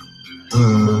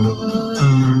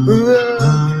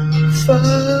 Fuck.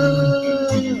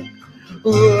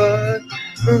 What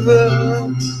the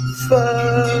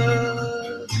fuck?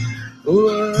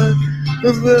 What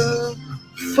the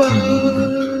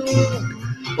fuck?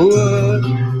 What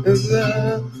the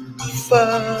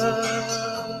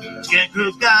fuck?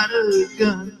 Scarecrow got a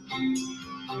gun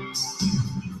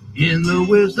in the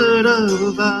Wizard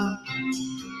of Oz.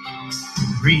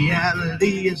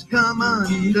 Reality has come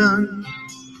undone.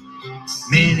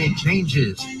 Many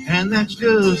changes, and that's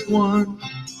just one.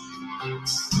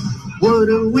 What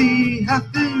do we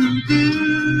have to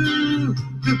do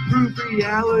to prove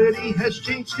reality has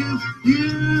changed to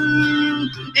you.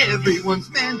 Everyone's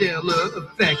Mandela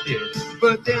affected,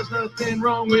 but there's nothing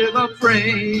wrong with a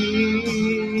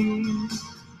frame.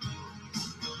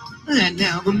 And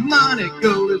now the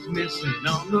monocle is missing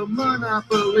on the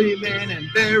Monopoly Man, and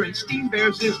Steam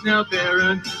Bears is now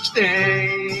Scarecrow's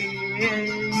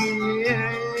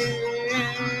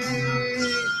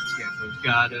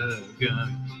got a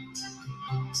gun.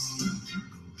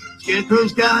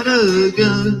 Scarecrow's got a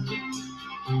gun.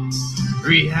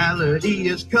 Reality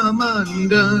has come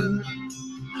undone.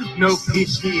 No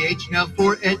PCH now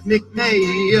for Ed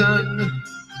McMahon.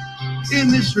 In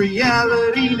this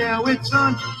reality now it's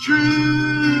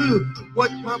untrue. What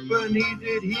company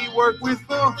did he work with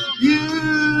for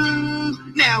you?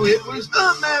 Now it was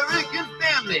American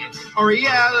Family. Our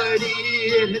reality,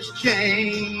 it has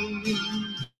changed.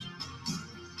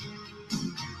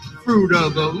 Fruit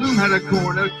of the Loom had a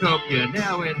cornucopia.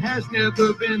 Now it has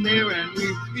never been there, and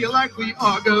we feel like we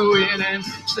are going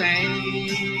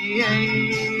insane.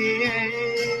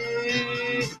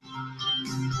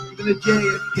 Even the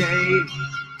JFK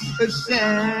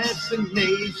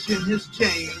assassination has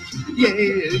changed. Yeah.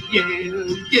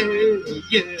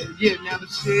 Now the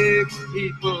 6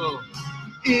 people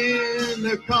in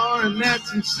the car, and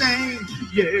that's insane.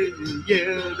 Yeah,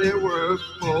 there were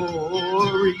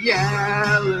 4.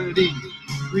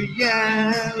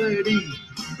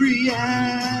 Reality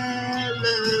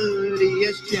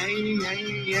has changed.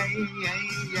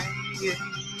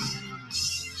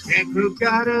 Scarecrow's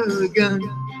got a gun.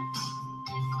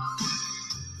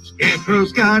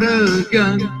 Scarecrow's got a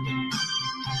gun.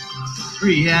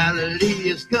 Reality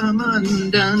has come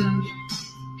undone.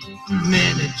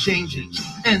 Many changes,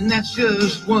 and that's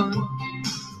just one.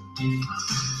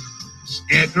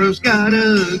 Scarecrow's got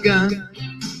a gun.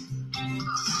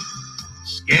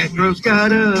 Scarecrow's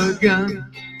got a gun.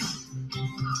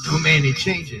 So many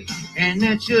changes, and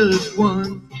that's just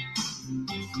one.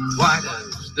 Why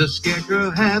does the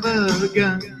Scarecrow have a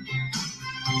gun?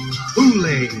 Who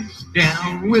lays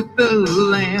down with the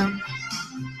lamb?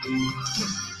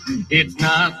 It's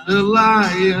not the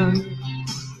lion.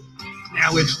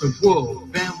 Now it's the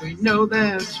wolf, and we know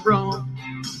that's wrong.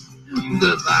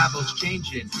 The Bible's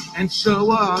changing, and so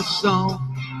are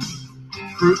songs.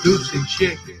 Fruit Loops and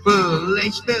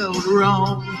Chick-fil-A spelled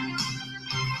wrong.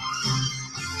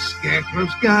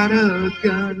 Scarecrow's got a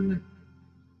gun.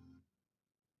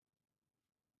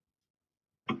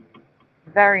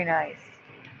 Very nice.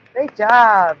 Great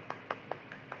job.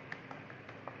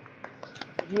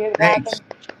 Did you hear the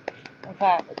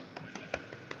clapping?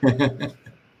 Okay.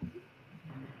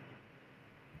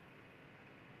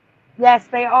 Yes,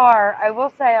 they are. I will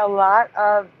say a lot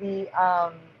of the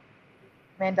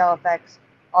Mandela effects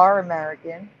are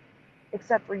American,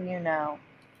 except for,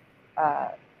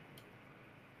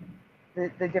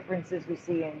 the differences we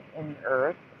see in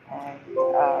Earth and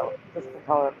just the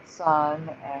color of the sun,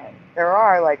 and there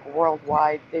are like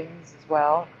worldwide things as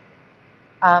well.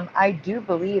 I do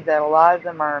believe that a lot of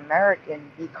them are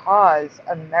American because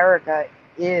America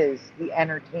is the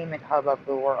entertainment hub of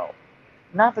the world.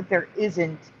 Not that there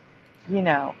isn't,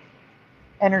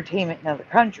 entertainment in other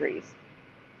countries,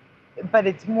 but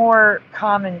it's more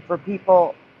common for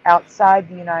people outside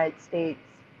the United States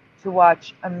to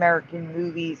watch American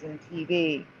movies and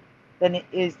TV than it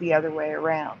is the other way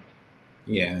around.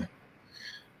 Yeah.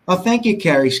 Well, thank you,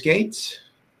 Carrie Skates.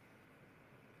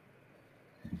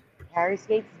 Harry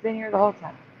Skates has been here the whole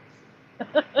time.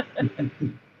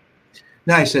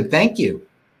 No, I said thank you.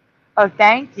 Oh,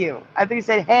 thank you. I think you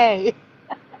said, hey.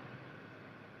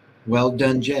 Well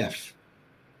done, Jeff.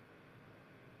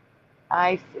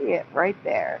 I see it right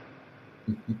there.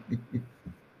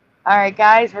 All right,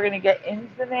 guys, we're going to get into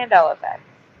the Mandela effects.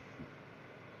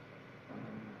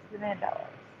 The Mandelas.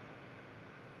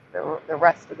 The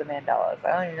rest of the Mandelas.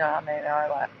 I don't even know how many there are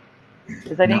left.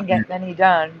 Because I didn't get many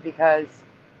done because,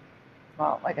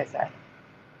 well, like I said,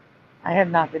 I have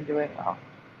not been doing well.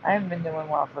 I haven't been doing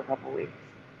well for a couple weeks.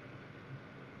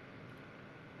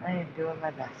 I am doing my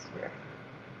best here.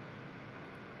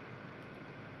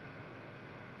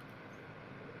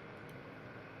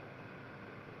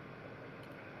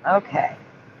 Okay.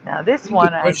 Now this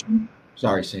one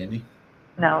Sorry, Sandy.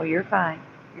 No, you're fine.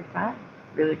 You're fine.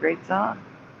 Really great song.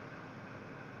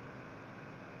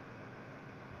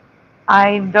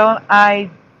 I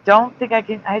don't think I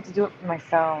can. I have to do it from my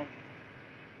phone.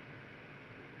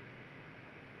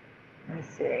 Let me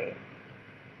see.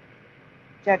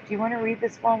 Jeff, do you want to read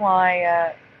this one while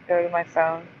I go to my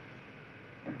phone?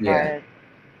 Yeah.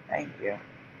 Thank you.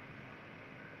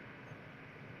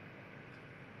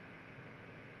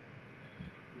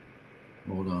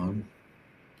 Hold on.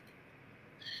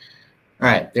 All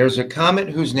right, there's a comet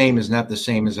whose name is not the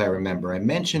same as I remember. I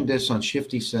mentioned this on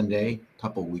Shifty Sunday a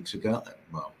couple weeks ago.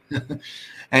 Well,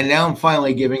 and now I'm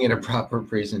finally giving it a proper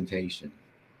presentation.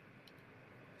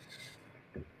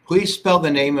 Please spell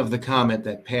the name of the comet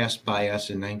that passed by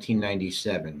us in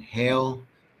 1997.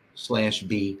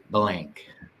 Hale/B blank.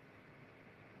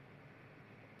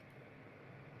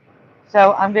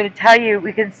 So I'm going to tell you,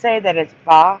 we can say that it's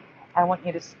Ba. I want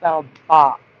you to spell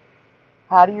Ba.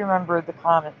 How do you remember the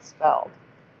comet spelled?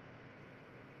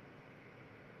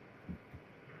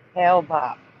 Hale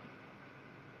Ba.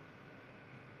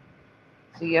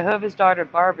 So Jehovah's daughter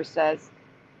Barbara says,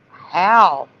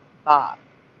 Hal Ba.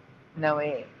 No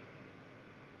E.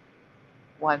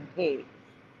 1 P.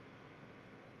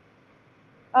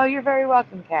 Oh, you're very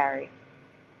welcome, Carrie.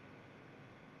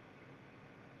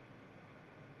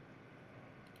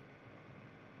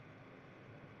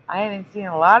 I haven't seen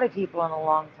a lot of people in a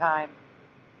long time.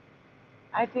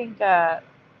 I think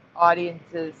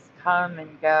audiences come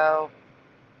and go.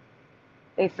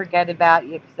 They forget about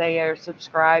you because they are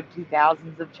subscribed to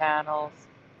thousands of channels.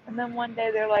 And then one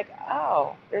day they're like,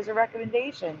 oh, there's a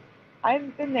recommendation. I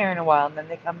haven't been there in a while. And then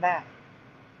they come back.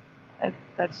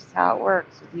 That's just how it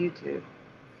works with YouTube.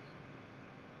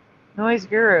 Noise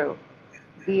Guru.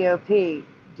 BOP.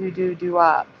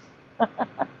 Do-do-do-ops.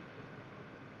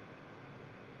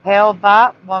 Hail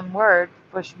bot, 1 word.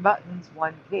 Push buttons,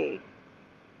 1 P.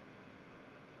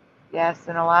 Yes,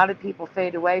 and a lot of people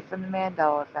fade away from the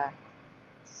Mandela effect.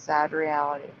 It's a sad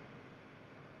reality.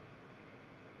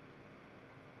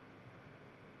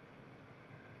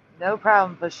 No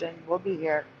problem, Pushing. We'll be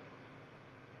here.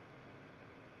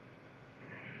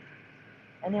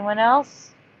 Anyone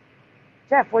else?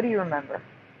 Jeff, what do you remember?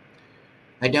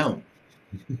 I don't.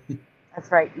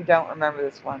 That's right. You don't remember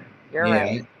this one. You're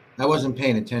right. I wasn't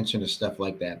paying attention to stuff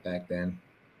like that back then.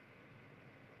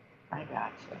 I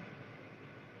gotcha.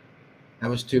 I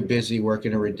was too busy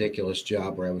working a ridiculous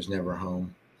job where I was never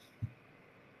home.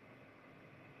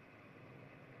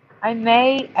 I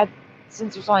may,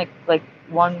 since there's only like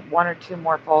one or two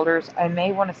more folders, I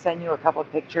may want to send you a couple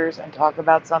of pictures and talk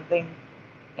about something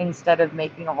instead of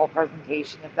making a whole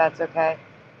presentation, if that's okay.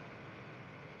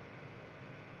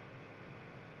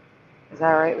 Is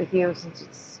that all right with you, since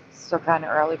it's still kind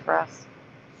of early for us?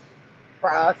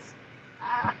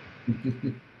 Ah.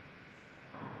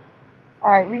 All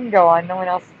right, we can go on. No one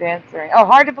else is answering. Oh,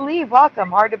 Hard to Believe.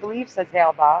 Welcome. Hard to Believe, says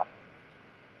Hail Bob.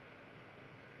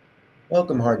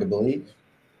 Welcome, Hard to Believe.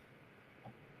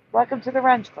 Welcome to the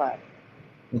Wrench Club.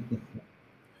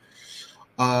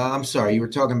 I'm sorry, you were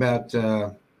talking about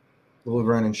the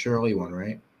Laverne and Shirley one,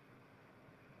 right?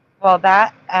 Well,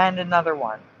 that and another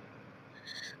one.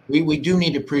 We do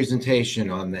need a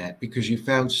presentation on that because you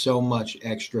found so much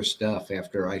extra stuff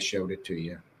after I showed it to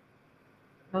you.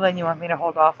 Well, then you want me to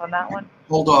hold off on that one?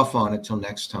 Hold off on it till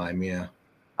next time, yeah.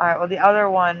 All right, well, the other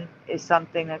one is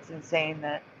something that's insane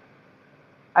that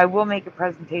I will make a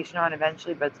presentation on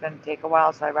eventually, but it's going to take a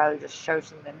while, so I'd rather just show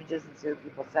some images and see what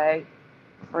people say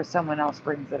before someone else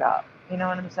brings it up. You know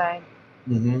what I'm saying?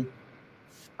 Mm-hmm.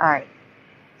 All right.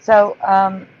 So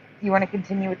you want to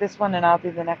continue with this one, and I'll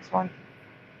do the next one?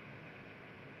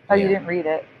 Oh, yeah. You didn't read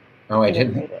it. Oh, I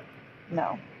didn't read it.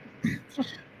 No.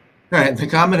 All right. The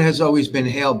comment has always been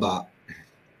Hail Bop.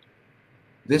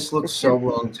 This looks so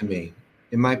wrong to me.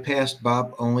 In my past,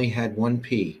 Bop only had 1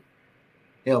 P.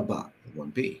 Hail Bop,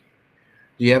 1 P.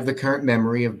 Do you have the current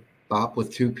memory of Bop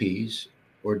with 2 Ps,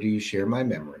 or do you share my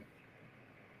memory?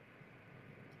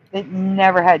 It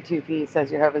never had 2 Ps, says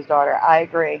Jehovah's daughter. I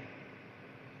agree.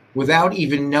 Without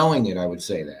even knowing it, I would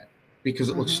say that, because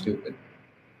it looks stupid.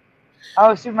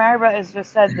 Oh, Super Mario Bros.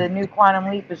 Just said the new Quantum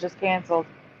Leap is just canceled.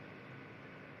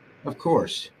 Of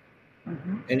course.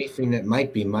 Anything that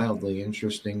might be mildly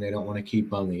interesting, they don't want to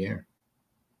keep on the air.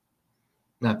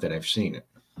 Not that I've seen it.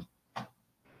 All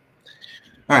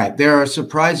right. There are a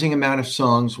surprising amount of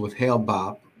songs with Hail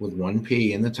Bop with 1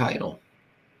 P in the title.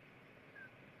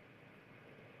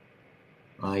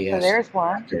 Ah, yes. So there's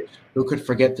one. Who could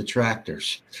forget the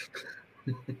tractors?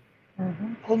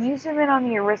 Can you zoom in on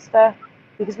the Arista?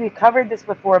 Because we covered this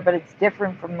before, but it's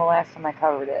different from the last time I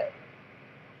covered it.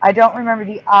 I don't remember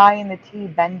the I and the T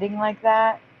bending like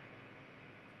that.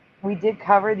 We did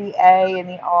cover the A and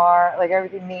the R, like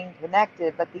everything being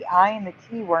connected, but the I and the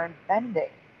T weren't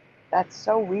bending. That's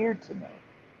so weird to me.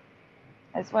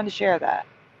 I just wanted to share that.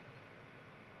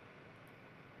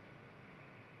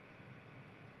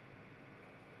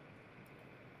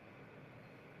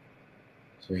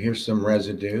 So here's some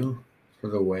residue for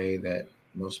the way that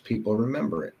most people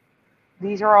remember it.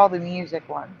 These are all the music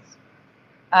ones.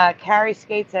 Carrie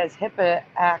Skate says HIPAA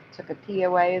Act took a P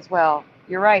away as well.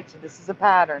 You're right, so this is a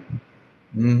pattern.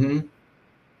 Mm-hmm.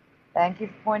 Thank you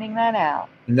for pointing that out.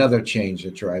 Another change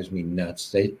that drives me nuts.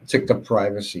 They took the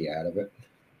privacy out of it.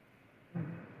 Of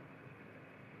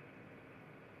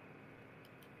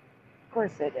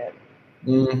course they did.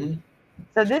 Mm-hmm.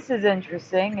 So this is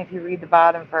interesting if you read the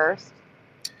bottom first.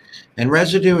 And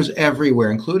residue is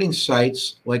everywhere, including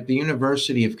sites like the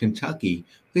University of Kentucky,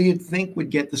 who you'd think would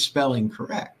get the spelling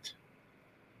correct.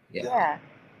 Yeah.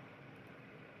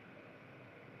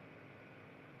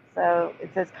 So it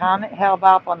says Comet Hail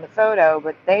Bop on the photo,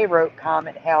 but they wrote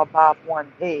Comet Hail Bop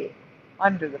 1P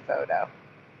under the photo.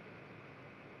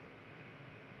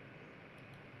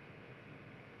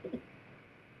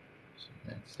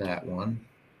 That's that one.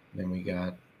 Then we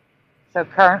got... So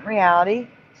current reality,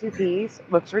 2 Ps,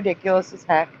 looks ridiculous as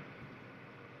heck.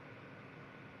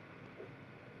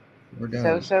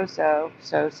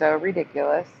 So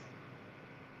ridiculous.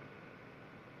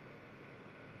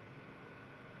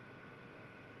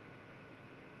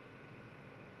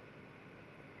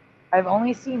 I've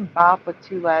only seen bop with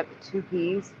 2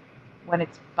 Ps when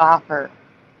it's bopper.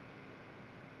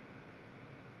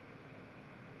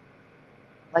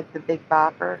 Like the big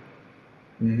bopper.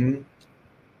 Mm-hmm.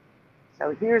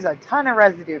 So here's a ton of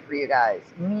residue for you guys.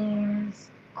 Memes,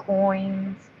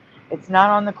 coins. It's not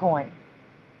on the coin.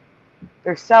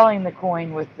 They're selling the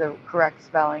coin with the correct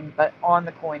spelling, but on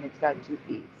the coin it's got 2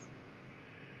 Ps.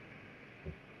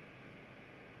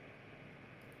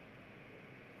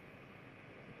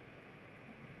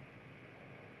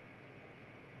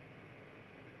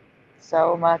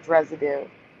 So much residue.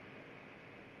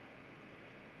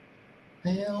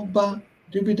 Hail ba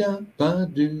dooby da ba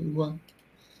doo.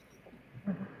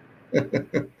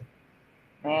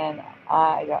 Man,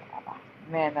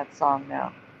 that song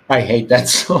now. I hate that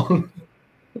song.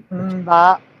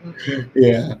 Bop.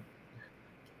 Yeah.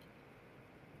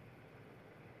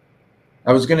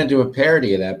 I was going to do a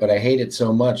parody of that, but I hate it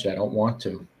so much I don't want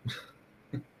to.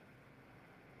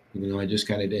 Even though I just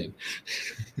kind of did.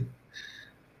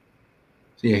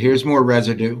 So yeah, here's more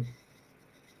residue.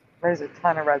 There's a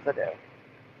ton of residue.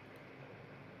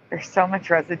 There's so much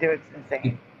residue, it's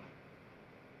insane.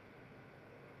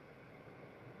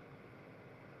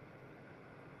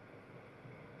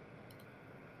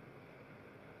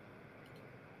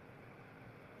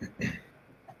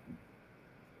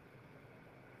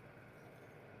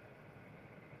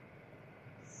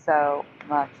 So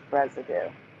much residue.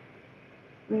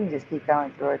 You can just keep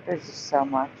going through it. There's just so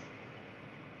much.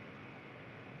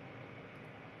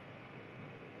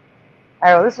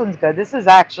 Oh, this one's good. This is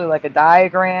actually like a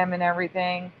diagram and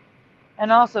everything.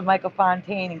 And also Michael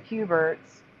Fontaine and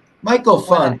Cubert's. Michael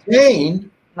Fontaine?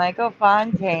 Michael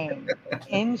Fontaine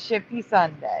in Shifty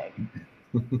Sunday.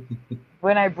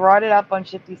 When I brought it up on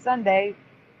Shifty Sunday,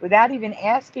 without even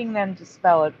asking them to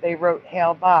spell it, they wrote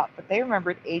Hail Bop, but they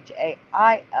remembered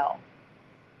H-A-I-L.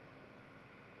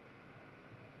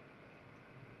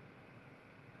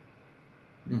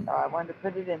 So I wanted to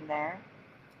put it in there.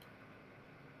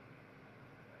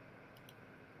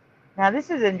 Now this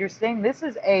is interesting. This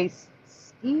is a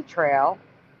ski trail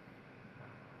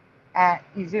at,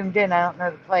 you zoomed in, I don't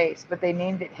know the place, but they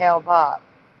named it Hail Bop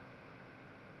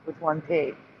with 1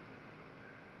 P.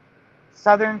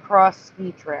 Southern Cross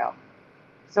Ski Trail.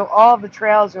 So all the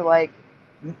trails are like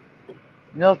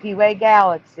Milky Way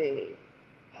Galaxy,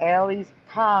 Haley's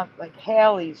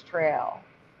Trail,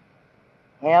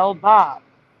 Hail Bop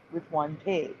with 1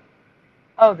 P.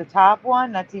 Oh, the top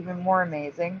one, that's even more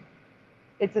amazing.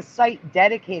 It's a site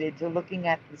dedicated to looking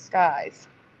at the skies,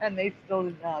 and they still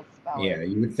did not spell it. Yeah,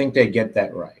 you would think they'd get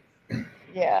that right.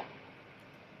 Yeah.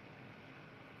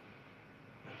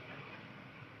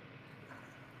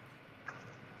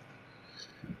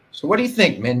 So what do you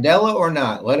think, Mandela or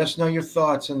not? Let us know your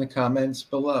thoughts in the comments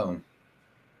below.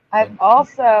 I've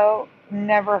also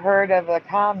never heard of a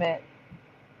comet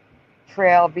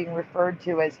trail being referred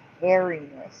to as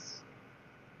hairiness.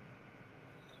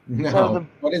 No, so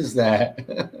what is that?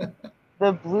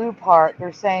 The blue part,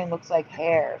 they're saying looks like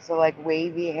hair. So like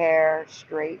wavy hair,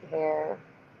 straight hair.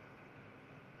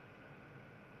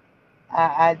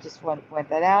 I just want to point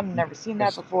that out. I've never seen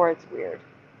that before. It's weird.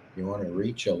 You want to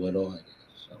reach a little, I guess.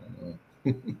 I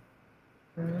don't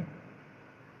know.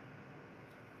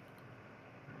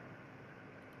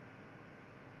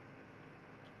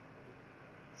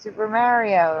 Super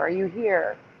Mario, are you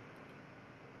here?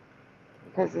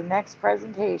 Because the next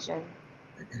presentation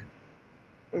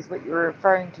is what you were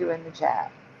referring to in the chat.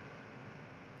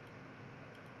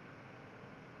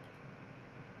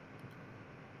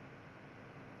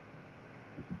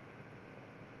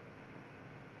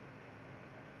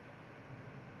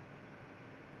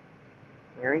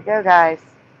 Here we go, guys.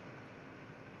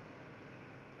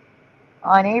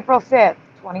 On April 5th,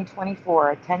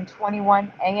 2024, at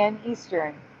 10:21 a.m.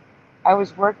 Eastern, I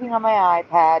was working on my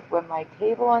iPad when my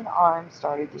table and arm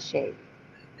started to shake.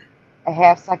 A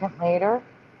half second later,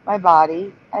 my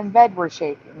body and bed were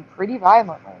shaking pretty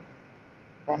violently.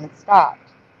 Then it stopped.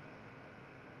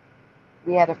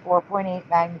 We had a 4.8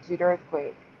 magnitude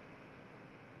earthquake.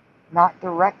 Not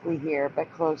directly here,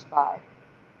 but close by.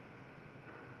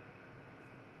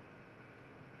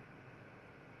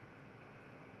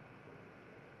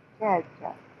 Yeah,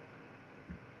 Jeff.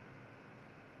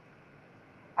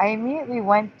 I immediately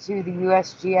went to the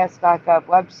USGS.gov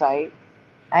website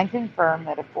and confirmed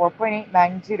that a 4.8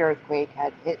 magnitude earthquake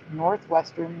had hit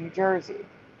northwestern New Jersey,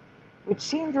 which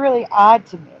seemed really odd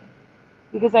to me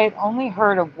because I had only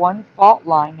heard of one fault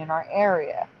line in our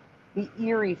area, the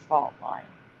Erie fault line,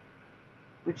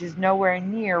 which is nowhere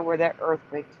near where that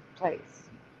earthquake took place.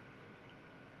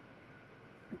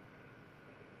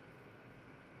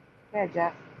 Yeah,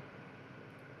 Jeff.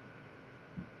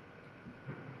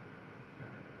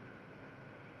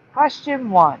 Question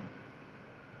 1.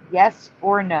 Yes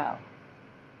or no?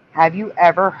 Have you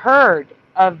ever heard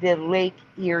of the Lake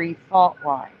Erie fault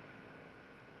line?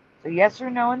 So yes or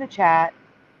no in the chat.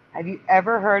 Have you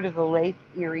ever heard of the Lake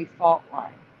Erie fault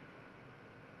line?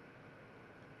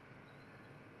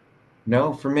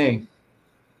 No, for me.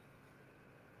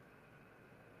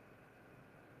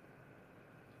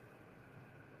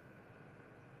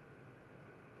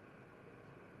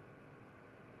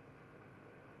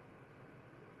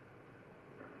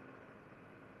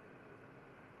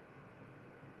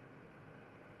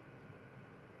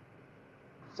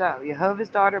 So, Jehovah's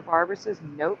Daughter Barbara says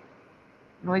nope.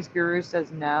 Noise Guru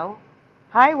says no.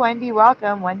 Hi, Wendy.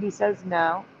 Welcome. Wendy says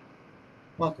no.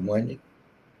 Welcome, Wendy.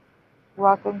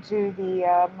 Welcome to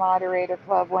the moderator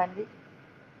club, Wendy.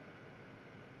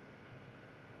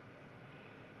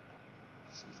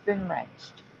 She's been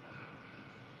wrenched.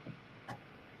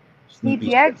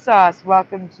 Sneaky Egg Sauce,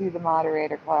 welcome to the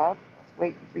moderator club.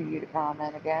 Waiting for you to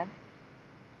comment again.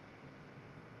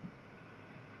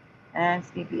 And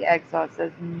Sneaky Egg Sauce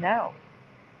says no.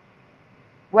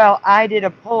 Well, I did a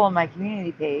poll on my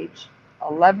community page.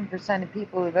 11% of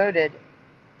people who voted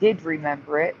did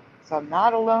remember it, so I'm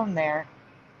not alone there,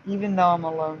 even though I'm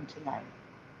alone tonight.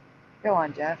 Go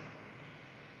on, Jeff.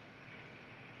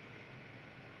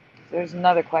 There's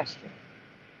another question.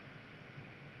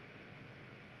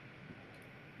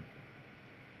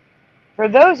 For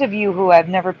those of you who have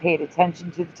never paid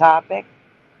attention to the topic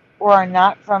or are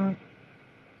not from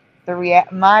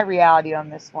my reality on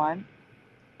this one,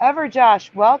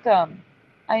 Everjosh, welcome.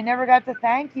 I never got to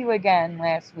thank you again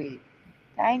last week.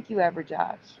 Thank you,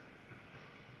 Everjosh.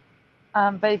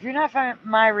 But if you're not from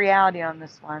my reality on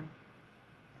this one,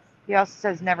 he also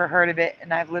says never heard of it,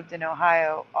 and I've lived in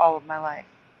Ohio all of my life.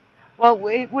 Well,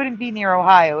 it wouldn't be near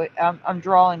Ohio. I'm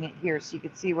drawing it here so you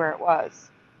could see where it was.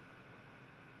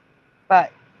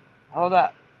 But, hold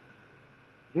up.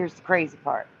 Here's the crazy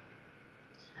part.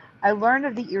 I learned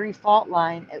of the Erie fault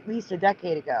line at least a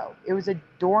decade ago. It was a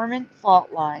dormant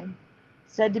fault line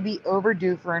said to be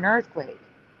overdue for an earthquake.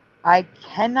 I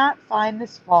cannot find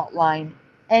this fault line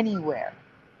anywhere.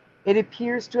 It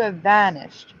appears to have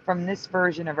vanished from this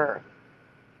version of Earth.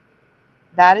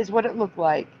 That is what it looked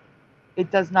like. It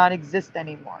does not exist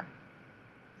anymore.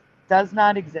 Does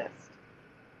not exist.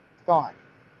 It's gone.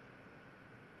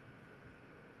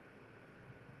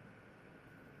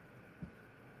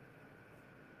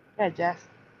 Yeah, Jeff.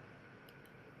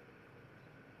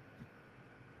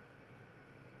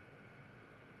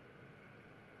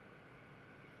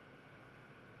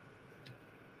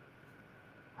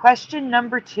 Question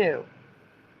number 2.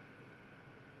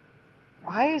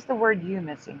 Why is the word "you"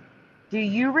 missing? Do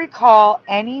you recall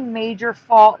any major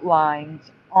fault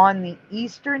lines on the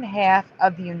eastern half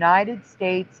of the United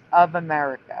States of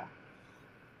America?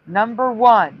 Number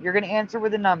 1, you're going to answer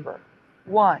with a number.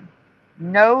 1,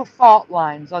 no fault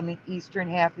lines on the eastern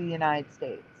half of the United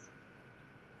States.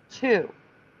 2,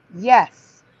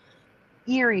 yes,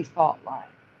 Erie fault line.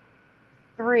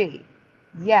 3,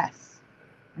 yes,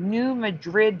 New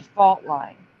Madrid fault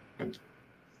line.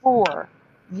 4,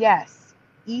 yes,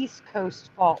 East Coast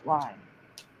fault line.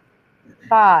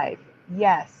 5,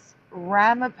 yes,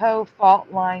 Ramapo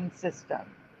fault line system.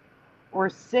 Or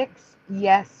 6,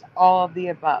 yes, all of the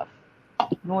above.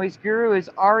 Noise Guru is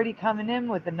already coming in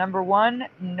with the number 1,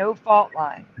 no fault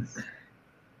lines.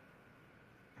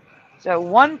 So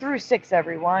 1 through 6,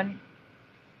 everyone.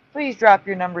 Please drop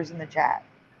your numbers in the chat.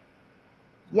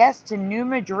 Yes to New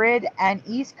Madrid and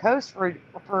East Coast for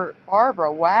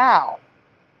Barbara. Wow.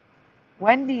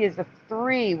 Wendy is a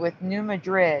 3 with New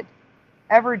Madrid.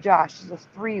 Everjosh is a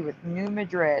 3 with New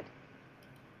Madrid.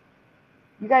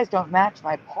 You guys don't match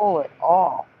my poll at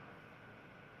all.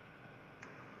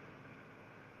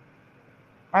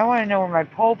 I want to know where my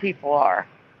poll people are.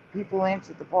 People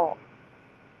answered the poll.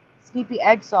 Sneepy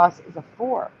egg sauce is a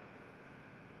 4.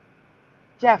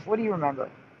 Jeff, what do you remember?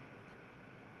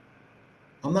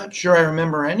 I'm not sure I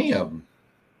remember any of them.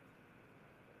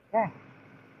 Okay.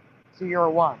 So you're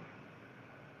a 1.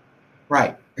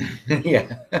 Right.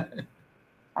 Yeah.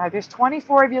 There's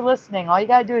 24 of you listening. All you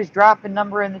got to do is drop a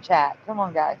number in the chat. Come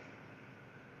on, guys.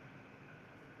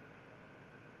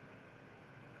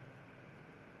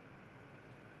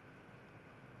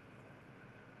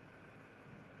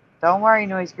 Don't worry,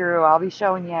 Noise Guru. I'll be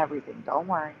showing you everything. Don't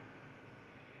worry.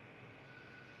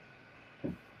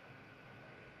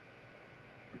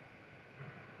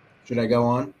 Should I go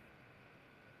on?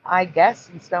 I guess,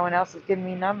 since no one else is giving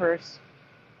me numbers.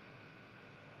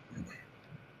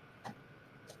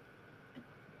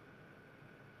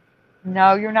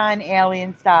 No, you're not an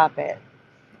alien. Stop it.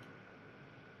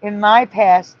 In my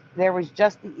past, there was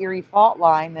just the Erie fault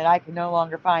line that I can no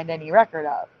longer find any record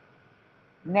of.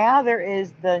 Now there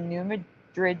is the New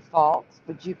Madrid fault,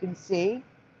 which you can see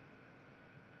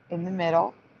in the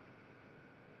middle.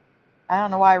 I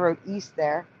don't know why I wrote east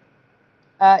there.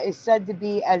 Is said to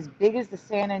be as big as the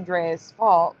San Andreas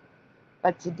fault,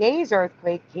 but today's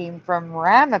earthquake came from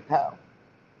Ramapo,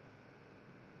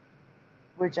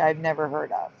 which I've never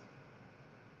heard of.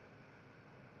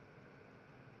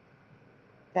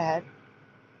 Go ahead.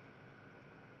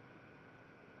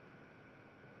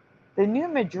 The New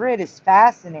Madrid is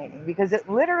fascinating because it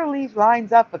literally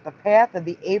lines up with the path of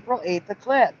the April 8th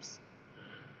eclipse.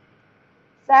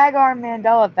 Sagar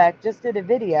Mandela Effect just did a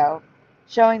video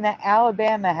showing that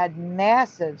Alabama had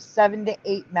massive 7 to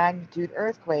 8 magnitude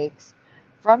earthquakes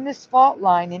from this fault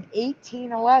line in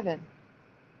 1811.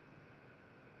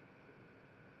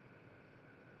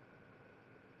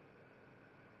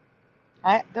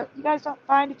 You guys don't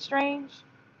find it strange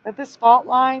that this fault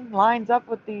line lines up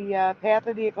with the path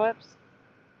of the eclipse?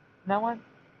 No one?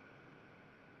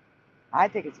 I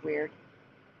think it's weird.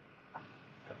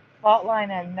 Fault line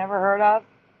I've never heard of,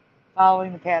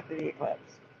 following the path of the eclipse.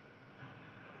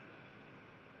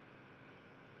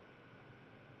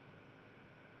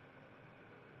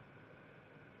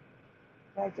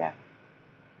 Okay.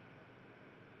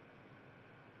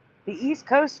 The East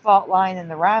Coast fault line and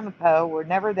the Ramapo were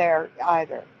never there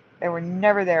either. They were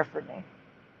never there for me.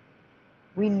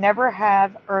 We never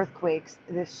have earthquakes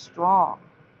this strong.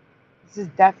 This is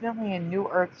definitely a new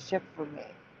earth shift for me.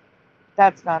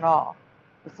 That's not all.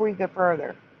 Before you go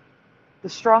further, the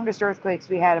strongest earthquakes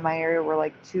we had in my area were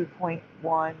like 2.1,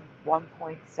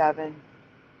 1.7.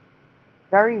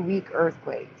 Very weak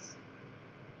earthquakes.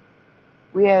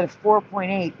 We had a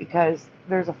 4.8 because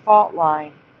there's a fault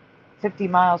line 50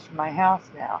 miles from my house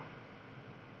now.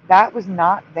 That was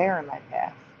not there in my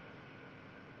path.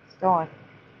 It's going.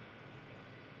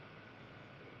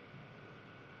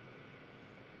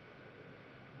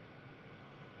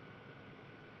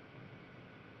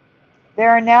 There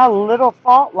are now little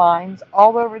fault lines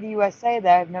all over the USA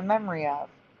that I have no memory of.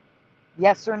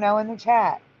 Yes or no in the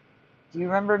chat. Do you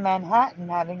remember Manhattan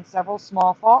having several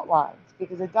small fault lines?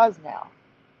 Because it does now.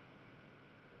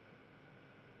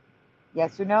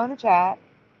 Yes or no in the chat.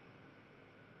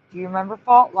 Do you remember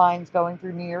fault lines going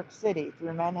through New York City,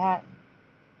 through Manhattan?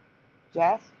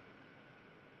 Jess?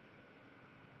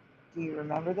 Do you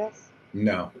remember this?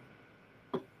 No.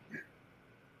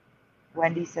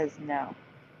 Wendy says no.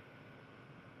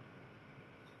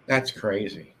 That's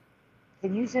crazy.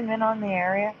 Can you zoom in on the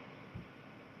area?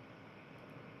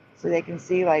 So they can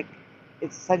see, like,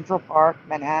 it's Central Park,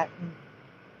 Manhattan,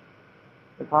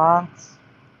 the Bronx.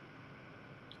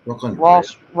 Brooklyn.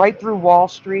 Right through Wall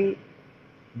Street.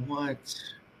 What?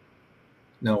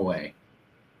 No way.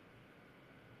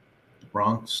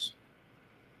 Bronx.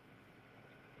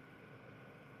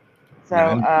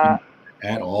 So,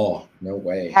 at all. No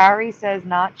way. Harry says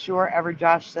not sure.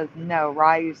 Everjosh says no.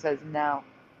 Ryu says no.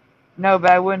 No,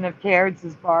 but I wouldn't have cared,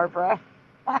 says Barbara.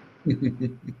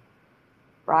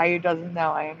 Ryu doesn't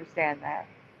know. I understand that.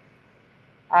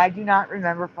 I do not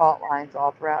remember fault lines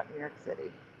all throughout New York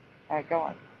City. All right, go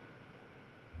on.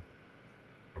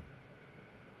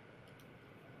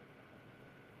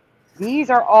 These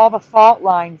are all the fault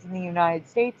lines in the United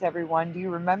States, everyone. Do you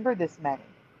remember this many?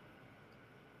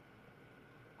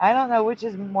 I don't know which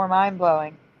is more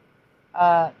mind-blowing.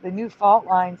 The new fault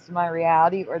lines to my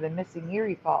reality or the missing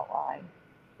Erie fault line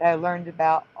that I learned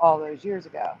about all those years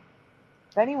ago.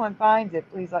 If anyone finds it,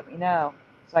 please let me know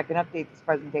so I can update this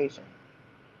presentation.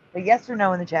 But yes or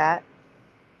no in the chat.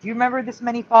 Do you remember this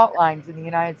many fault lines in the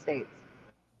United States?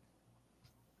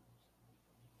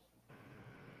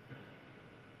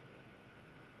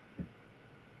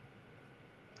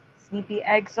 Sneepy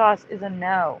egg sauce is a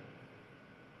no.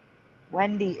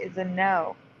 Wendy is a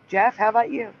no. Jeff, how about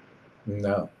you?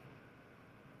 No.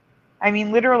 I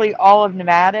mean, literally all of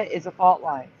Nevada is a fault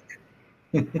line.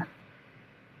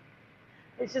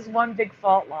 It's just one big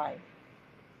fault line.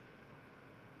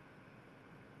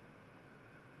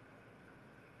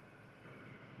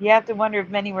 You have to wonder if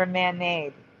many were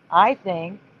man-made. I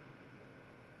think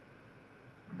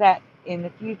that in the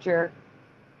future,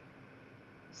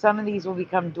 some of these will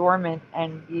become dormant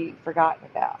and be forgotten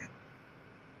about,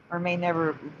 or may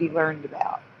never be learned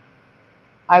about.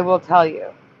 I will tell you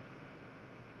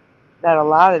that a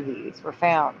lot of these were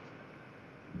found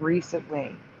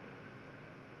recently,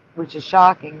 which is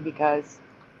shocking because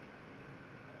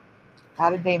how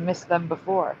did they miss them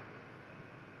before?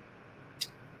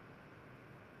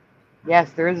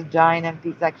 Yes, there is a giant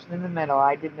empty section in the middle.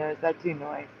 I did notice that too,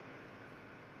 Noise.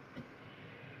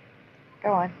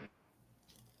 Go on.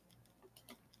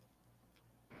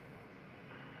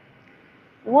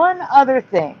 One other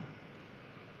thing.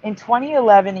 In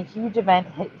 2011, a huge event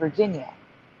hit Virginia.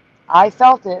 I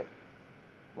felt it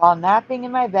while napping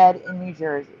in my bed in New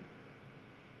Jersey.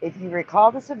 If you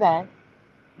recall this event,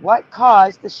 what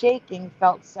caused the shaking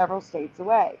felt several states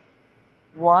away?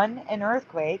 1, an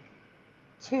earthquake.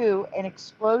 2, an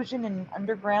explosion in an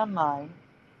underground mine.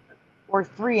 Or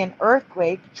 3, an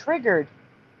earthquake triggered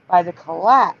by the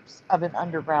collapse of an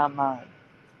underground mine.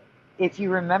 If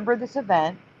you remember this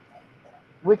event,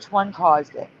 which one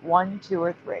caused it? 1, 2,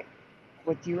 or 3?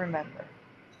 What do you remember?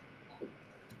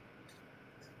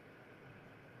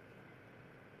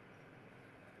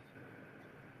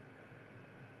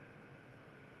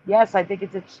 Yes, I think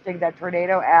it's interesting that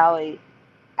Tornado Alley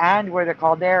and where the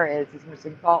caldera is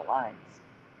missing fault lines.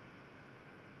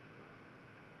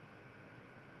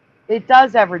 It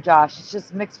does ever, Josh. It's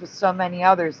just mixed with so many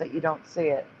others that you don't see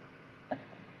it.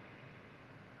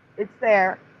 It's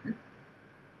there.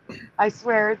 I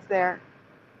swear it's there.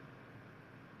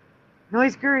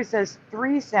 Noise Guru says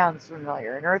 3 sounds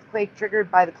familiar. An earthquake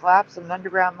triggered by the collapse of an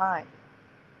underground mine.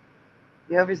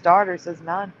 Jehovah's daughter says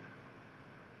none.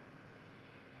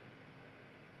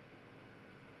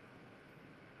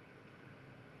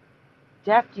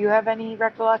 Jeff, do you have any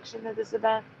recollection of this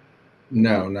event?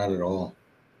 No, not at all.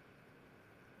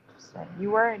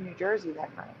 You were in New Jersey that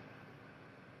night.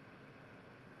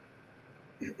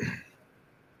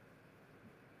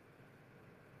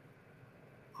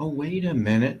 Oh, wait a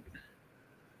minute.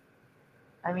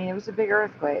 I mean, it was a big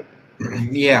earthquake.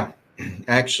 Yeah,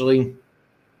 actually,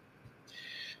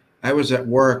 I was at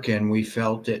work and we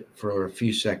felt it for a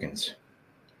few seconds.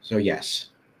 So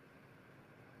yes.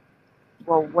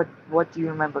 Well, what do you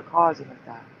remember causing it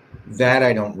then? That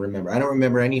I don't remember. I don't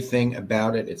remember anything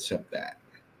about it except that.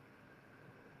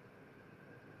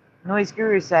 Noise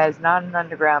Guru says not an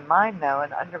underground mine, though,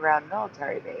 an underground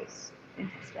military base.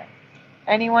 Interesting.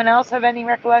 Anyone else have any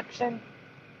recollection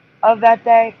of that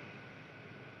day?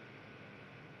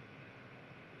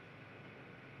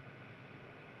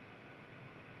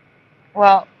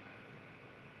 Well,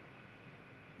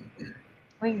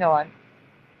 we can go on.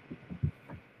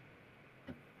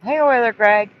 Hey, Oiler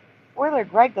Greg. Oiler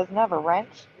Greg doesn't have a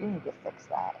wrench. You need to fix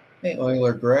that. Hey,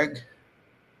 Oiler Greg.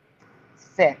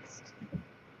 Fixed.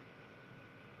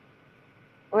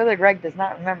 Oiler Greg does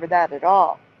not remember that at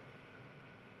all.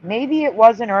 Maybe it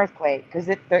was an earthquake, because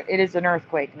it is an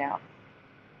earthquake now.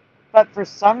 But for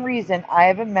some reason, I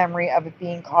have a memory of it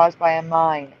being caused by a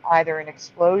mine, either an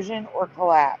explosion or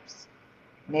collapse.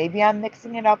 Maybe I'm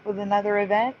mixing it up with another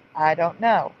event. I don't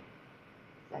know.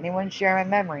 Does anyone share my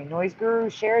memory? Noise Guru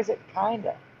shares it,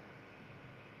 kinda.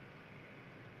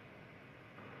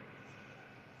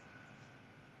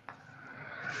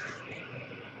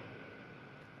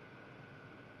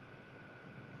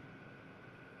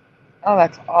 Oh,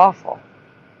 that's awful.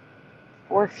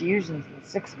 4 fusions in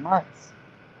 6 months.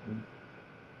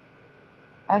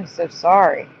 I'm so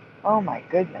sorry. Oh my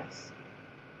goodness.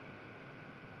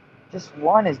 Just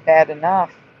 1 is bad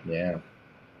enough. Yeah.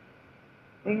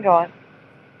 We can go on.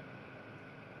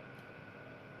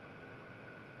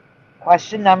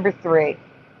 Question number 3.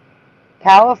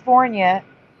 California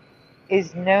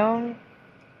is known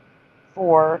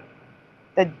for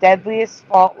the deadliest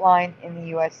fault line in the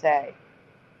USA.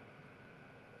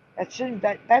 That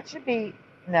should be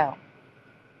no.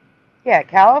 Yeah,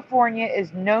 California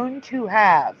is known to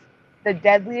have the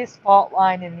deadliest fault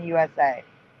line in the USA.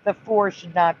 The 4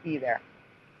 should not be there.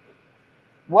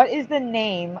 What is the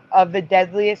name of the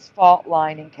deadliest fault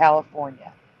line in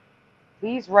California?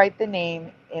 Please write the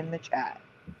name in the chat.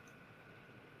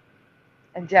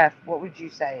 And Jeff, what would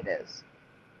you say it is?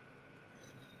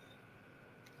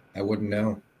 I wouldn't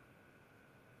know.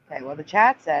 Okay, well, the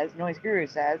chat says, Noise Guru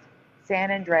says, San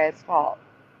Andreas Fault.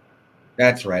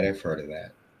 That's right. I've heard of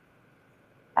that.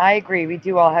 I agree. We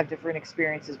do all have different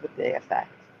experiences with the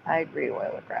effect. I agree,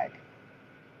 Oiler Greg.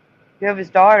 You have his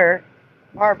daughter,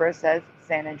 Barbara, says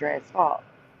San Andreas Fault.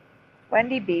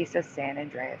 Wendy B says San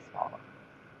Andreas Fault.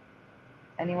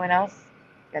 Anyone else?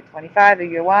 Got 25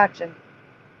 of you watching.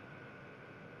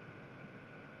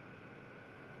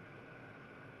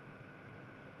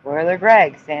 Oiler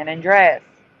Greg, San Andreas.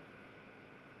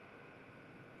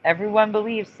 Everyone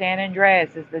believes San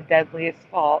Andreas is the deadliest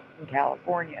fault in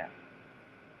California.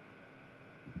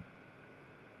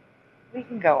 We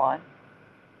can go on.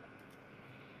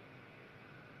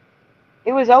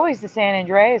 It was always the San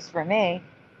Andreas for me,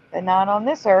 but not on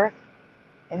this earth.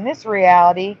 In this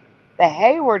reality, the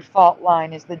Hayward fault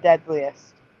line is the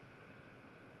deadliest.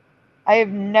 I have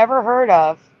never heard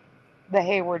of the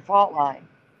Hayward fault line.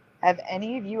 Have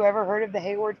any of you ever heard of the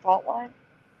Hayward fault line?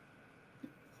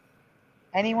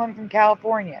 Anyone from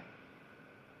California?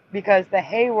 Because the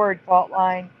Hayward fault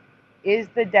line is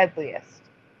the deadliest.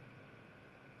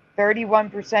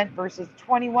 31% versus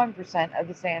 21% of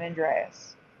the San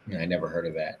Andreas. I never heard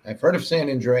of that. I've heard of San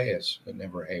Andreas, but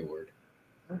never Hayward.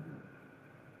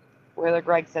 Wheeler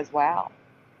Greg says, wow.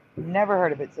 Never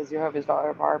heard of it, says Jehovah's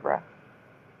daughter Barbara.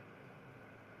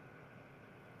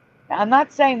 Now, I'm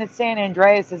not saying that San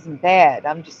Andreas isn't bad.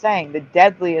 I'm just saying the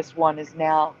deadliest one is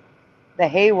now the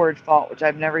Hayward fault, which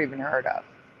I've never even heard of.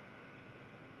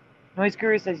 Noise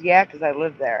Guru says, yeah, because I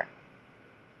live there.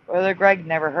 Wheeler Greg,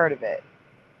 never heard of it.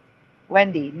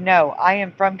 Wendy, no, I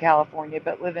am from California,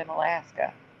 but live in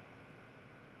Alaska.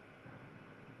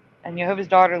 And Jehovah's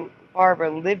daughter Barbara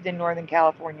lived in Northern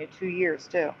California 2 years,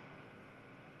 too.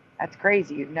 That's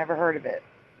crazy. You've never heard of it.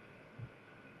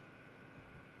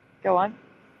 Go on.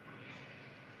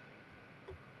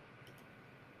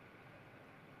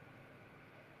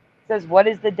 It says, what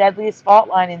is the deadliest fault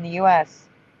line in the U.S.?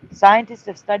 Scientists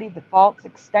have studied the faults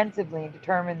extensively and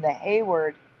determined the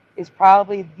Hayward is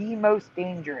probably the most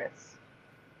dangerous.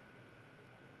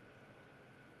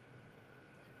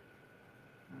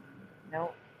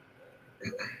 Nope.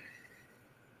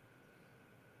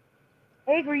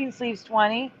 Hey, Greensleeves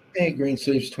 20. Hey,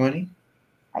 Greensleeves 20.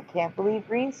 I can't believe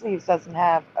Greensleeves doesn't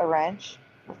have a wrench.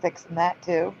 We're fixing that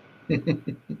too.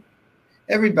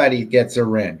 Everybody gets a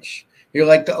wrench. You're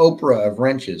like the Oprah of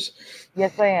wrenches.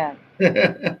 Yes, I am.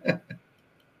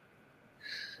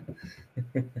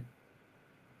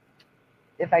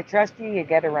 If I trust you, you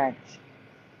get a wrench.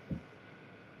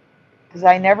 Because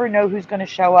I never know who's going to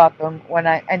show up.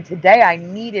 And today I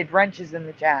needed wrenches in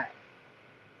the chat.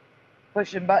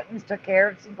 Pushing buttons took care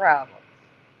of some problems.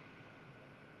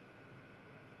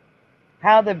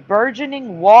 How the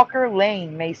burgeoning Walker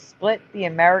Lane may split the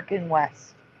American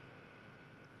West.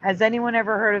 Has anyone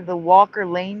ever heard of the Walker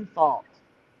Lane fault?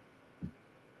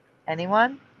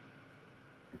 Anyone?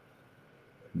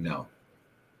 No.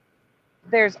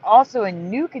 There's also a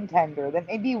new contender that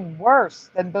may be worse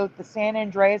than both the San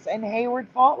Andreas and Hayward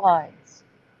fault lines.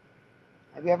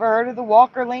 Have you ever heard of the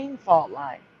Walker Lane fault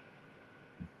line?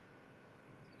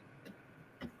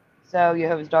 So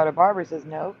Jehovah's daughter Barbara says,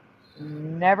 nope.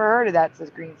 Never heard of that,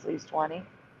 says Greensleeves 20.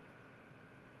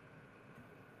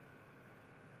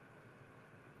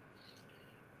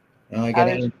 I got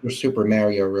to answer Super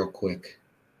Mario real quick.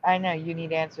 I know, you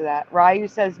need to answer that. Ryu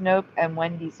says nope, and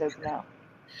Wendy says no.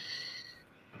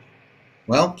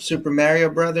 Well, Super Mario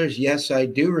Brothers, yes, I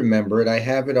do remember it. I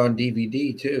have it on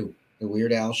DVD, too. The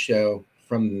Weird Al show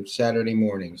from Saturday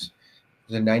mornings.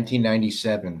 It was in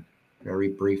 1997, very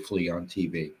briefly on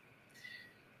TV.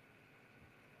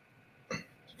 It's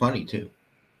funny, too.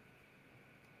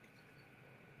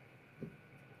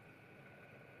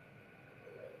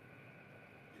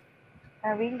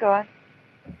 We can go on.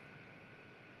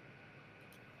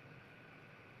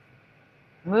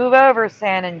 Move over,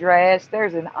 San Andreas.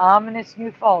 There's an ominous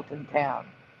new fault in town.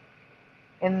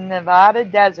 In the Nevada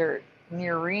desert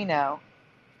near Reno,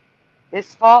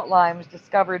 this fault line was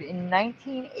discovered in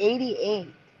 1988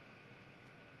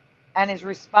 and is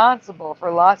responsible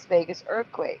for Las Vegas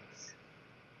earthquakes.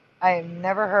 I have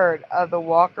never heard of the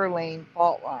Walker Lane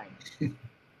fault line.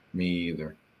 Me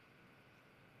either.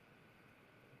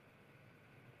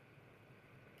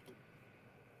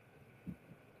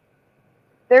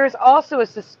 There is also a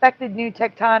suspected new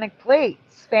tectonic plate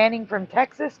spanning from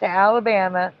Texas to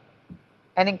Alabama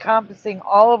and encompassing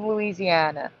all of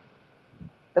Louisiana.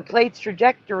 The plate's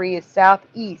trajectory is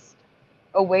southeast,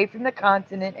 away from the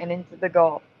continent and into the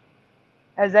Gulf.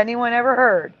 Has anyone ever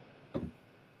heard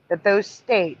that those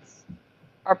states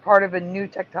are part of a new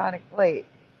tectonic plate?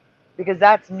 Because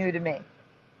that's new to me.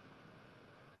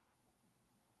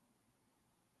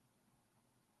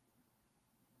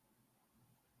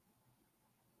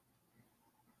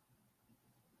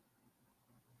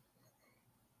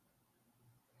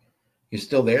 You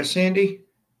still there, Sandy?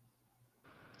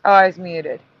 Oh, I was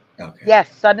muted. Okay.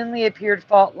 Yes, suddenly appeared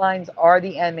fault lines are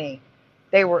the ME.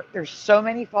 There's so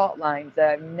many fault lines that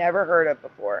I've never heard of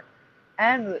before.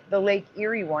 And the Lake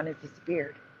Erie one has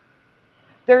disappeared.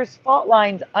 There's fault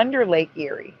lines under Lake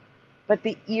Erie, but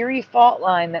the Erie fault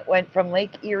line that went from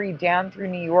Lake Erie down through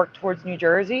New York towards New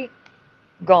Jersey,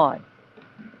 gone.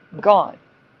 Gone.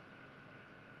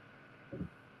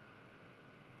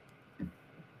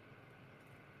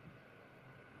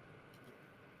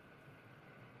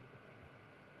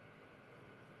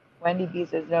 Wendy B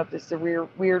says, nope, this is a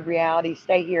weird reality.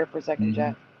 Stay here for a second,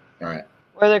 Jeff. All right.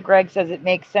 Brother Greg says it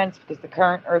makes sense because the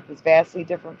current Earth is vastly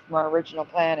different from our original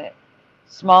planet.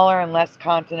 Smaller and less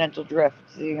continental drift.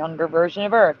 It's a younger version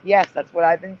of Earth. Yes, that's what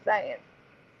I've been saying.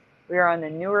 We are on the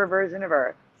newer version of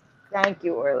Earth. Thank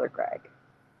you, Euler Greg.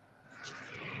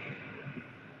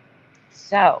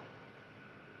 So,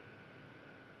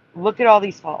 look at all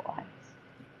these fault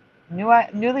lines.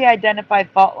 Newly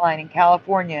identified fault line in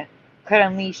California could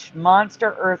unleash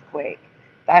monster earthquake.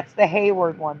 That's the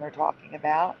Hayward one they're talking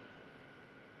about.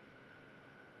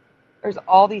 There's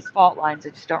all these fault lines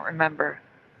I just don't remember.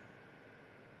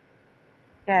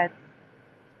 Dead.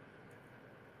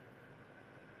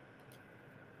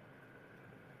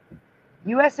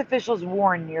 U.S. officials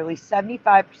warn nearly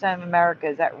 75% of America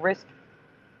is at risk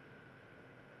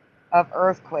of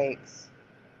earthquakes.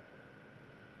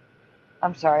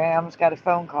 I'm sorry, I almost got a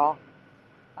phone call.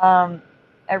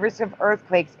 At risk of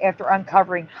earthquakes after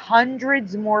uncovering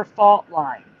hundreds more fault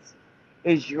lines.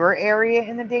 Is your area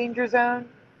in the danger zone?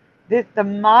 The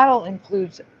model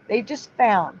includes, they just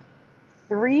found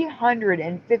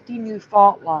 350 new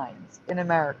fault lines in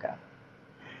America.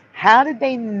 How did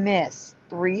they miss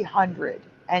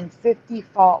 350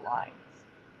 fault lines?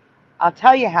 I'll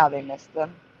tell you how they missed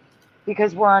them.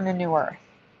 Because we're on a new Earth.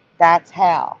 That's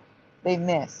how they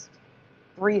missed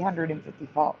 350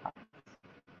 fault lines.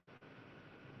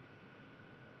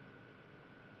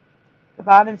 The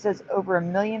bottom says over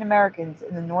 1 million Americans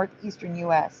in the northeastern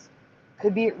U.S.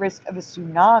 could be at risk of a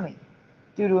tsunami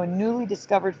due to a newly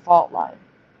discovered fault line.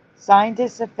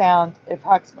 Scientists have found an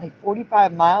approximately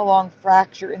 45-mile-long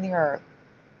fracture in the Earth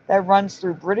that runs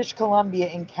through British Columbia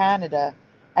in Canada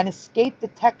and escaped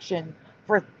detection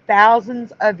for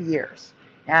thousands of years.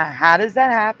 Now, how does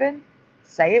that happen?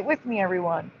 Say it with me,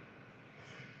 everyone.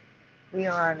 We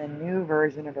are on a new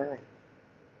version of Earth.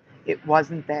 It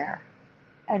wasn't there,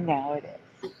 and now it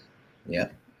is.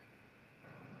 Yep.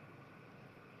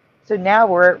 So now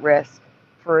we're at risk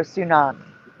for a tsunami.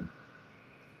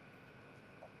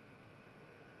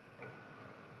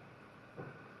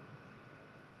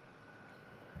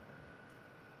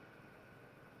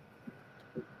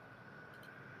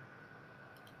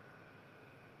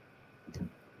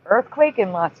 Earthquake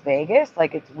in Las Vegas,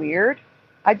 like it's weird.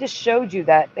 I just showed you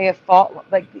that they have fault,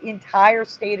 like the entire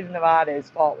state of Nevada is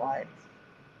fault lines.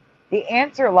 The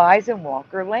answer lies in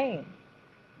Walker Lane.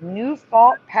 New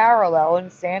fault parallel in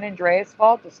San Andreas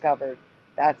Fault discovered.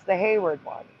 That's the Hayward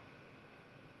one.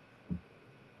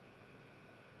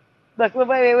 Look,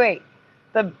 wait.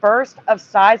 The burst of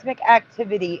seismic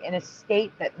activity in a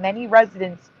state that many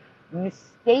residents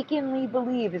mistakenly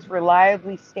believe is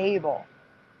reliably stable.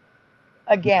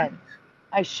 Again,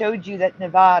 I showed you that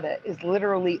Nevada is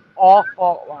literally all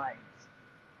fault lines.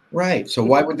 Right. So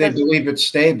why would they believe it's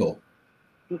stable?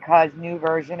 Because new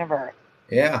version of Earth.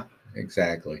 Yeah,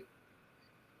 exactly.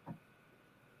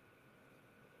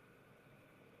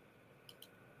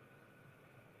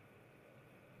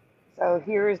 So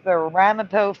here's the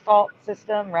Ramapo fault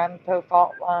system, Ramapo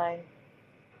fault line.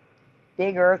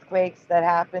 Big earthquakes that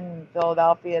happened in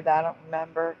Philadelphia that I don't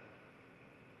remember.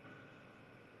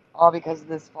 All because of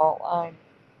this fault line.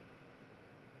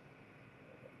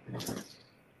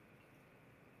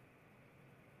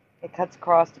 It cuts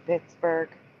across to Pittsburgh.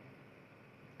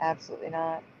 Absolutely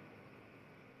not.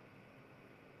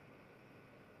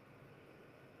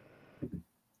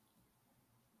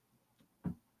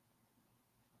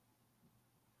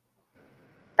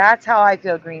 That's how I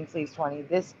feel, Greensleeves 20.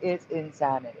 This is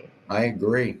insanity. I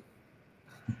agree.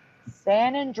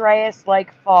 San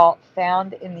Andreas-like fault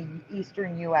found in the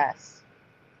eastern U.S.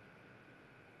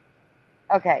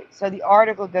 Okay, so the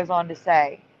article goes on to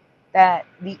say that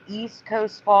the East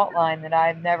Coast fault line that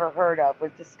I've never heard of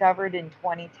was discovered in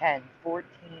 2010, 14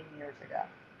 years ago.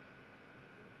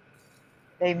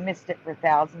 They missed it for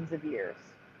thousands of years.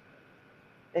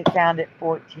 They found it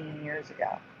 14 years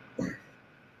ago.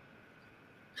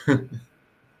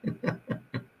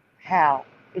 How?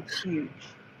 It's huge.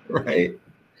 Right.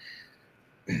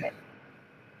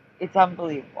 It's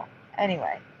unbelievable.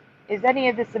 Anyway, is any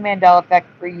of this a Mandela effect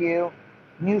for you?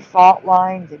 New fault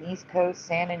lines in East Coast,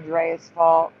 San Andreas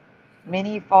Fault.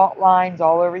 Mini fault lines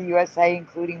all over the USA,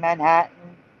 including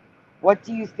Manhattan. What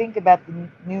do you think about the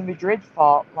New Madrid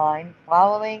fault line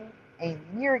following a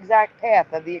near exact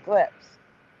path of the eclipse?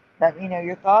 Let me know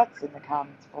your thoughts in the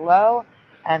comments below.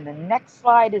 And the next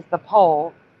slide is the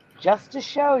poll, just to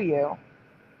show you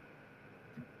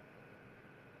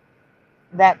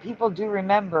that people do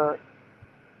remember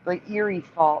the Erie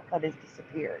fault that has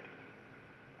disappeared.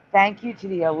 Thank you to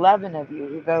the 11 of you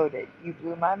who voted. You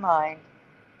blew my mind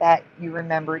that you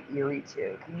remembered Erie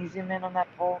too. Can you zoom in on that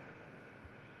poll?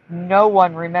 No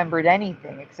one remembered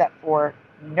anything except for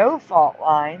no fault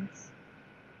lines,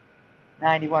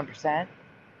 91%,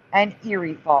 and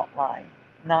Erie fault line,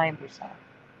 9%.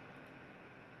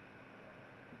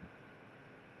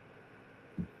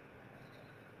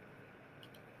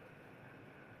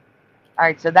 All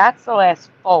right, so that's the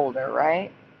last folder,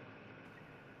 right?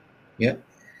 Yep.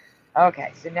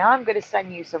 Okay, so now I'm going to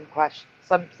send you some questions,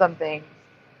 some things.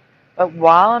 But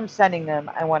while I'm sending them,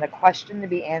 I want a question to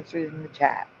be answered in the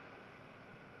chat.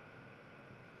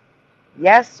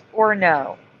 Yes or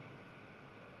no?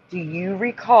 Do you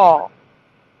recall?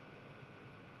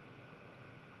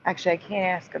 Actually, I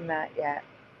can't ask them that yet.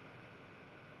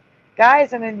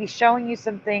 Guys, I'm going to be showing you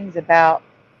some things about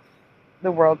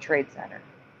the World Trade Center.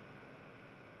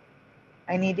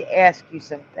 I need to ask you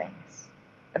some things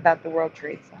about the World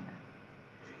Trade Center.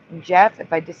 And Jeff,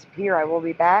 if I disappear, I will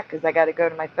be back because I got to go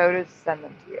to my photos to send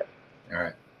them to you. All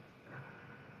right.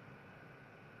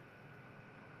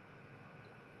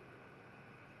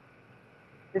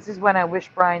 This is when I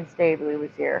wish Brian Stabley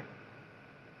was here.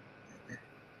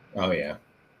 Oh, yeah.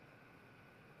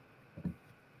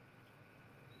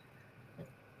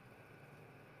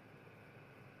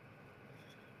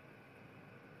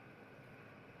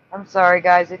 I'm sorry,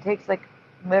 guys. It takes like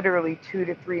literally 2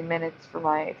 to 3 minutes for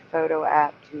my photo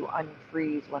app to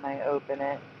unfreeze when I open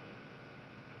it.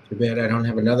 Too bad I don't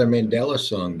have another Mandela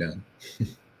song done.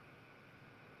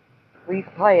 Well, you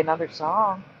can play another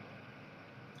song.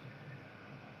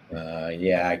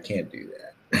 Yeah, I can't do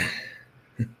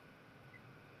that.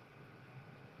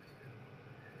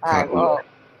 All right, well,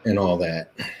 and all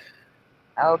that.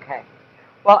 Okay.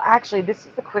 Well, actually, this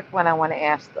is the quick one I want to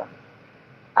ask them.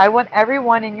 I want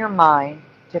everyone in your mind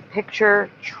to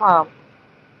picture Trump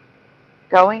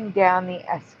going down the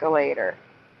escalator.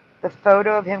 The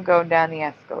photo of him going down the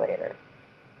escalator.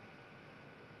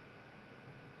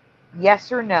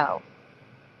 Yes or no?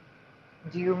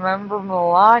 Do you remember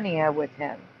Melania with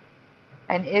him?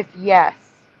 And if yes,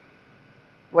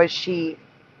 was she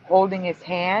holding his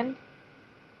hand,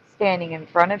 standing in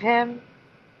front of him,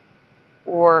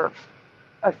 or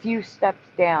a few steps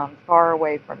down, far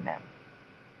away from him?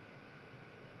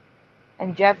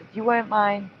 And Jeff, if you wouldn't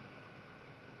mind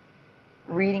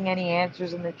reading any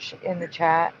answers in the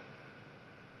chat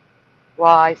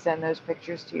while I send those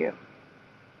pictures to you.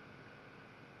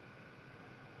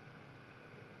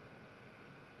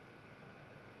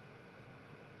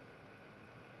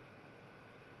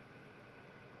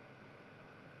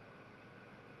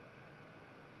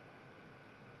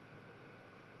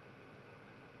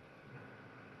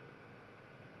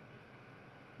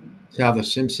 See how the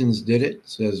Simpsons did it,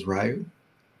 says Ryu.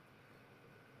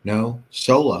 No,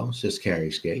 solo, says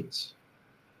Carrie Skates.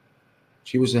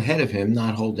 She was ahead of him,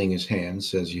 not holding his hand,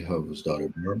 says Jehovah's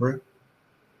daughter Barbara.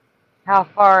 How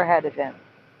far ahead of him?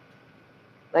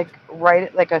 Like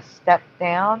right, like a step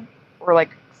down, or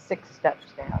like 6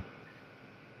 steps down?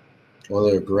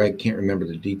 Although Greg can't remember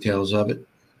the details of it.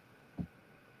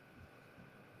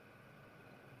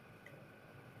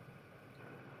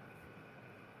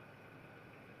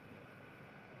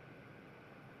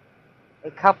 A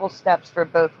couple steps for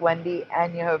both Wendy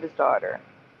and Jehovah's daughter.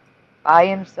 By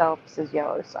himself, says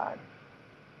Yellow Sun.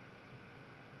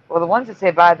 Well, the ones that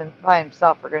say by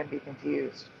himself are going to be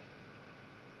confused.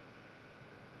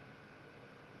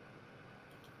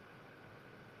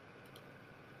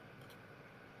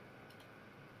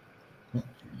 All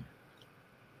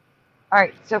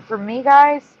right, so for me,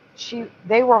 guys,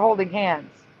 they were holding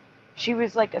hands. She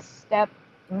was like a step,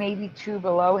 maybe 2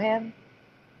 below him.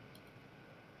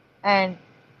 And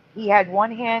he had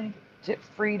one hand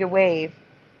free to wave,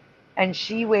 and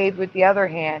she waved with the other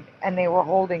hand, and they were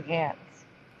holding hands.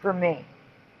 For me,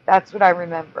 that's what I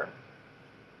remember.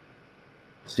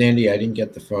 Sandy, I didn't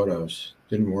get the photos.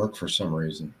 Didn't work for some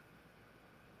reason.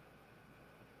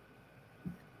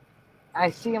 I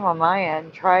see them on my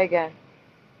end. Try again.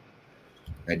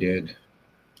 I did.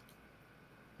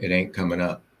 It ain't coming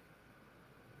up.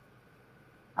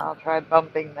 I'll try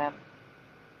bumping them.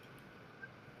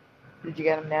 Did you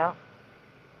get them now?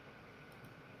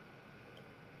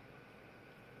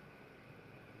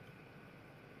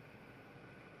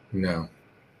 No.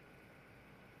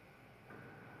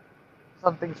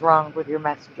 Something's wrong with your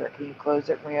messenger. Can you close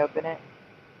it and reopen it?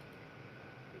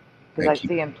 Because I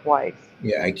see him twice.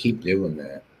 Yeah, I keep doing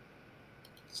that.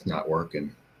 It's not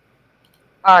working.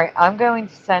 All right, I'm going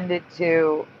to send it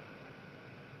to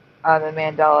the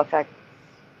Mandela effects.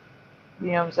 You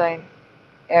know what I'm saying?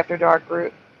 After Dark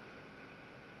group.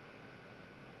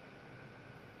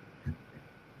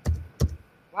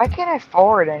 Why can't I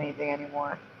forward anything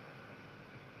anymore?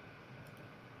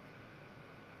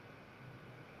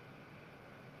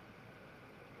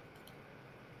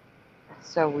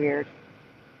 That's so weird.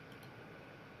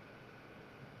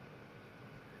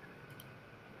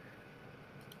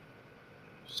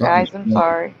 Guys, I'm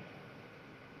sorry.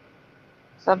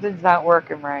 Something's not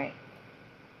working right.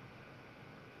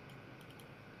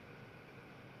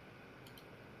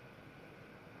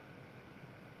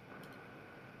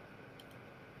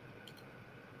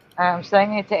 I'm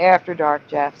sending it to After Dark,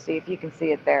 Jeff. See if you can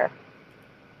see it there.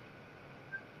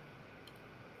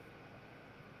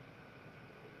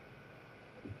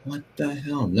 What the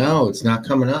hell? No, it's not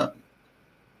coming up.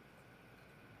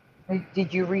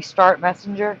 Did you restart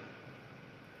Messenger?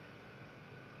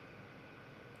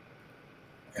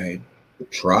 I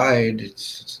tried.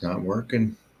 It's not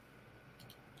working.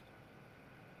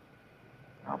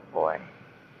 Oh boy.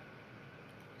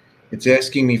 It's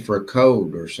asking me for a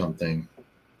code or something.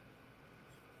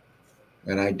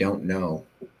 And I don't know.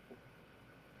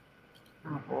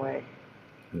 Oh boy.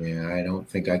 Yeah, I don't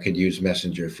think I could use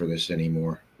Messenger for this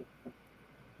anymore.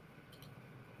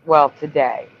 Well,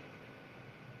 today.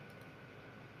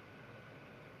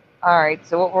 All right,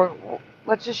 so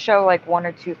let's just show like 1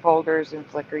 or 2 folders in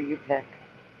Flickr you pick.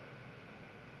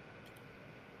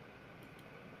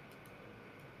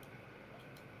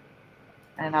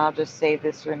 And I'll just save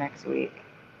this for next week.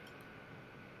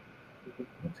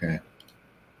 Okay.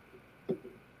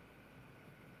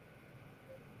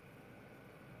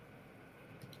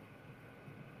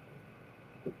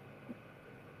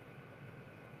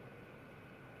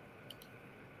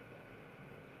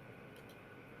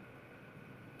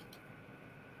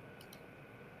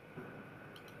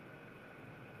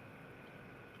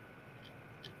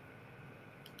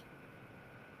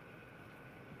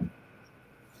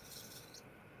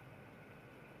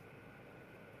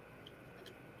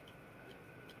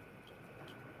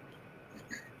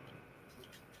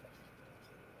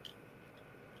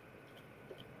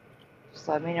 Just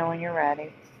let me know when you're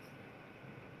ready.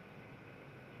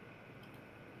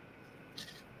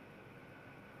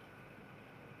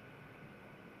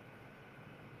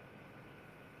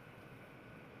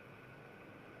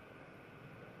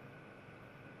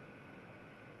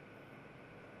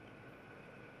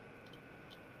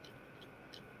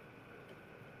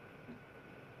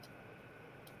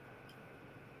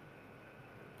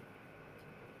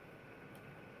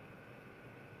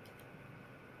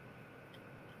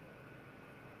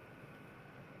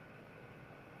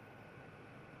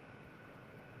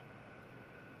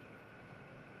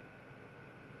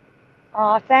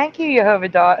 Oh, thank you,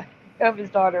 Jehovah's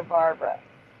daughter Barbara.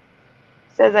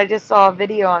 Says, I just saw a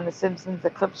video on The Simpsons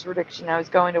eclipse prediction. I was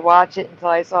going to watch it until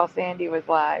I saw Sandy was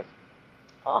live.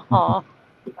 Aw.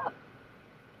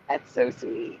 That's so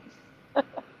sweet.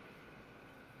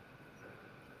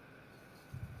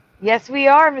 Yes, we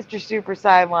are, Mr. Super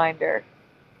Sidewinder.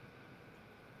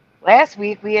 Last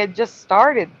week we had just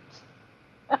started.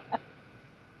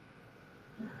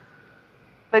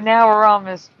 But now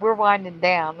we're winding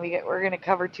down. We're going to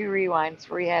cover 2 rewinds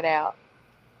before we head out.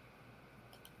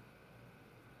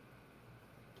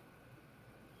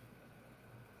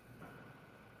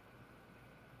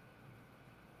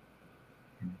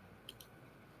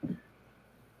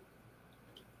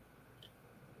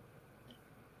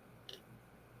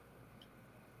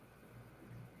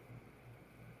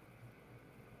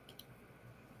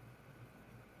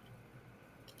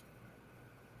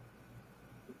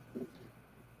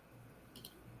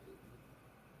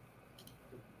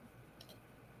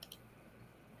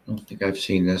 I don't think I've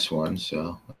seen this one,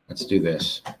 so let's do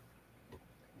this.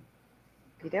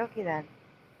 Okie dokie then.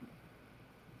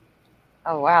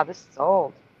 Oh, wow, this is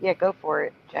old. Yeah, go for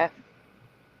it, Jeff.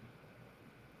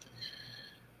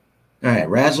 All right,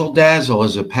 razzle dazzle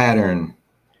is a pattern.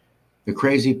 The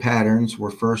crazy patterns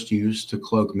were first used to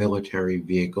cloak military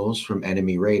vehicles from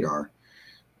enemy radar.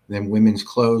 Then women's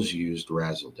clothes used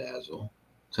razzle dazzle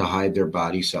to hide their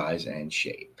body size and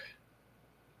shape.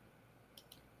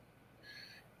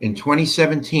 In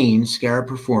 2017, Scarab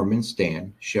Performance,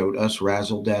 Dan, showed us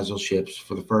razzle dazzle ships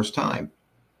for the first time.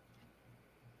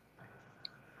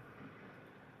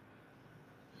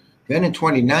 Then in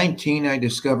 2019, I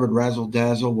discovered Razzle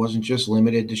Dazzle wasn't just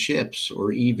limited to ships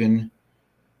or even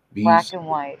black and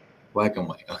white. Black and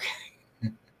white,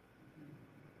 okay.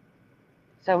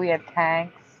 So we have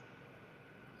tanks,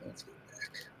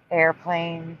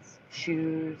 airplanes,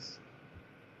 shoes,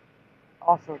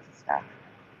 all sorts of stuff.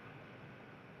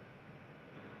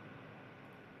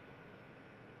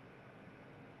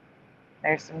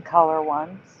 There's some color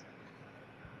ones.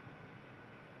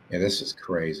 Yeah, this is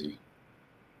crazy.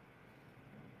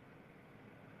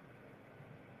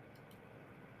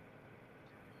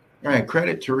 All right,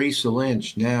 credit Teresa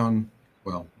Lynch. Now,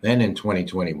 well, then in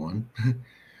 2021,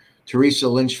 Teresa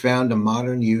Lynch found a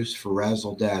modern use for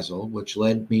Razzle Dazzle, which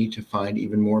led me to find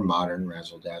even more modern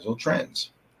Razzle Dazzle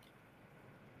trends.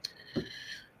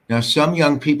 Now, some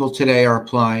young people today are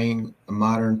applying a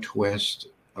modern twist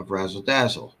of Razzle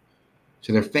Dazzle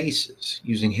to their faces,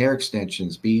 using hair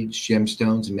extensions, beads,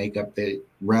 gemstones, and makeup that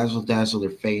razzle dazzle their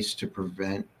face to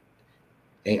prevent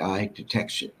AI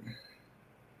detection.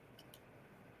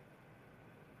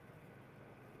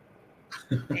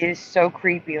 It is so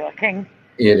creepy looking.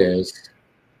 It is.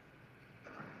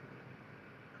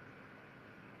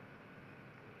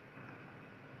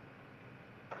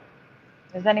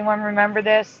 Does anyone remember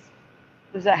this?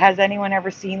 Has anyone ever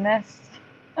seen this?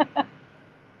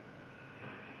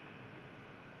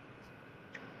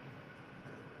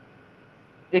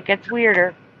 It gets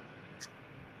weirder.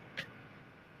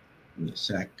 In a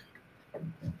sec.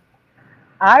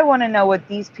 I want to know what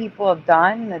these people have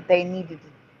done that they need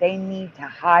to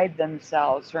hide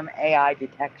themselves from AI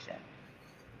detection.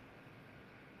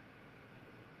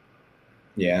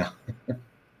 Yeah.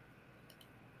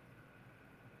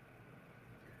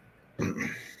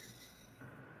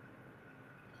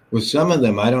 With some of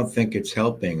them, I don't think it's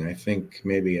helping. I think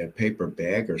maybe a paper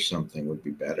bag or something would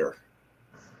be better.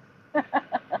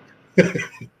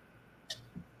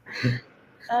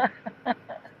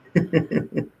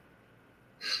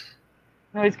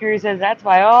 Noise Guru says that's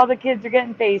why all the kids are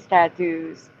getting face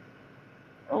tattoos.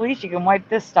 At least you can wipe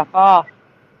this stuff off.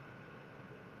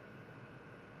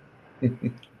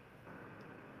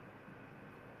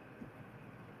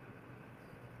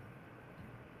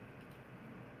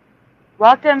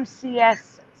 Welcome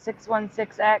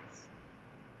CS616X.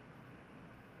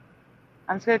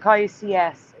 I'm just going to call you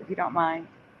CS if you don't mind.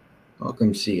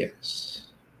 Welcome, CS.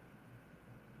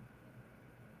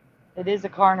 It is a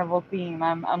carnival theme.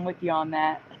 I'm with you on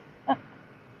that.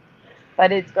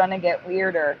 But it's going to get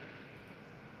weirder.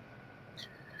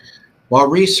 While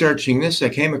researching this, I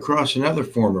came across another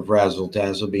form of razzle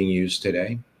dazzle being used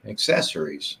today: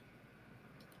 accessories.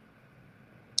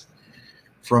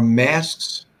 From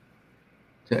masks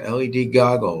to LED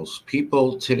goggles,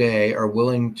 people today are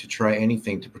willing to try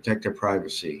anything to protect their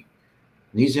privacy.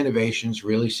 These innovations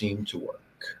really seem to work.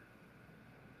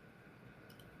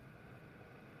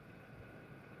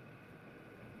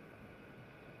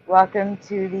 Welcome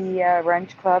to the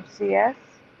Wrench Club, CS.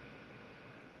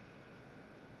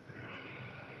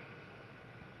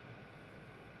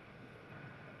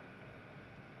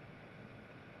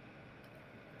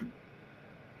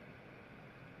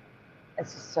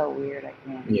 This is so weird, I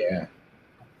can't. Yeah.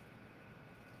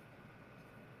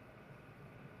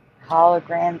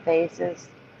 Hologram faces.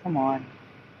 Come on.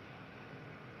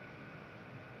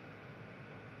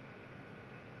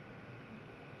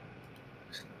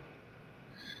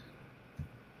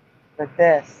 But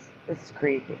this is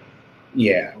creepy.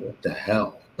 Yeah, what the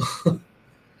hell?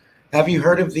 Have you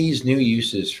heard of these new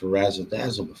uses for razzle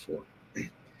dazzle before?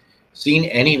 Seen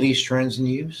any of these trends in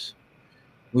use?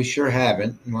 We sure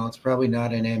haven't. Well, it's probably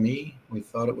not an ME. We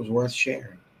thought it was worth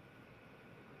sharing.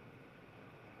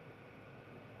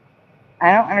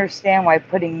 I don't understand why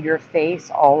putting your face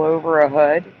all over a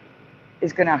hood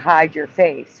is going to hide your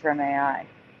face from AI.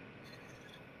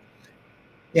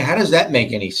 Yeah, how does that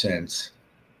make any sense?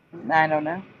 I don't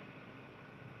know.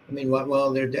 I mean,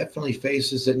 well, there are definitely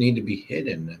faces that need to be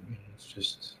hidden. I mean, it's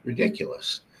just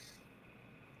ridiculous.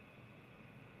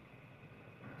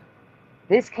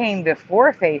 This came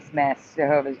before face masks,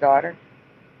 Jehovah's Daughter.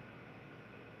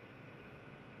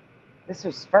 This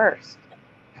was first.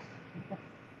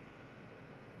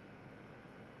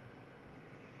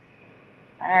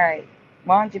 All right.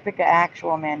 Why don't you pick an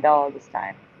actual Mandela this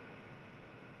time?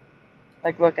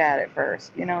 Like, look at it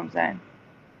first. You know what I'm saying?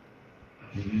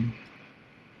 Mm-hmm.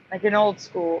 Like an old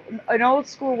school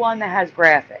one that has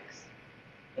graphics.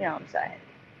 You know what I'm saying?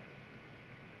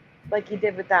 Like you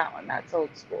did with that one. That's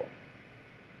old school.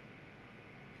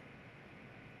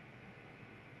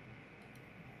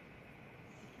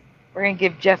 We're going to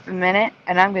give Jeff a minute,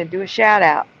 and I'm going to do a shout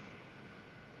out.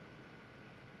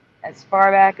 As far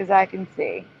back as I can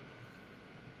see.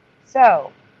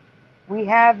 So, we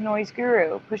have Noise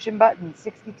Guru, pushing buttons,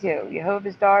 62.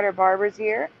 Jehovah's Daughter, Barbara's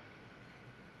here.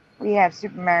 We have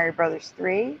Super Mario Brothers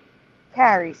 3.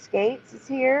 Carrie Skates is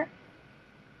here.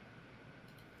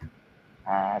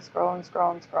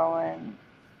 Scrolling.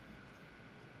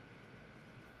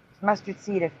 Mustard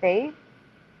Seed of Faith.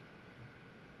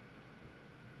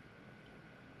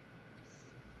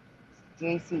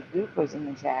 JC Goop was in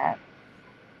the chat.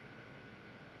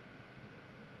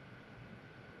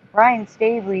 Brian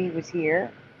Staveley was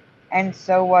here, and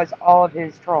so was all of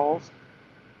his trolls.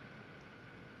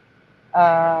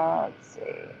 Let's see.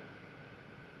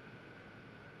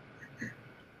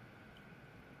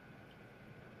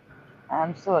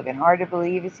 I'm still looking. Hard to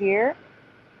Believe is here.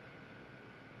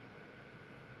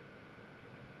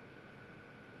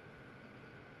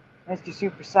 Mr.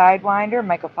 Super Sidewinder,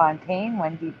 Michael Fontaine,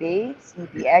 Wendy B,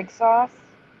 Sneaky Egg Sauce,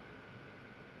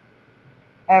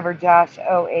 Everjosh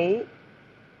 08.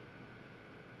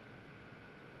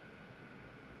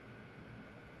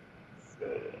 Let's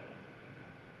see.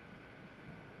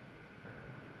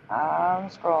 I'm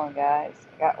scrolling, guys.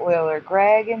 Got Wheeler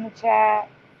Greg in the chat.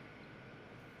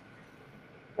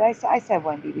 I said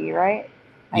Wendy B, right?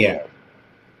 I did.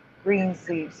 Green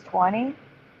Sleeves 20.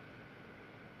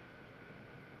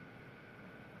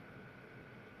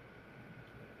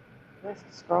 Just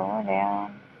scrolling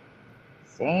down.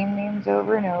 Same names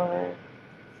over and over.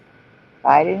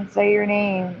 I didn't say your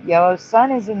name. Yellow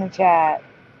Sun is in the chat.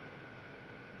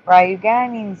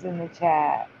 Ryugani's in the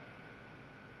chat.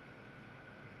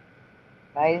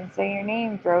 If I didn't say your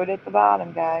name, throw it at the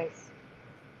bottom, guys.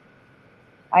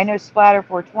 I know Splatter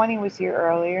 420 was here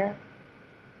earlier.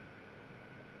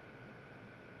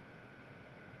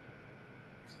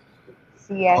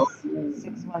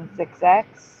 CS616X.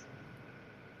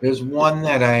 There's one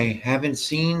that I haven't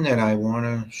seen that I want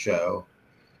to show.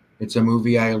 It's a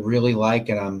movie I really like,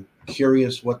 and I'm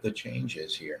curious what the change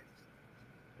is here,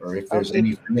 or if there's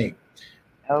any for me.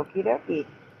 Okie dokie.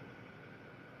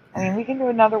 I mean, we can do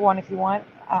another one if you want.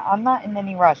 I'm not in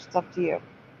any rush. It's up to you.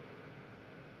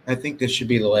 I think this should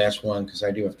be the last one because I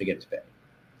do have to get to bed.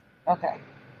 Okay.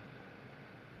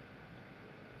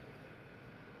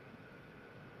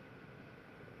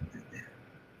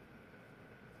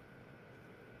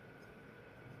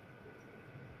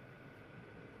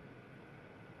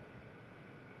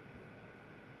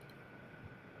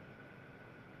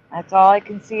 That's all I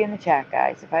can see in the chat,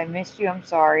 guys. If I missed you, I'm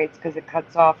sorry. It's because it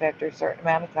cuts off after a certain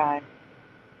amount of time.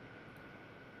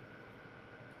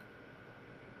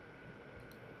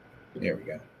 There we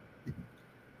go.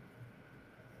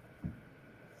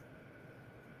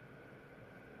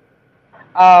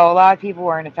 Oh, a lot of people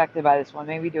weren't affected by this one.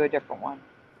 Maybe do a different one.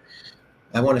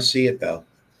 I want to see it, though.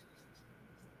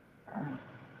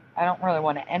 I don't really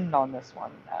want to end on this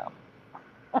one, though.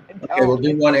 Okay, we'll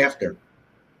do one after.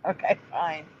 Okay,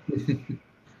 fine.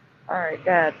 All right,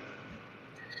 good.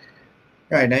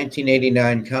 All right,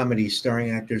 1989 comedy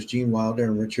starring actors Gene Wilder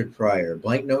and Richard Pryor.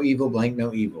 Blank No Evil, Blank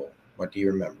No Evil. What do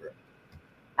you remember?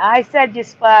 I said you,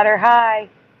 Splatter. Hi.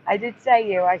 I did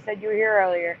say you. I said you were here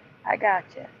earlier. I got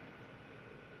you.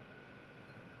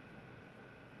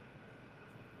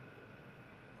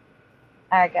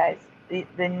 All right, guys.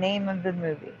 The name of the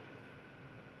movie.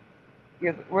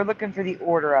 We're looking for the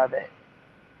order of it.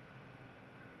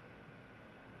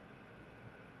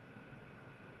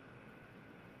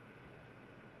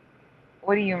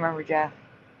 What do you remember, Jeff?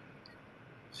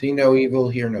 See no evil,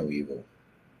 hear no evil.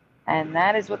 And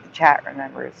that is what the chat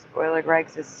remembers. Spoiler Greg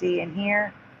says C in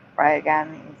here.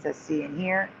 Ryan says C in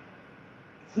here.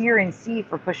 Here and C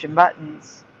for pushing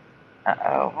buttons.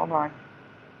 Uh-oh, hold on.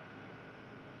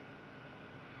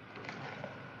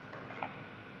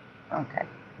 Okay,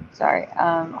 sorry.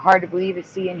 Hard to Believe is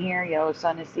C in here. Yellow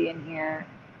Sun is C in here.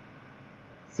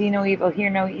 See no evil, hear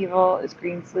no evil is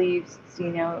Green Sleeves. See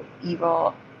no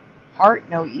evil, heart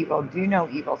no evil, do no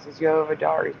evil, says Jehovah's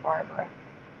Daughter, Barbara.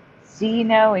 See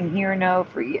no and hear no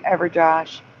for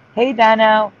Everjosh. Hey,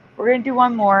 Dano, we're going to do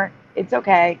one more. It's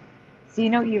okay. See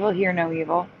no evil, hear no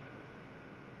evil.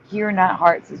 Hear not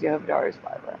heart, says Jehovah's Daughter,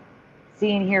 Barbara.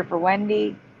 See and hear for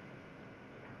Wendy.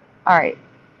 All right.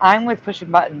 I'm with pushing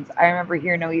buttons. I remember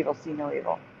hear no evil, see no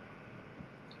evil.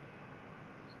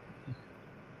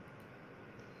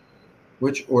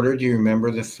 Which order do you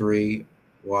remember the three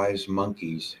wise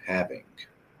monkeys having?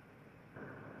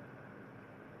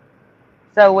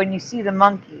 So when you see the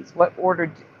monkeys, what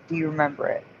order do you remember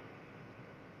it?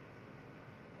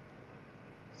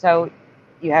 So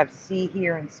you have see,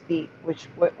 hear, and speak.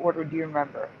 What order do you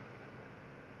remember?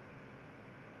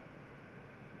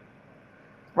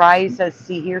 Rye says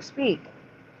see, hear, speak.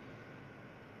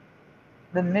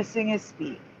 The missing is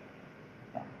speak.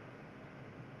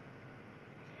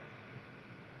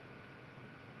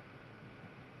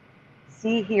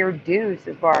 See, hear, do,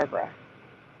 says Barbara.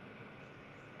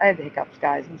 I have the hiccups,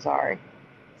 guys. I'm sorry.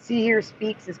 See, hear,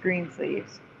 speak, says Green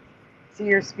Sleeves. See,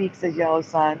 hear, speak, says Yellow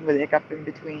Sun with a hiccup in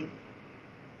between.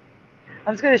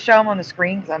 I'm just going to show them on the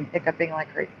screen because I'm hiccuping like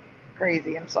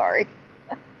crazy. I'm sorry.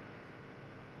 Oh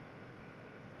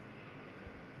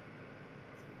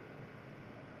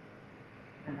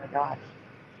my gosh.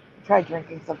 Try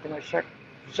drinking something with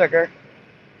sugar.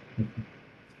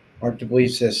 Art to Believe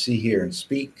says see, hear, and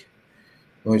speak.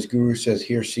 Noise Guru says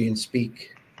hear, see, and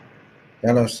speak.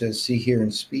 Yellow says see, hear,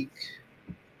 and speak.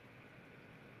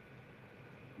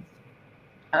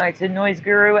 All right, so Noise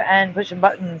Guru and Pushing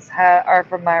Buttons are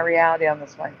from my reality on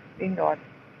this one. Being gone.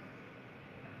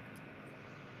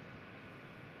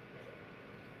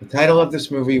 The title of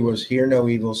this movie was Hear No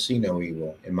Evil, See No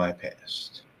Evil in My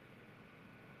Past.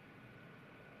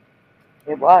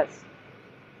 It was.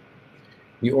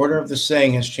 The order of the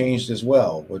saying has changed as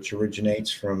well, which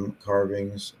originates from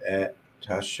carvings at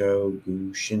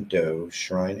Tashogu Shinto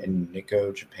Shrine in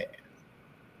Nikko, Japan.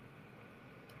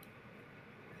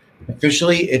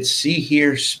 Officially, it's see,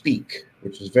 hear, speak,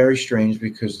 which is very strange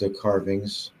because the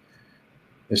carvings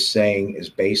this saying is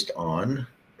based on.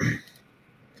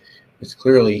 It's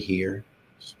clearly hear,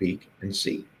 speak, and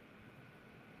see.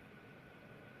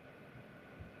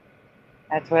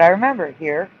 That's what I remember.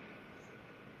 Hear.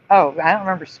 Oh, I don't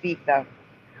remember speak, though.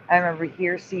 I remember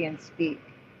hear, see, and speak.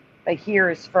 But hear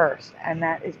is first, and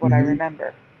that is what I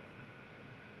remember.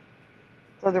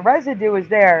 So the residue is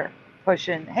there,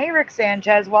 pushing. Hey, Rick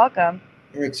Sanchez, welcome.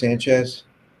 Hey, Rick Sanchez.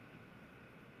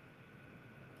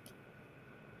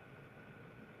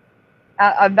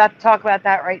 I'm about to talk about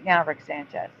that right now, Rick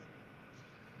Sanchez.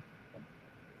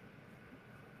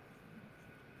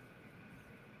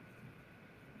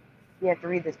 You have to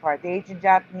read this part. The ancient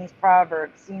Japanese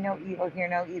proverb, see no evil, hear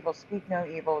no evil, speak no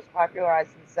evil, was popularized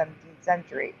in the 17th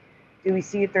century. Do we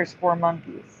see it? There's 4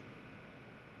 monkeys.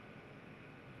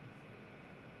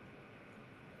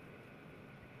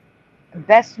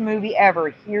 Best movie ever.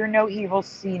 Hear no evil,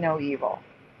 see no evil.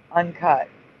 Uncut.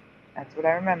 That's what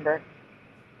I remember.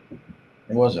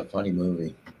 It was a funny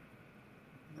movie.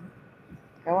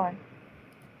 Go on.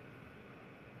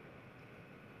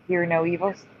 Hear no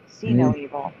evil, see no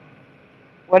evil.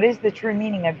 What is the true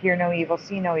meaning of hear no evil,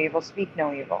 see no evil, speak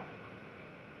no evil?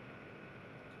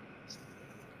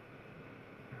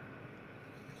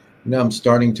 Now I'm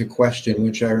starting to question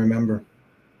which I remember.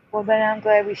 Well, then I'm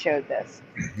glad we showed this.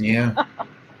 Yeah.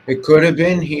 It could have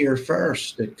been here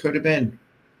first. It could have been.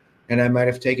 And I might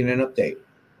have taken an update.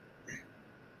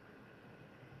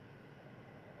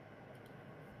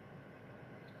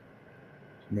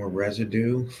 More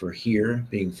residue for here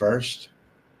being first.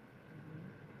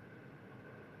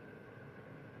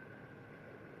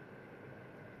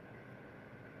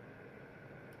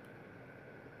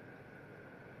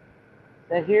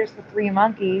 So here's the 3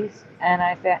 monkeys, and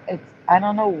I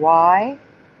don't know why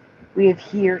we have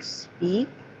hear, speak,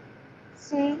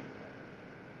 see,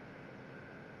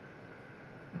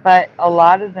 but a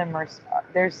lot of them are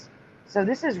so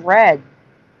this is red.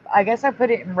 I guess I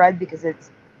put it in red because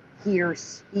it's hear,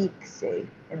 speak, see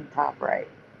in the top right.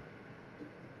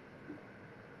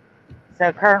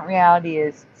 So current reality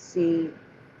is see.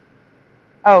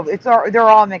 Oh, they're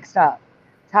all mixed up.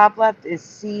 Top left is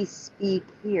see, speak,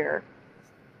 hear.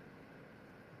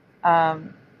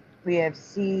 We have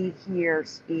see, hear,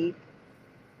 speak.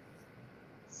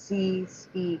 See,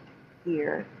 speak,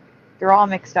 hear. They're all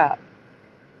mixed up.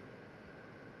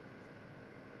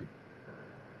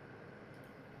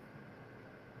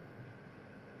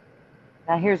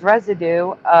 Now here's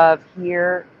residue of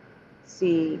hear,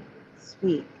 see,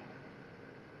 speak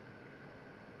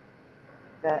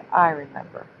that I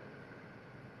remember.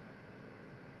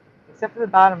 Except for the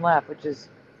bottom left, which is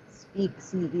speak,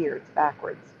 see, hear. It's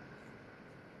backwards.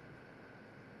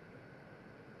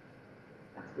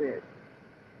 That's weird.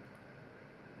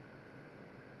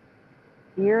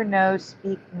 Hear no,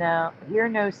 speak no. Hear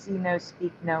no, see no,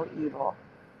 speak no evil.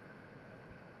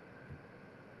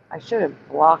 I should have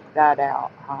blocked that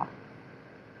out, huh?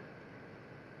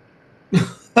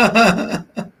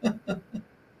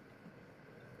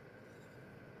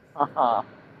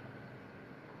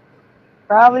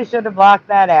 Probably should have blocked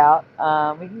that out.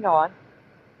 We can go on.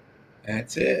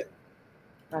 That's it.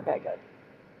 Okay, good.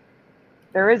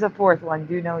 There is a 4th one,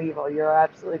 do no evil. You're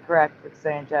absolutely correct, Rick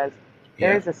Sanchez.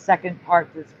 There is a second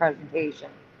part to this presentation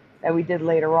that we did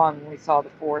later on when we saw the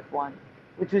 4th one,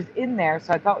 which was in there,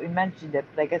 so I thought we mentioned it,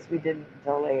 but I guess we didn't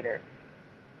until later.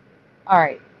 All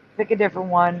right, pick a different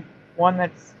one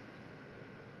that's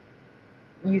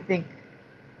you think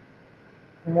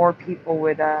more people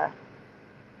would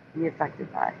be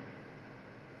affected by.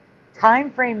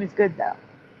 Time frame is good though.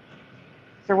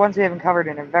 So ones we haven't covered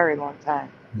in a very long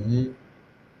time. Mm-hmm.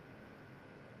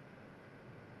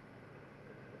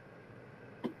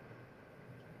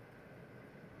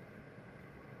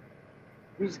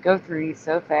 We just go through these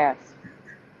so fast.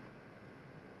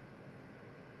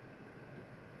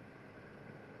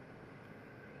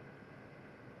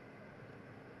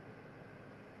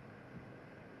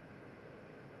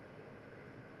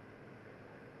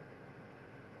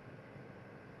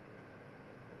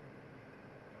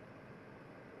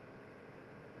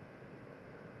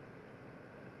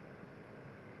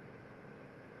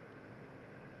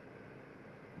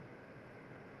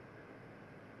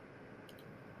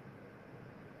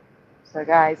 So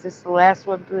guys, this is the last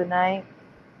one for the night.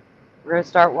 We're going to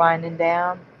start winding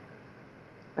down.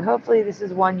 But hopefully this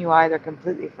is one you either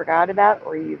completely forgot about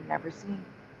or you've never seen.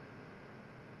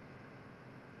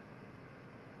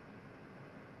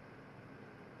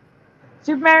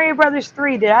 Super Mario Brothers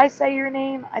 3, did I say your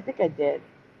name? I think I did.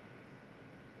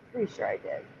 Pretty sure I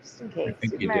did. Just in case.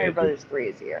 Super Mario Brothers 3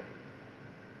 is here.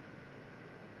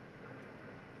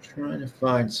 Trying to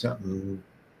find something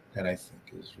that I think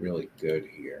is really good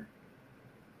here.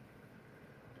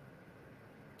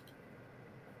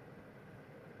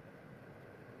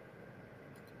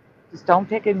 Just don't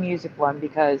pick a music one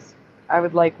because I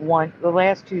would like one. The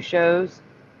last two shows,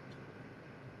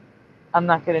 I'm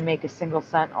not going to make a single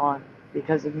cent on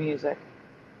because of music.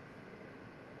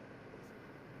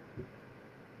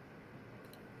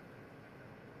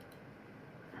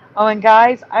 Oh, and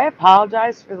guys, I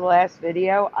apologize for the last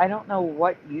video. I don't know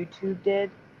what YouTube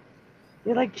did.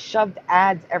 They like shoved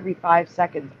ads every 5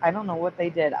 seconds. I don't know what they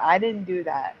did. I didn't do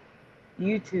that.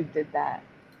 YouTube did that.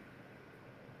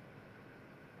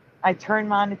 I turned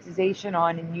monetization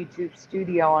on in YouTube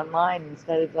Studio online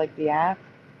instead of like the app.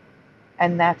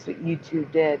 And that's what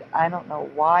YouTube did. I don't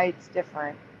know why it's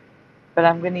different, but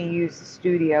I'm going to use the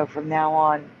Studio from now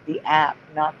on, the app,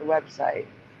 not the website.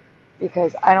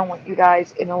 Because I don't want you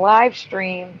guys in a live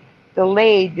stream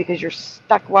delayed because you're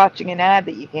stuck watching an ad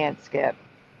that you can't skip.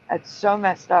 That's so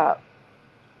messed up.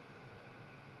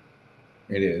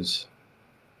 It is.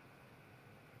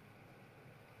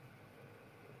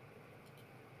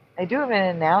 I do have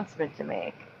an announcement to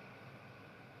make.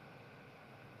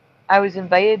 I was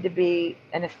invited to be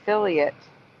an affiliate,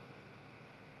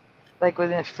 like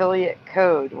with an affiliate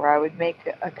code where I would make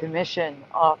a commission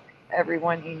off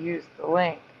everyone who used the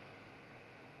link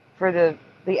for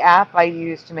the app I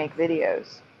use to make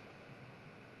videos.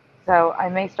 So I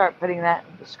may start putting that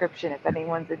in the description if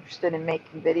anyone's interested in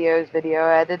making videos, video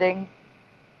editing.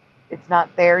 It's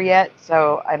not there yet,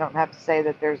 so I don't have to say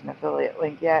that there's an affiliate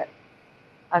link yet.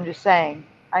 I'm just saying,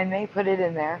 I may put it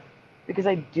in there because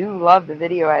I do love the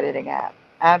video editing app.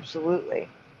 Absolutely.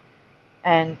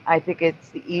 And I think it's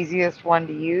the easiest one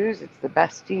to use. It's the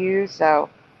best to use. So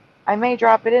I may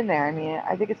drop it in there. I mean,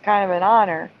 I think it's kind of an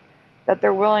honor that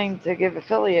they're willing to give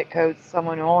affiliate codes to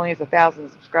someone who only has 1,000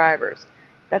 subscribers.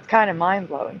 That's kind of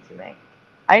mind-blowing to me.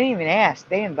 I didn't even ask.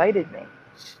 They invited me.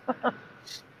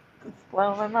 It's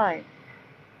blowing my mind.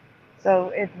 So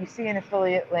if you see an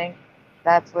affiliate link,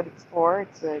 that's what it's for.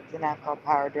 It's an app called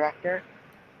PowerDirector.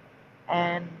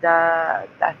 And I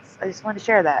just wanted to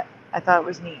share that. I thought it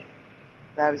was neat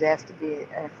that I was asked to be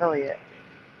an affiliate.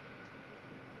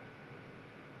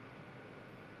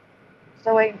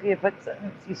 Still waiting for you to put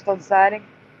something. You still deciding?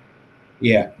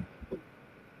 Yeah.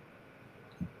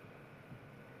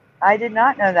 I did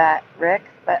not know that, Rick,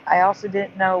 but I also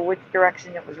didn't know which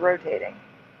direction it was rotating.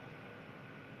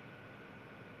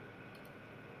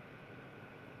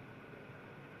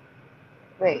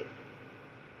 Wait.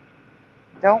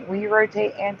 Don't we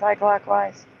rotate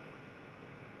anti-clockwise?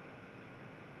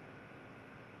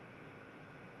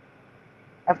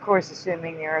 Of course,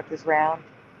 assuming the Earth is round.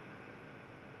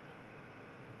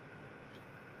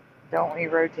 Don't we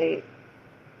rotate?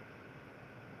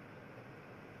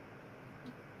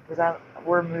 Because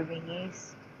we're moving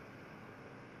east.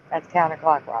 That's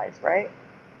counterclockwise, right?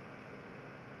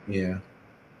 Yeah.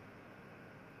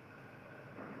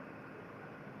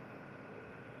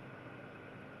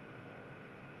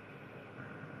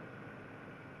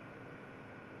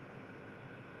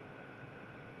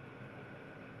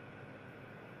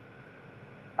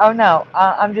 Oh no,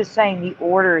 I'm just saying the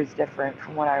order is different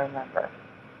from what I remember.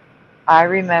 I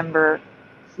remember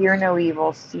hear no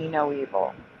evil, see no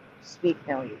evil, speak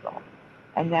no evil.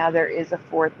 And now there is a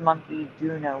fourth monkey,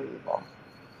 do no evil.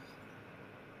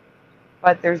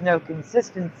 But there's no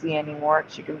consistency anymore.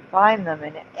 You can find them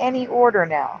in any order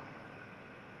now.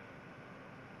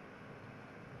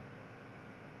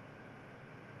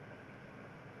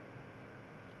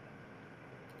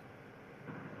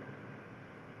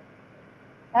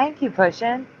 Thank you,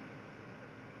 Pushin'.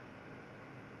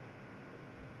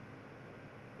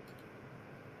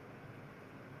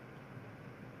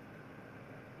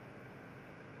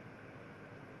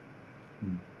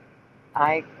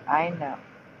 I know.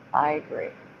 I agree.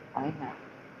 I know.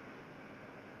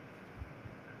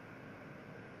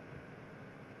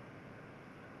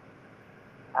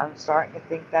 I'm starting to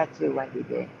think that too, Wendy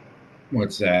B.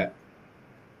 What's that?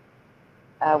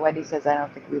 Wendy says, I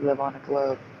don't think we live on a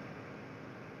globe.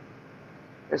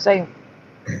 They're saying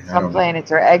I some don't know.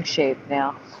 planets are egg-shaped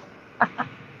now.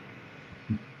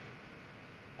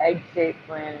 Egg-shaped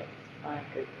planets. My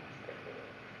goodness.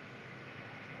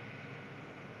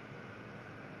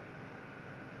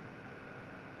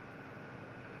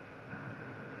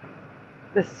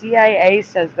 The CIA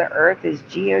says the Earth is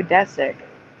geodesic.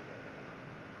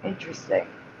 Interesting.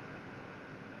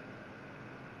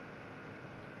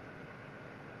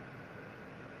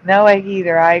 No egg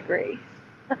either. I agree.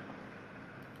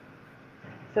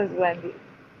 Says Wendy.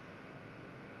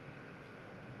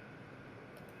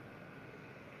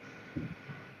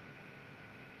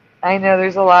 I know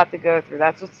there's a lot to go through.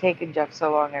 That's what's taken Jeff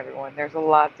so long, everyone. There's a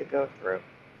lot to go through.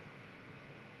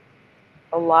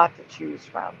 A lot to choose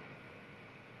from.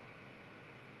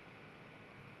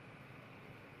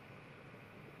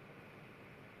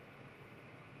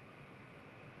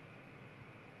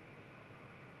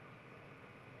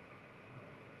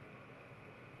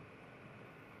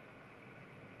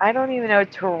 I don't even know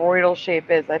what toroidal shape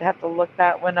is. I'd have to look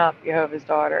that one up, Jehovah's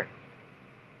Daughter.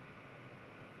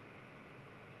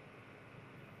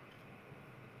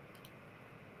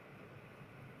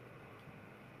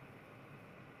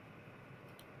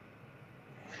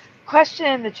 Question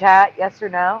in the chat, yes or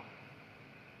no?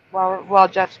 While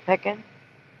Jeff's picking.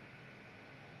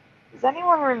 Does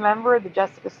anyone remember the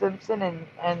Jessica Simpson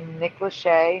and Nick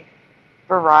Lachey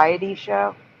variety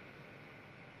show?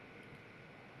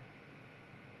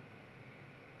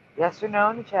 Yes or no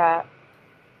in the chat.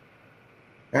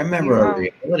 I remember a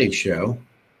reality show.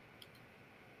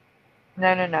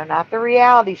 No, not the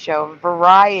reality show, a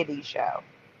variety show.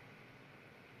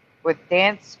 With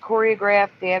dance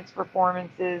choreographed dance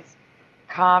performances,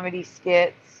 comedy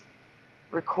skits,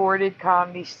 recorded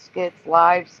comedy skits,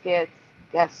 live skits,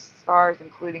 guest stars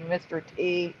including Mr.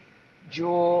 T,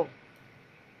 Jewel.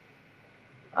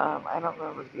 I don't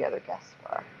remember who the other guests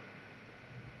were.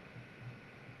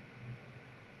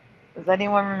 Does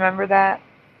anyone remember that?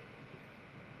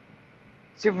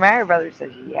 Super Mario Brothers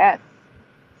says yes.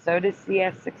 So does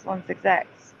CS616X.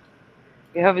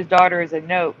 Jehovah's Daughter is a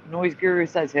note. Noise Guru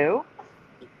says who?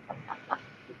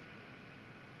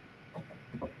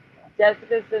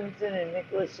 Jessica Simpson and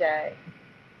Nick Lachey.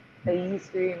 They used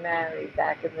to be married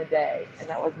back in the day, and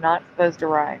that was not supposed to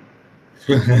rhyme.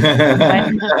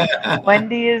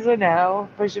 Wendy is a no.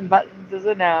 Pushing buttons is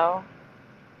a no.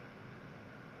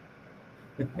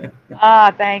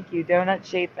 Thank you. Donut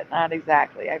shape, but not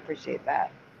exactly. I appreciate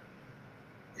that.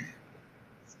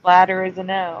 Splatter is a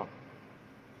no.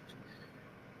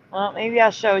 Well, maybe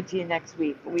I'll show it to you next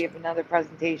week. We have another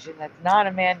presentation that's not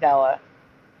a Mandela,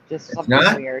 just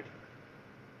something weird.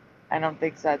 I don't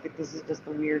think so. I think this is just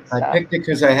the weird stuff. I picked it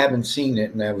because I haven't seen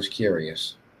it and I was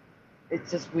curious.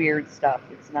 It's just weird stuff.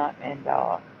 It's not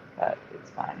Mandela, but it's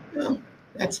fine. Well,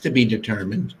 that's to be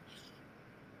determined.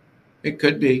 It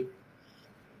could be.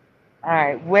 All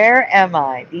right, where am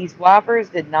I? These whoppers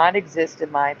did not exist in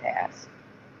my past.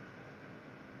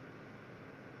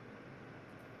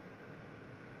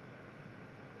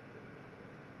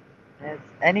 Has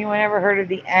anyone ever heard of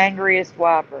the angriest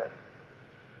whopper?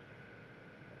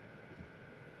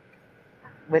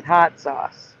 With hot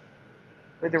sauce.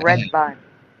 With a red bun.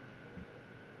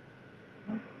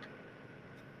 What'd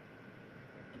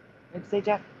you say,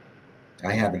 Jeff?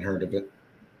 I haven't heard of it.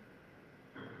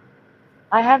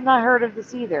 I have not heard of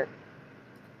this either.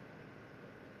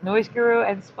 Noise Guru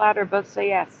and Splatter both say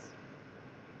yes.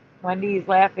 Wendy is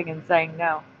laughing and saying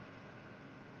no.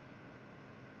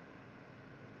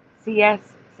 CS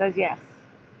says yes.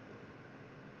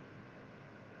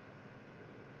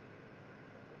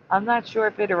 I'm not sure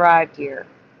if it arrived here.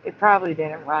 It probably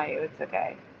didn't, right? It's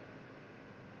okay.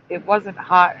 It wasn't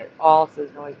hot at all,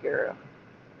 says Noise Guru.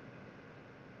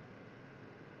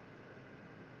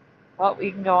 Well,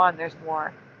 we can go on. There's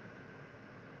more.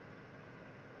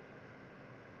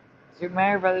 Super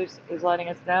Mario Brothers is letting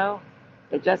us know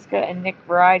the Jessica and Nick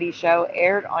variety show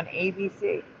aired on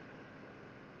ABC.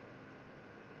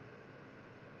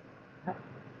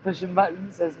 Pushing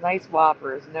buttons says nice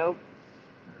whoppers. Nope.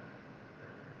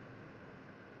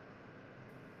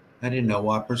 I didn't know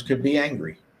whoppers could be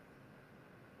angry.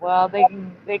 Well,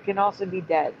 they can also be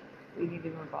dead. We need to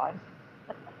move on.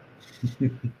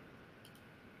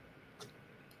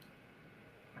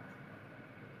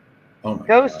 Oh my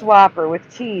Ghost God. Whopper with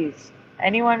cheese.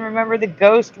 Anyone remember the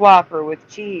Ghost Whopper with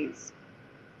cheese?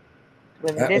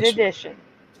 Limited edition.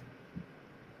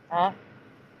 Huh?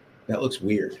 That looks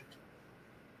weird.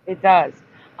 It does.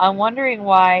 I'm wondering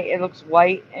why it looks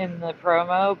white in the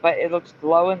promo, but it looks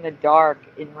glow in the dark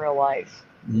in real life.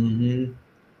 Mm-hmm.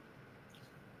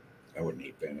 I wouldn't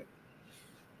eat that.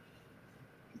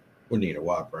 Wouldn't eat a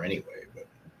Whopper anyway, but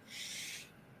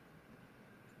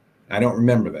I don't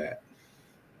remember that.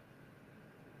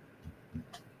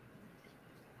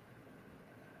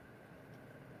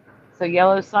 So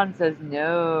Yellow Sun says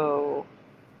no.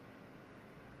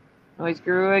 Noise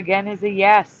Guru again is a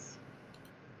yes.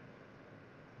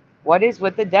 What is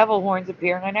with the devil horns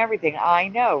appearing on everything? I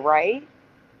know, right?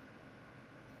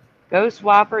 Ghost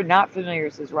Whopper, not familiar,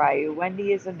 says Ryu.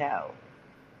 Wendy is a no.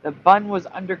 The bun was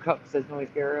undercooked, says Noise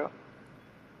Guru.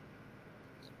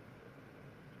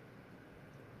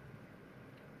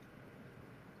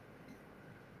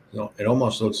 It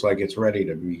almost looks like it's ready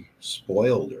to be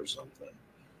spoiled or something.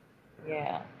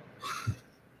 Yeah.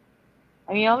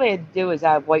 I mean, all they had to do was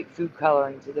add white food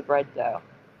coloring to the bread dough.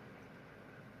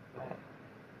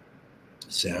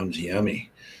 Sounds yummy.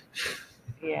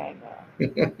 Yeah, I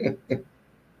know.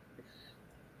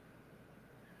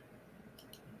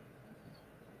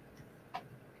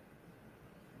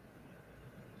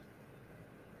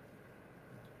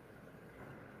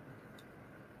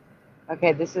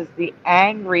 Okay, this is the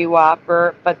Angry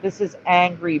Whopper, but this is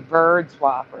Angry Birds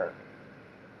Whopper.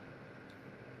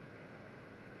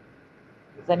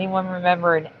 Does anyone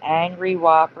remember an Angry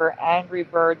Whopper, Angry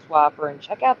Birds Whopper? And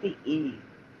check out the E.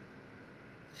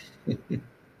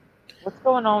 What's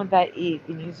going on with that E?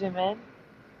 Can you zoom in?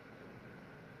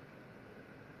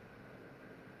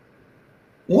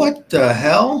 What the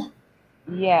hell?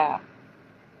 Yeah.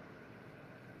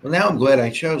 Well, now I'm glad I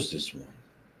chose this one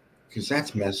because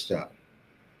that's messed up.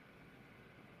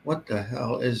 What the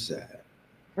hell is that?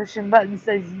 Pushing button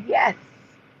says yes.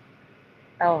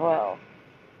 LOL.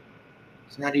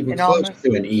 It's not even It close almost-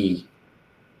 to an E.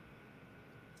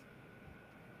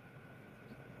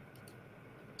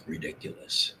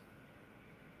 Ridiculous.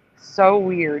 So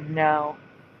weird. No.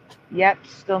 Yep,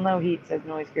 still no heat, says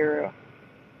Noise Guru.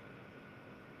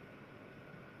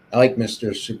 I like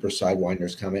Mr. Super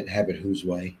Sidewinder's comment, have it whose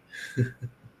way.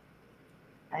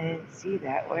 I didn't see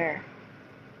that. Where?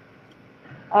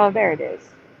 Oh, there it is.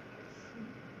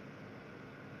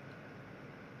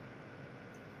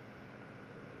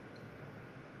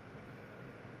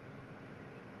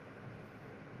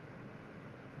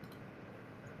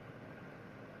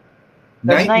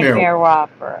 The Nightmare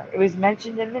Whopper. It was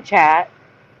mentioned in the chat.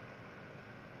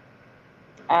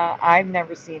 I've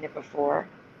never seen it before.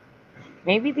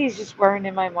 Maybe these just weren't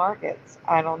in my markets.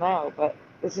 I don't know, but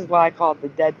this is what I call the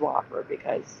Dead Whopper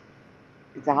because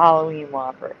it's a Halloween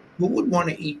Whopper. Who would want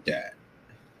to eat that?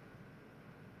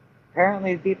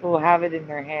 Apparently, the people who have it in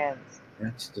their hands.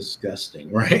 That's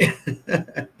disgusting, right?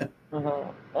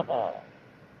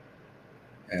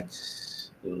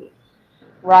 That's. Ugh.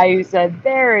 Ryu said,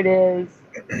 "There it is."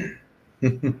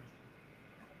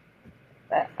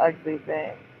 That ugly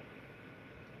thing.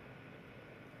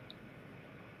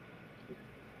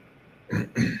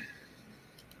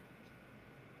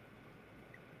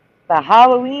 The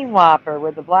Halloween Whopper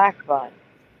with a black bun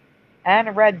and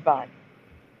a red bun.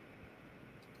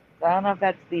 I don't know if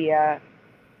that's the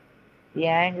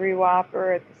Angry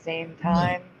Whopper at the same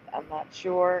time. I'm not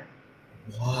sure.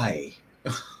 Why?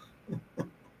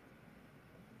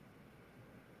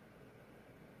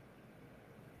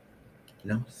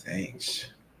 No thanks.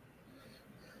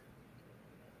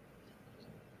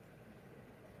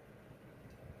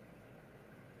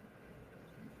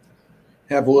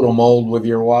 Have a little mold with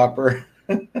your Whopper.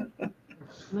 That's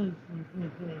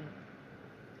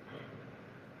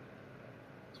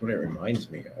what it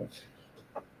reminds me of.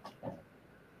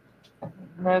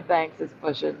 No thanks, it's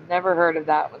pushing. Never heard of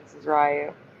that one, says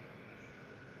Ryu.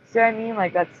 See what I mean?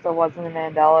 Like, that still wasn't a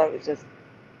Mandela, it was just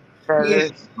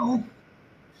burgers. Yeah.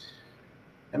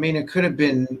 I mean, it could have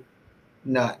been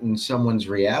not in someone's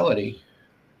reality.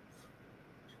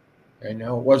 I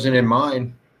know it wasn't in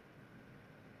mine.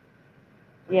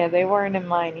 Yeah, they weren't in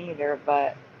mine either,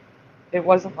 but it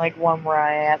wasn't like one where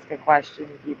I ask a question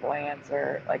and people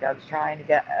answer. Like, I was trying to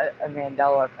get a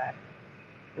Mandela effect,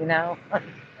 you know?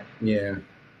 Yeah.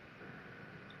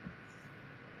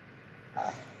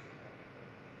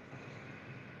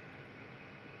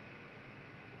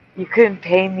 You couldn't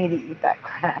pay me to eat that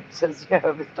crap, says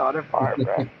Jehovah's daughter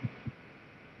Barbara.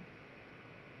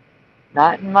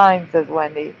 Not in mine, says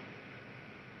Wendy.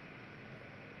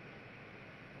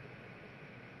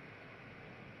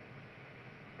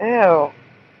 Ew.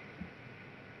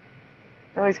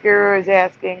 Noise Guru is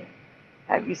asking,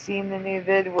 have you seen the new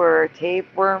vid where a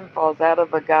tapeworm falls out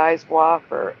of a guy's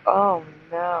walker? Oh,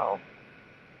 no.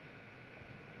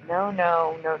 No,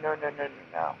 no, no, no, no, no, no,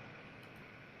 no.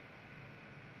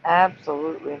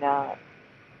 Absolutely not.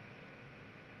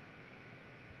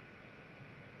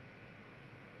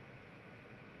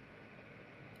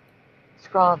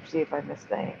 Scroll up, see if I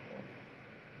missed anything.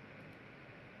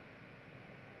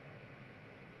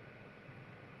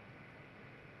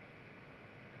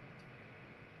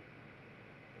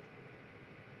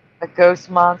 A ghost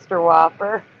monster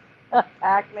whopper.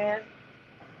 Pac-Man.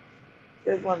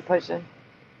 Good one pushing.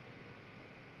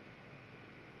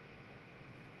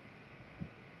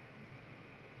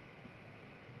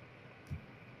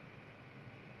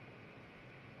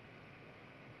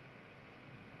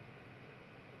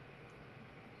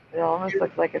 It almost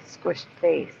looks like a squished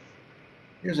face.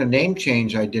 Here's a name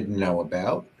change I didn't know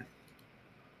about.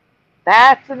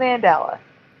 That's a Mandela.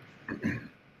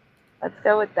 Let's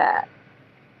go with that.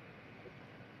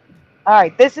 All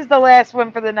right, this is the last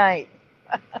one for the night.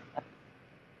 All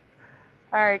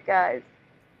right, guys.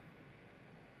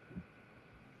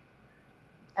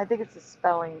 I think it's a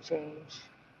spelling change.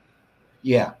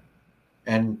 Yeah.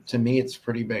 And to me, it's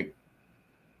pretty big.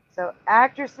 So,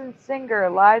 actress and singer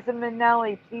Liza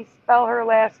Minnelli, please spell her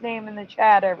last name in the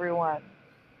chat, everyone.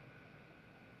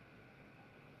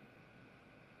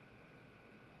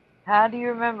 How do you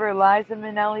remember Liza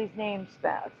Minnelli's name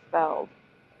spelled?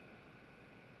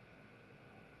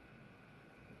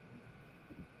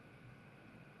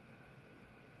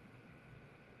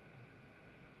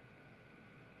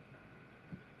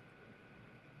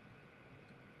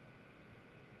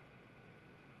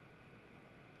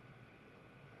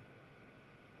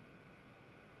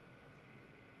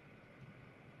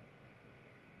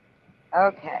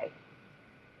 Okay.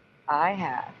 I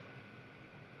have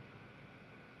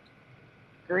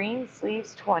Green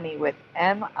Sleeves 20 with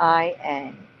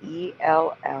Minelli.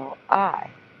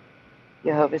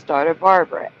 Jehovah's Daughter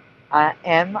Barbara,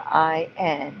 Minelli.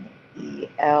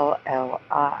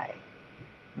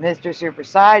 Mr. Super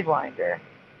Sidewinder,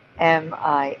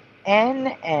 Minnelli.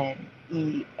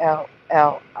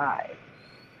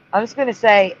 I'm just going to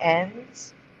say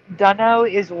N's. Dunno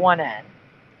is one N.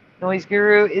 Noise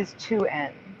Guru is two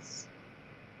N's.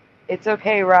 It's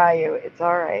okay, Ryu. It's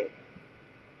all right.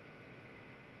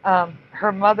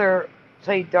 Her mother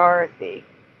played Dorothy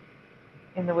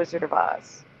in The Wizard of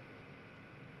Oz.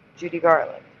 Judy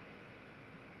Garland.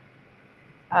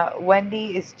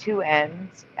 Wendy is two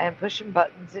N's, and Pushing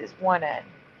Buttons is one N.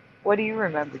 What do you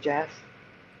remember, Jeff?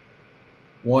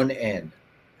 One N.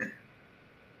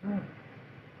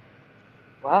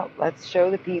 Well, let's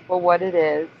show the people what it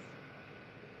is,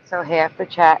 so half the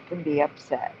chat can be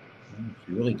upset.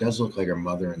 She really does look like her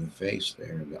mother in the face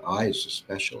there, the eyes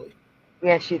especially.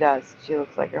 Yeah, she does. She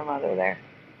looks like her mother there.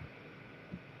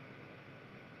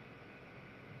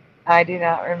 I do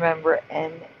not remember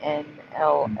NNLL.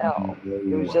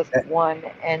 It was just one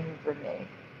N for me.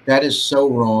 That is so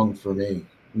wrong for me.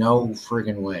 No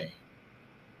friggin' way.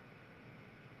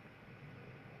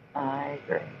 I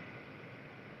agree.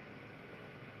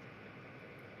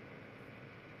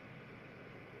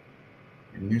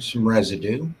 And here's some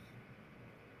residue.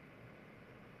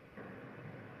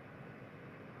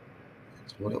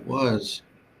 That's what it was.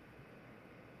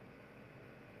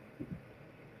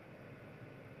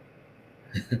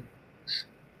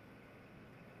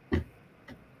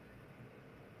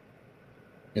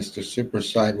 Mr. Super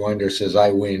Sidewinder says, I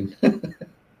win.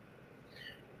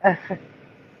 But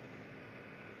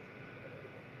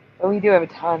we do have a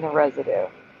ton of residue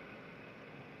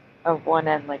of one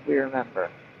N like we remember.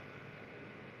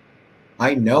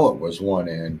 I know it was one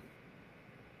N.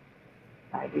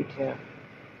 I do too.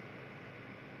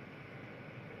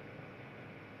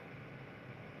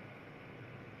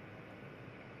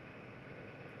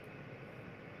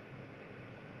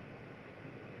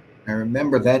 I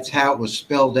remember that's how it was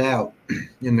spelled out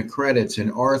in the credits in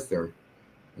Arthur,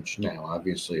 which now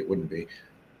obviously it wouldn't be.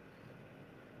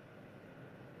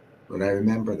 But I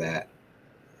remember that.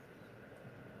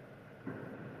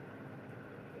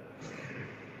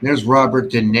 There's Robert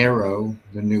De Niro,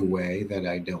 the new way that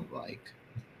I don't like.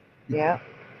 Yeah.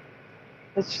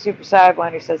 Mr. Super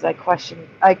Sidewinder says I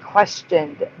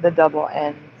questioned the double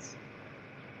N's.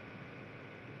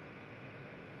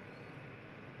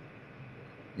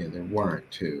 Yeah, there weren't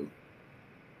two.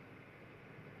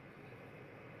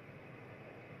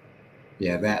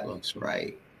 Yeah, that looks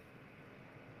right.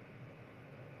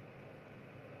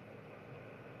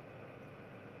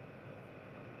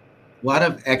 A lot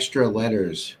of extra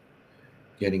letters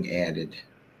getting added.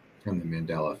 from the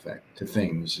Mandela effect to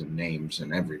things and names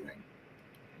and everything.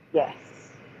 Yes.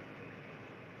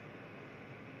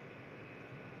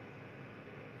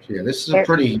 So yeah, this is a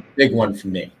pretty big one for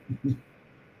me.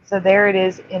 So there it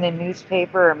is in a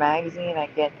newspaper or magazine. I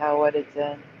can't tell what it's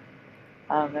in.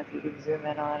 If you can zoom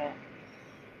in on it.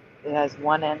 It has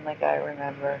one end like I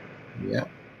remember. Yep.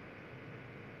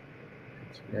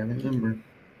 That's what I remember.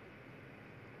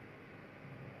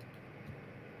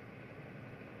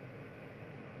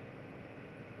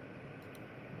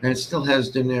 And it still has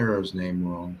De Niro's name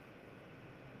wrong.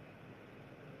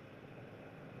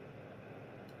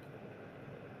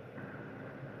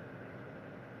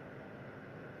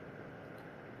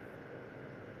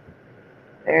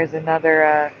 There's another,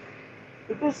 I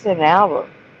think this is an album.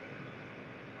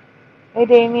 Hey,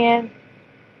 Damien.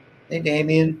 Hey,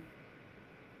 Damien.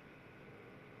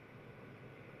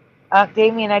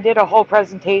 Damien, I did a whole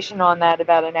presentation on that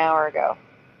about an hour ago.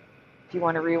 If you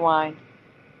want to rewind.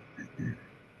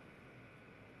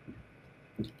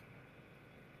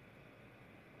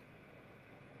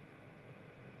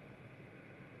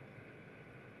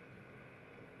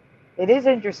 It is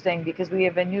interesting because we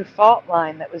have a new fault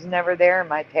line that was never there in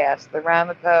my past, the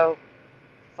Ramapo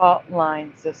fault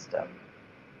line system.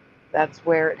 That's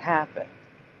where it happened.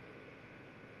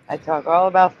 I talk all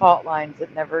about fault lines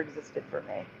that never existed for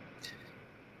me.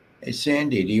 Hey,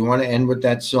 Sandy, do you want to end with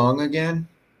that song again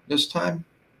this time?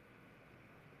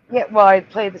 Yeah, well,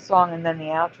 I'd play the song and then the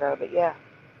outro, but yeah.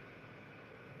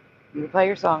 You can play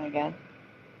your song again.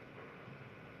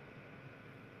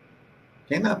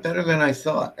 Came out better than I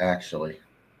thought, actually.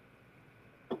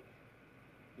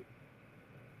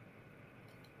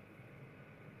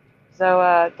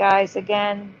 So, guys,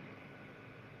 again,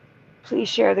 please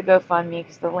share the GoFundMe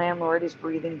because the landlord is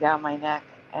breathing down my neck.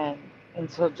 And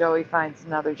until Joey finds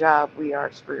another job, we are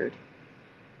screwed.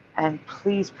 And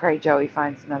please pray Joey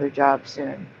finds another job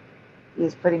soon. He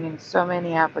is putting in so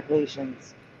many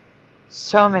applications.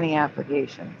 So many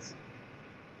applications.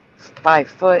 By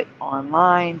foot,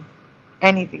 online,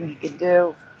 anything he can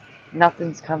do.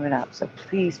 Nothing's coming up. So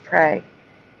please pray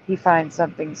he finds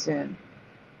something soon.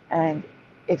 And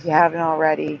if you haven't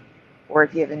already, or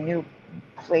if you have a new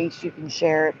place you can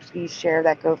share it, please share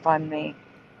that GoFundMe.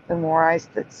 The more eyes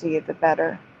that see it, the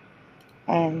better.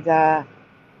 And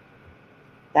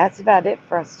that's about it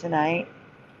for us tonight.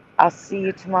 I'll see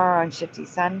you tomorrow on Shifty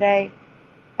Sunday.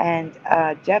 And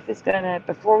Jeff is going to,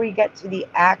 before we get to the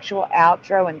actual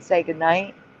outro and say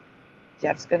goodnight,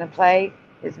 Jeff's going to play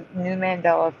his new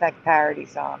Mandela Effect parody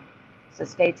song. So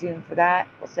stay tuned for that.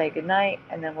 We'll say goodnight,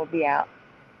 and then we'll be out.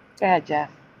 Go ahead, Jeff.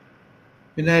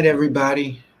 Good night,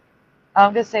 everybody.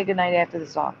 I'm going to say goodnight after the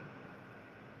song.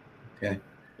 Okay.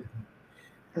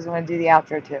 Because I'm going to do the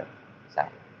outro, too. So.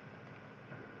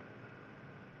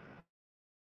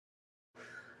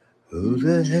 Who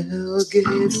the hell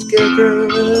gave Scarecrow a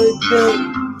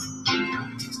gun?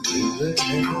 Who the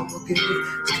hell gave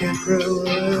Scarecrow a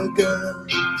gun?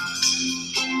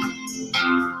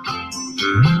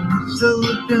 Slow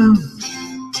down,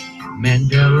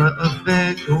 Mandela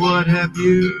effect, what have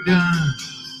you done?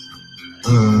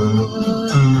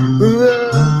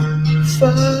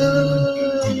 Fuck,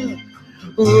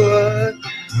 what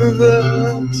the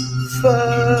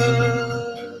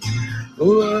fuck,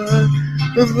 what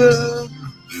the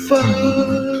fuck,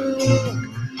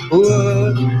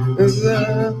 what the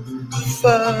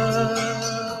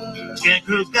fuck.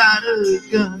 Scarecrow's got a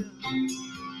gun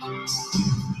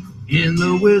in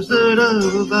the Wizard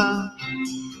of Oz.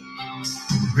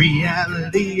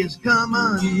 Reality has come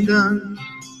undone.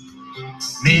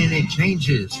 Many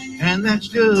changes, and that's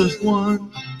just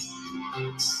one.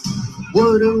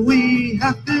 What do we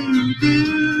have to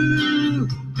do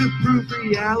to prove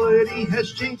reality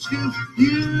has changed to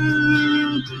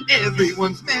you?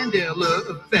 Everyone's Mandela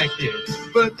affected,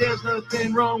 but there's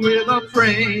nothing wrong with a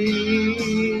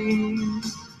brain.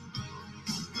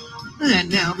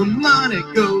 And now the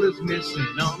monocle is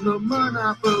missing on the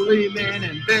Monopoly Man,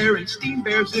 and Berenstein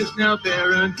Bears is now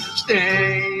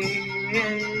Berenstain.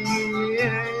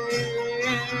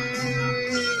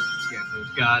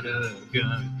 Scarecrow's got a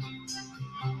gun.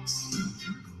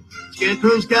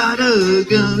 Scarecrow's got a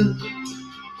gun.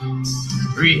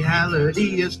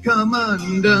 Reality has come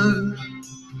undone.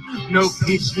 No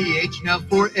PCH now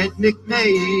for ethnic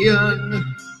Mayan.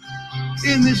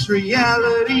 In this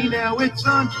reality now it's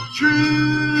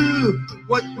untrue.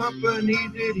 What company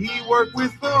did he work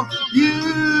with for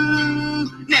you?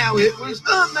 Now it was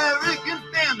American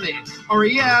Family. Our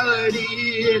reality,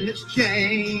 it has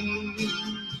changed.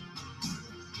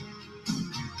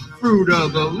 Fruit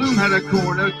of the Loom had a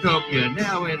cornucopia.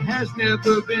 Now it has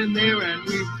never been there, and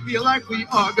we feel like we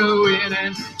are going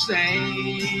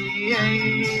insane.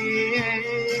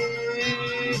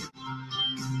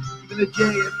 Even the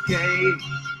JFK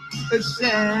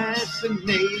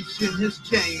assassination has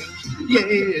changed. Yeah.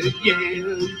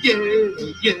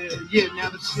 Now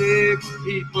the 6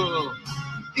 people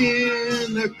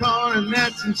in the car, and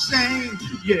that's insane.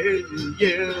 Yeah,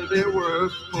 there were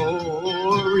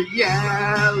 4.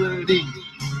 Reality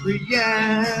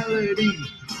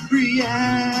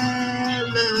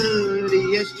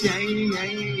has changed.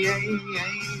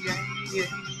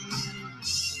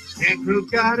 Scarecrow's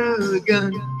got a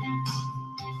gun.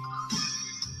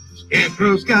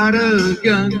 Scarecrow's got a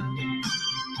gun.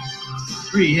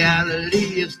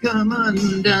 Reality has come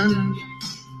undone.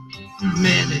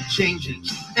 Man, it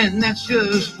changes, and that's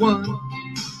just one.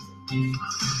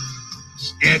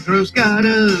 Scarecrow's got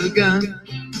a gun.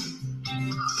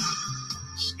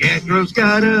 Scarecrow's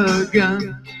got a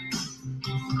gun.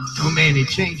 So many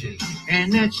changes,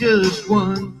 and that's just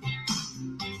one.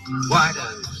 Why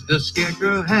does the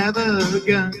Scarecrow have a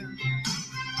gun?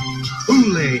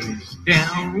 Who lays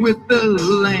down with the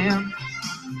lamb?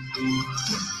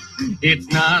 It's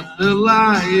not the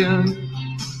lion.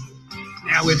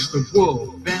 Now it's the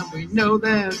wolf, and we know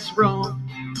that's wrong.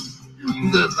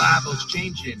 The Bible's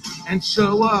changing, and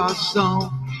so are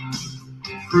songs.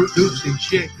 Fruit Loops and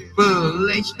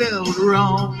Chick-fil-A spelled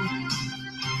wrong.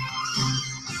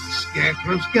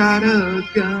 Scarecrow's got a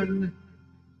gun.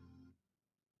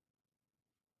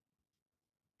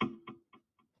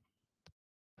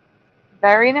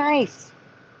 Very nice.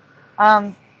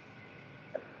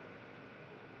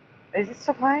 Is it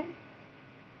still playing?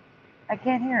 I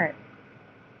can't hear it.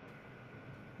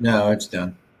 No, it's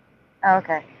done. Oh,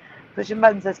 okay. Pushing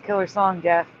Button says killer song,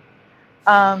 Jeff.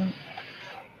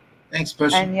 Thanks,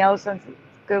 Push. And Yellowstone's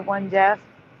good one, Jeff.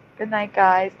 Good night,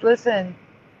 guys. Listen,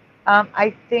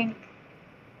 I think.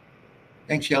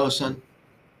 Thanks, Yellowstone.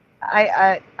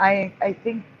 I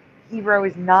think Hero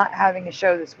is not having a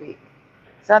show this week.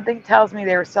 Something tells me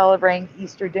they were celebrating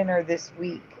Easter dinner this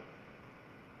week.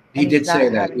 He did say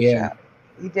that, yeah.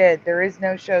 He did. There is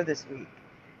no show this week,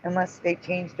 unless they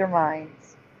changed their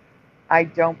minds. I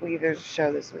don't believe there's a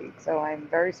show this week, so I'm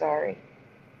very sorry.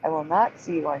 I will not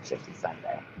see you on Shifty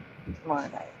Sunday tomorrow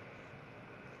night.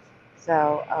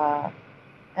 So,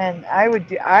 and I would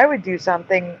do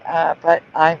something, but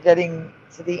I'm getting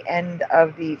to the end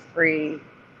of the free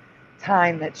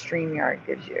time that StreamYard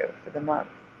gives you for the month.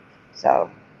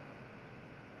 So,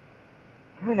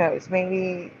 who knows?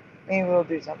 Maybe we'll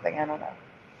do something. I don't know.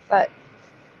 But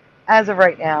as of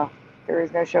right now, there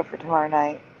is no show for tomorrow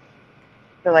night.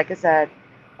 But like I said,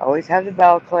 always have the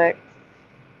bell clicked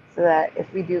so that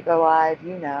if we do go live,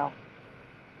 you know.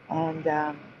 And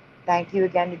thank you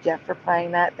again to Jeff for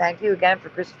playing that. Thank you again for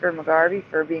Christopher McGarvey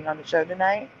for being on the show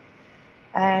tonight.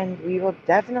 And we will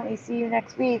definitely see you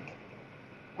next week.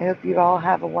 I hope you all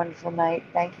have a wonderful night.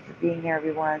 Thank you for being here,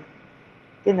 everyone.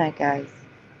 Good night, guys.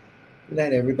 Good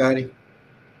night, everybody.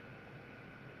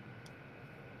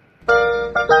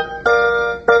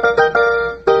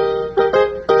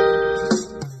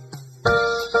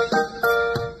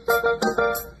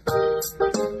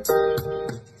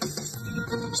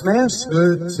 Smash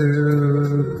the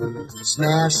tube,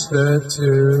 smash the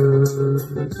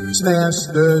tube, smash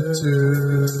the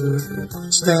tube,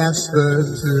 smash the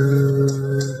tube.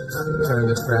 Turn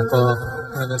the strap off,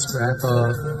 turn the strap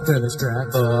off, turn the strap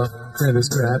off, turn the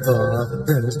strap off,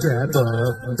 turn the strap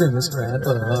off, turn the strap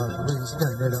off, please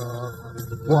turn it off.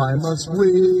 Why must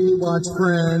we watch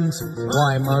Friends?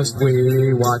 Why must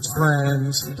we watch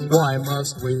Friends? Why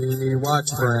must we watch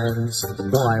Friends?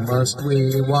 Why must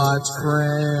we watch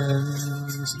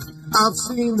Friends? I've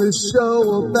seen this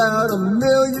show about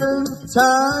 1,000,000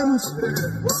 times.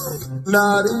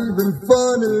 Not even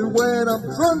funny when I'm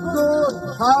drunk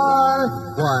or high.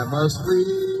 Why must we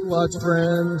watch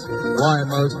Friends? Why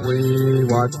must we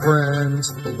watch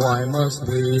Friends? Why must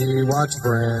we watch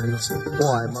Friends?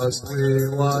 Why must we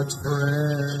watch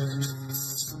Friends?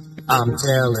 I'm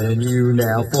telling you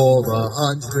now for the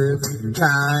 100th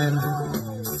time.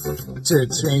 To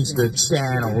change the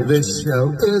channel, this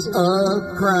show is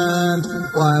a crime.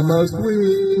 Why must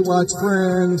we watch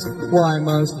Friends? Why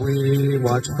must we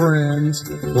watch Friends?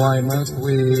 Why must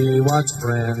we watch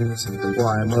Friends?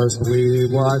 Why must we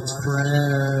watch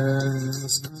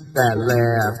Friends? That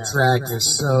laugh track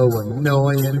is so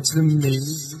annoying to me.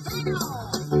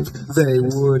 They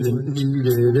wouldn't need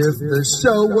it if the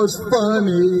show was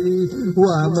funny.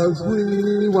 Why must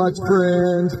we watch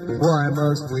Friends? Why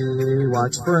must we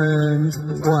watch Friends?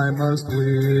 Why must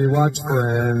we watch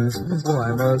Friends?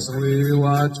 Why must we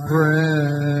watch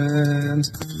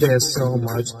Friends? There's so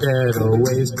much better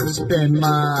ways to spend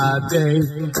my day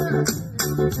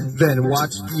than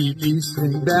watch TV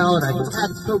sing down a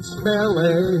cat so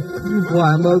smelly.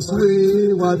 Why must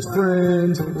we watch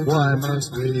Friends? Why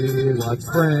must we watch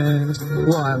Friends?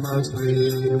 Why must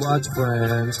we watch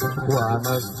Friends? Why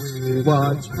must we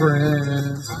watch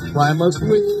Friends? Why must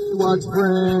we watch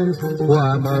Friends?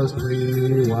 Why must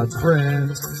we watch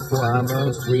Friends? Why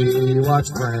must we watch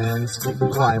Friends?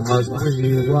 Why must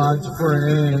we watch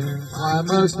Friends? Why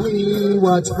must we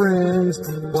watch Friends?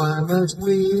 Why must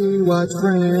we watch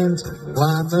Friends?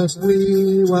 Why must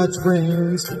we watch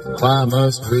Friends? Why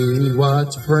must we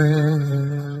watch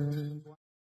Friends?